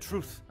nothing but the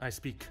truth I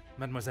speak,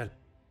 Mademoiselle.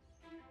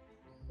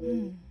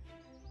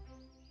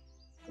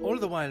 All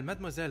the while,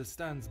 Mademoiselle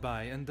stands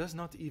by and does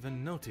not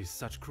even notice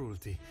such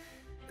cruelty.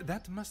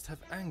 That must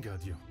have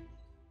angered you.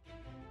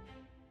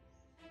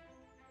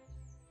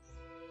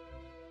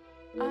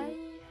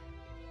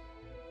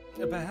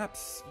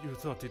 Perhaps you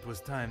thought it was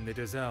time they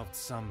deserved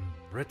some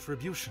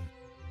retribution.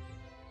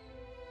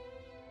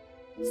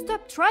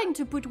 Stop trying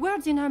to put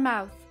words in her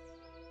mouth.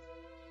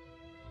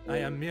 I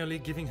am merely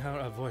giving her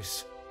a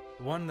voice,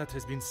 one that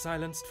has been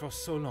silenced for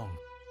so long.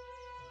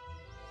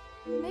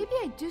 Maybe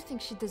I do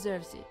think she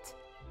deserves it.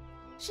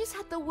 She's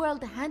had the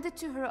world handed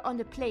to her on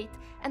a plate,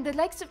 and the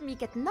likes of me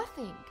get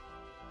nothing.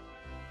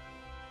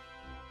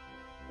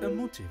 A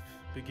motive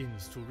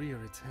begins to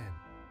rear its head.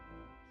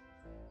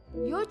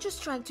 You're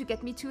just trying to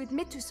get me to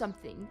admit to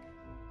something.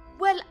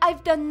 Well,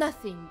 I've done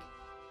nothing.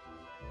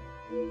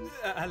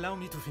 Allow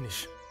me to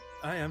finish.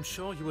 I am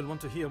sure you will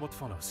want to hear what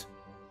follows.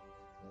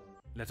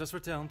 Let us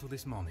return to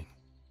this morning.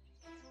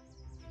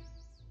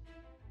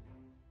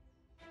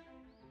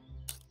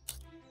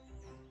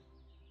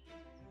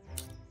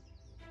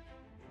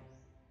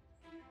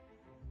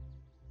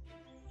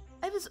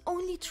 I was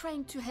only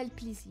trying to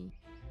help Lizzie.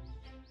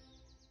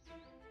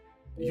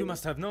 You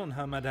must have known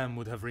how Madame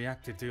would have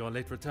reacted to your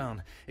late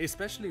return,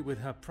 especially with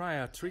her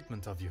prior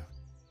treatment of you.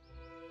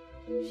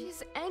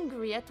 She's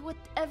angry at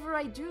whatever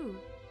I do.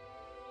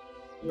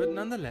 But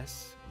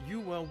nonetheless, you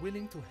were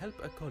willing to help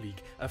a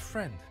colleague, a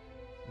friend,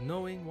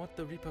 knowing what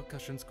the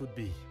repercussions could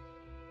be.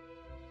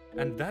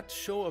 And that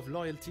show of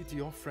loyalty to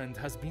your friend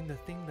has been the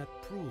thing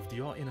that proved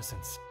your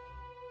innocence.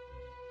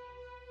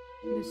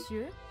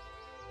 Monsieur?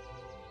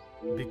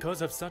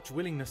 Because of such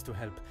willingness to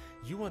help,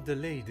 you were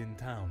delayed in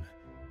town,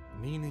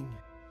 meaning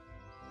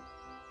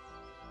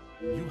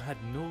you had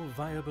no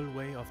viable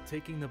way of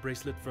taking the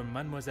bracelet from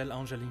Mademoiselle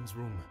Angeline's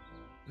room.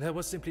 There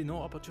was simply no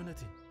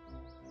opportunity.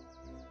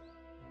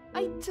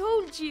 I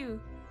told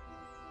you!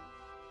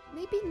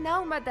 Maybe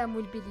now Madame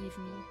will believe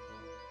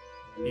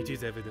me. It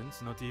is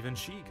evidence not even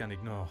she can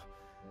ignore.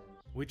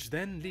 Which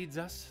then leads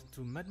us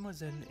to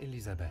Mademoiselle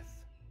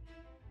Elizabeth.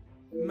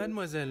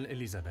 Mademoiselle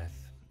Elizabeth,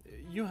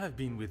 you have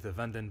been with the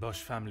Van den Bosch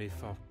family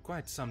for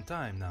quite some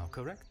time now,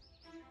 correct?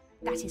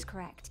 That is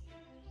correct.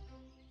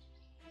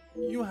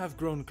 You have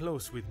grown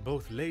close with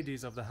both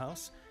ladies of the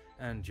house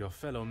and your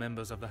fellow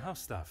members of the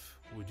house staff,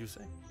 would you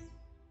say?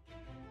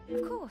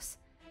 Of course.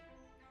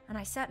 And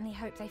I certainly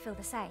hope they feel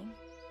the same.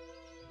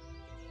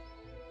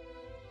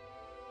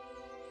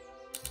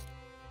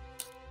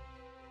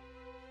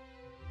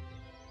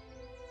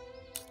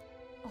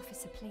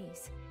 Officer,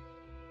 please.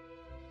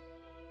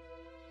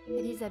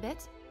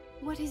 Elizabeth,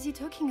 what is he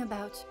talking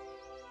about?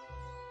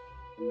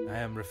 I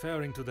am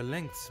referring to the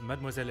lengths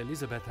Mademoiselle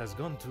Elizabeth has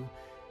gone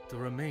to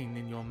remain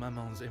in your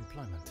maman's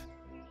employment.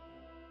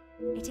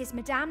 It is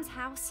Madame's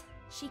house.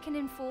 She can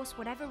enforce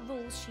whatever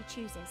rules she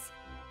chooses.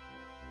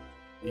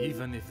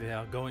 Even if they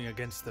are going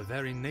against the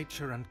very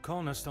nature and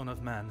cornerstone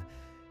of man,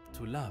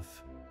 to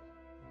love.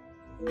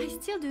 I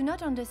still do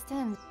not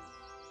understand.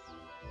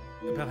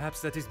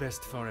 Perhaps that is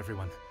best for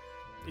everyone.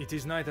 It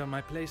is neither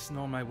my place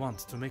nor my want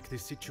to make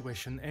this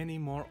situation any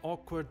more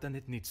awkward than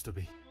it needs to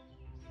be.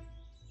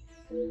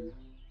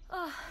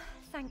 Oh,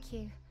 thank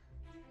you.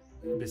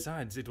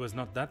 Besides, it was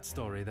not that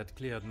story that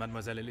cleared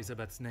Mademoiselle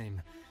Elizabeth's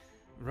name,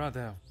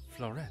 rather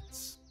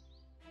Florette's.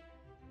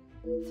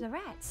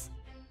 Florette?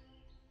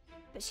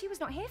 But she was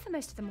not here for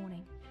most of the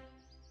morning.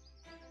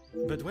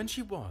 But when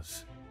she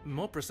was,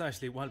 more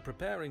precisely while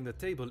preparing the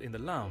table in the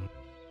lounge,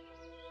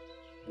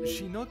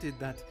 she noted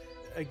that,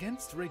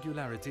 against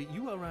regularity,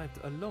 you arrived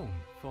alone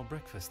for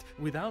breakfast,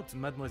 without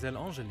Mademoiselle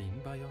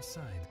Angeline by your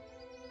side.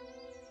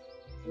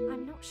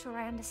 I'm not sure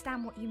I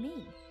understand what you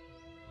mean.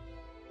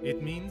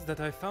 It means that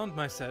I found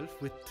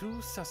myself with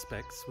two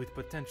suspects with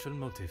potential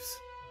motives.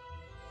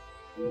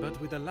 But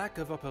with a lack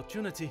of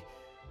opportunity,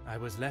 I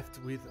was left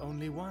with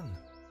only one.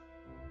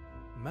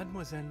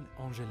 Mademoiselle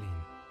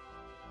Angeline.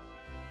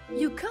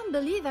 You can't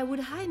believe I would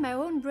hide my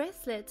own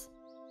bracelet.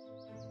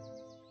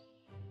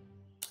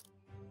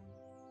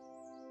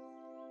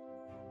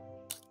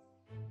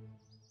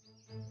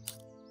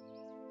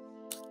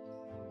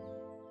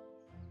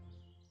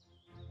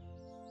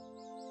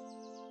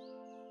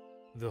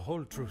 The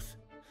whole truth.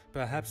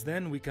 Perhaps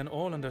then we can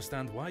all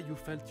understand why you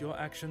felt your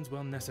actions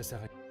were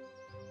necessary.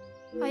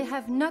 I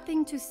have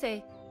nothing to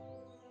say.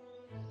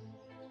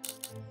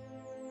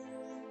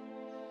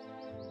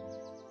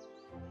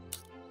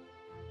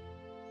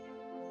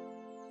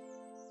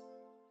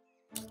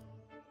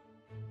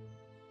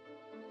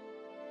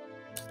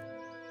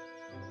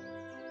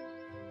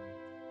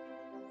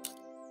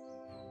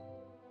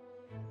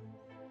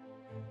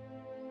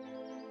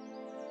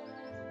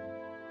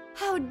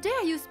 How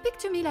dare you speak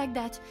to me like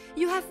that?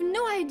 You have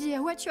no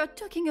idea what you're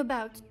talking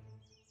about.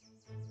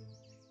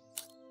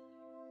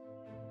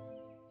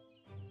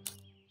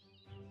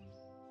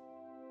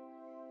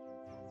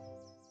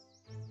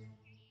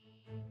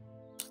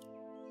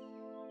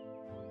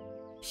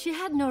 She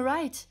had no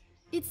right.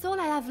 It's all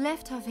I have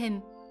left of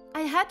him.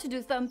 I had to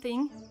do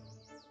something.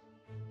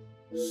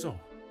 So,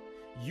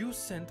 you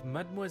sent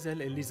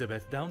Mademoiselle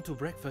Elizabeth down to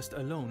breakfast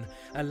alone,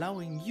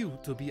 allowing you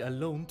to be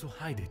alone to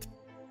hide it.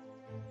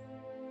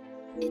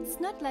 It's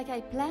not like I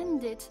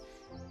planned it.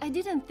 I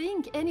didn't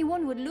think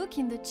anyone would look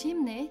in the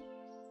chimney.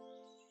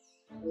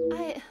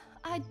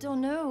 I don't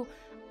know.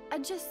 I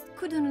just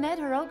couldn't let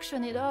her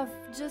auction it off,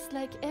 just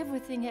like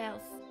everything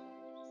else.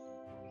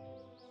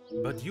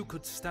 But you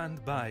could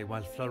stand by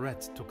while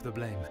Florette took the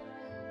blame.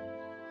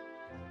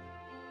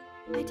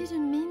 I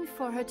didn't mean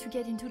for her to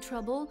get into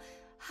trouble.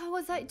 How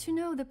was I to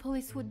know the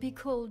police would be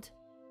called?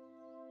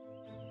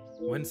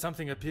 When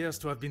something appears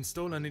to have been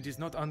stolen, it is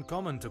not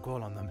uncommon to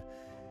call on them.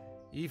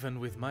 Even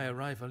with my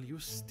arrival, you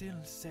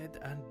still said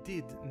and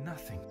did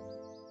nothing.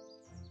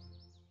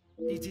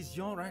 It is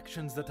your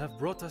actions that have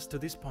brought us to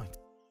this point.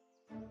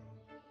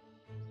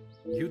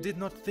 You did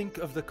not think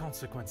of the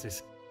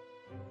consequences.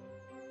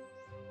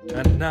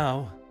 And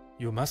now,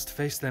 you must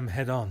face them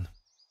head on.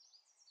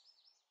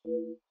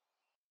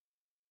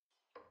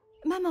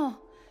 Maman,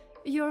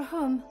 you're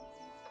home.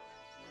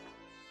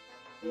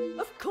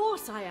 Of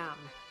course I am.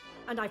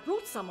 And I've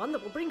brought someone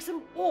that will bring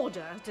some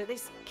order to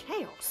this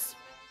chaos.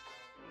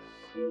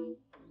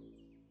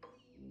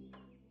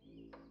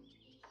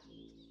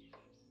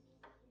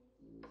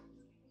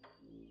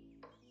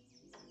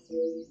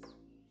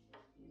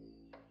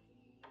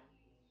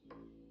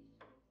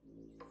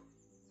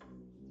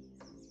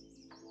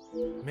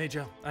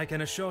 Major, I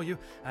can assure you,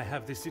 I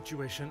have this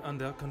situation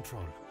under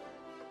control.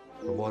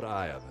 From what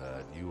I have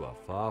heard, you are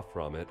far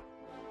from it.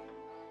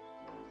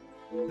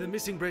 The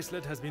missing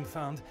bracelet has been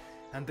found,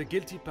 and the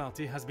guilty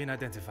party has been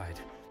identified.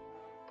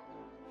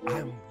 I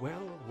am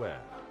well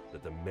aware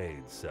that the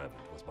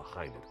maidservant was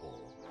behind it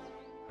all.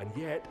 And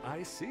yet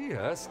I see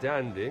her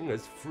standing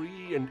as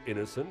free and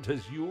innocent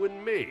as you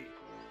and me.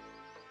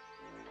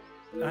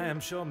 I am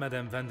sure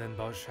Madame van den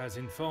Bosch has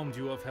informed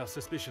you of her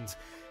suspicions,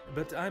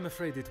 but I'm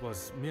afraid it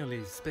was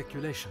merely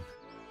speculation.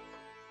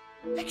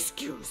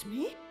 Excuse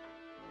me?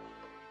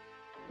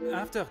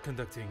 After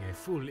conducting a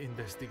full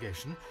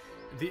investigation,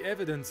 the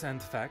evidence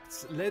and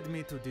facts led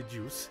me to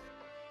deduce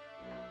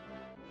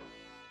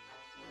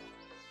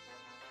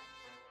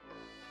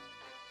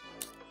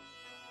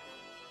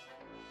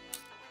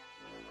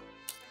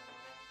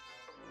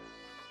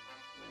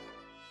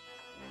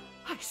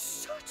I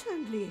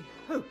certainly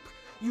hope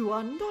you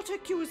are not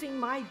accusing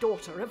my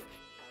daughter of...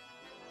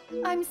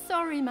 I'm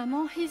sorry,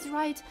 Maman, he's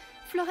right.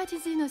 Florette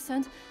is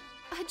innocent.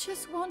 I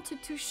just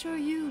wanted to show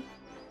you.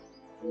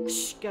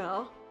 Shh,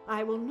 girl.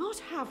 I will not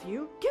have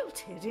you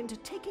guilted into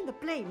taking the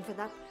blame for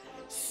that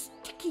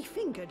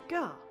sticky-fingered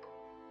girl.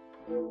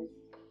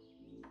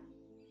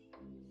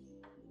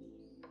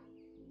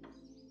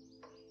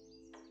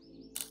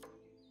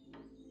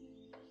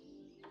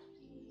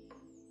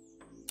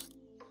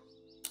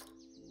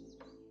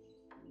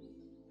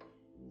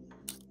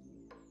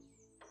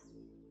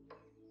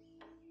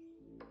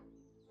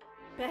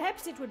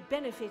 Perhaps it would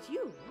benefit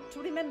you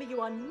to remember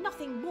you are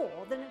nothing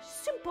more than a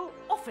simple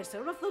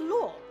officer of the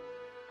law.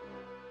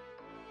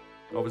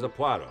 Officer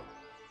Poirot,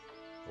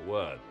 a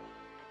word.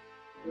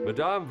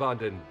 Madame van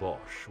den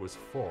Bosch was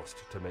forced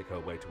to make her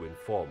way to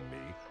inform me,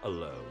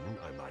 alone,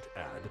 I might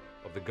add,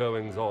 of the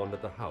goings-on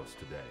at the house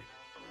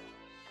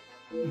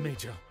today.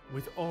 Major,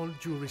 with all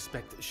due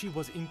respect, she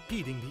was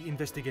impeding the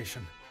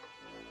investigation.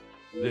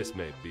 This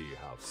may be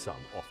how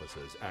some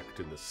officers act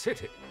in the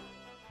city,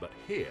 but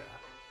here,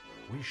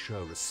 we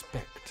show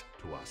respect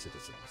to our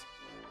citizens.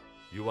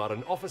 You are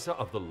an officer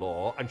of the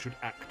law and should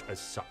act as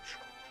such.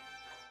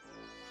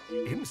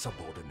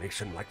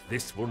 Insubordination like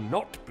this will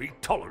not be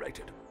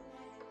tolerated.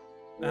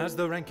 As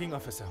the ranking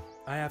officer,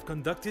 I have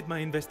conducted my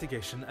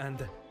investigation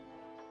and...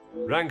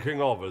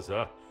 Ranking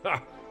officer?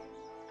 Ha!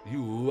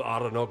 You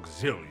are an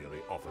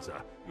auxiliary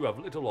officer. You have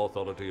little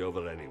authority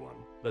over anyone,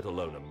 let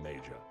alone a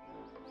major.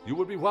 You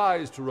would be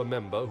wise to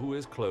remember who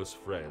is close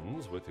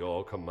friends with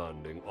your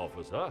commanding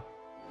officer.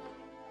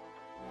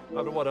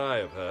 After what I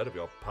have heard of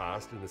your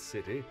past in the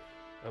city,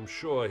 I'm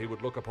sure he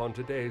would look upon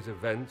today's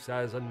events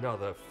as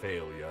another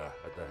failure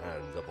at the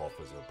hands of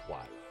Officer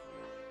Poirot.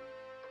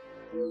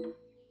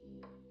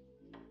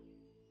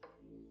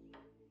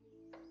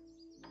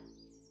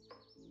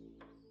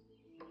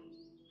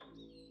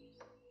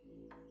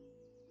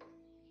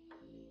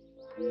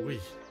 Oui,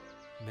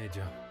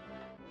 Major.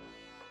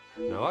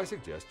 Now I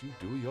suggest you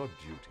do your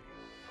duty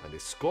and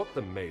escort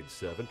the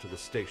maidservant to the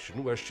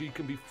station where she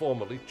can be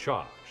formally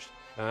charged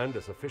and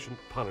a sufficient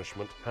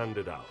punishment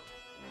handed out.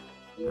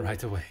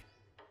 Right away.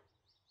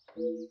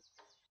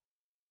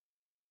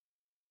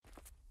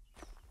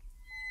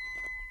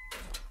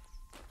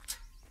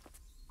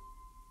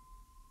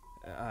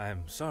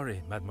 I'm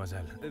sorry,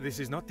 mademoiselle. This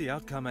is not the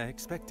outcome I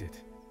expected.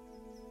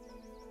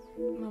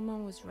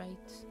 Maman was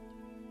right.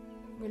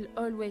 We'll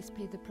always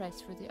pay the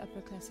price for the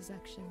upper class's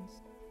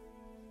actions.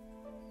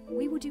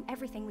 We will do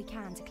everything we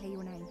can to clear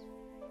your name.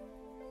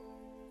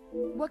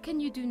 What can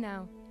you do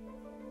now?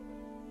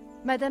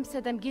 Madame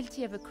said I'm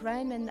guilty of a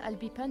crime and I'll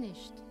be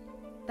punished.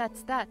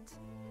 That's that.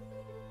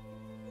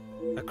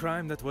 A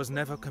crime that was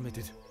never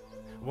committed.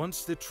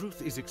 Once the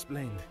truth is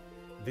explained,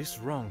 this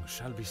wrong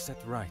shall be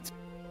set right.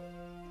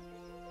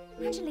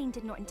 Angeline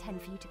did not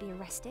intend for you to be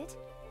arrested.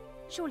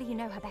 Surely you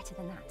know her better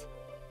than that.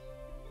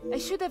 I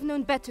should have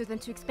known better than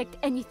to expect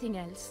anything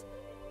else.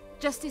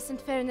 Justice and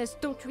fairness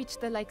don't reach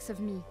the likes of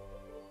me.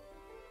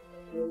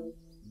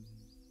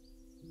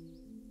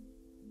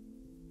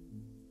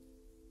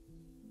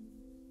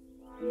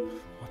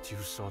 What you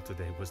saw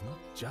today was not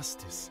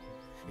justice.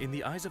 In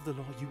the eyes of the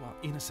law, you are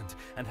innocent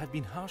and have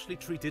been harshly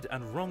treated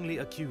and wrongly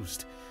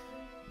accused.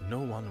 No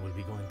one will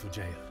be going to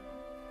jail.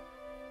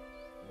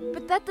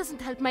 But that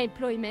doesn't help my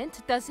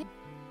employment, does it?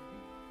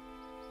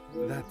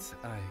 That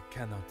I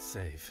cannot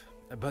save.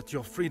 But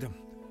your freedom,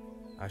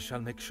 I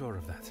shall make sure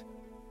of that.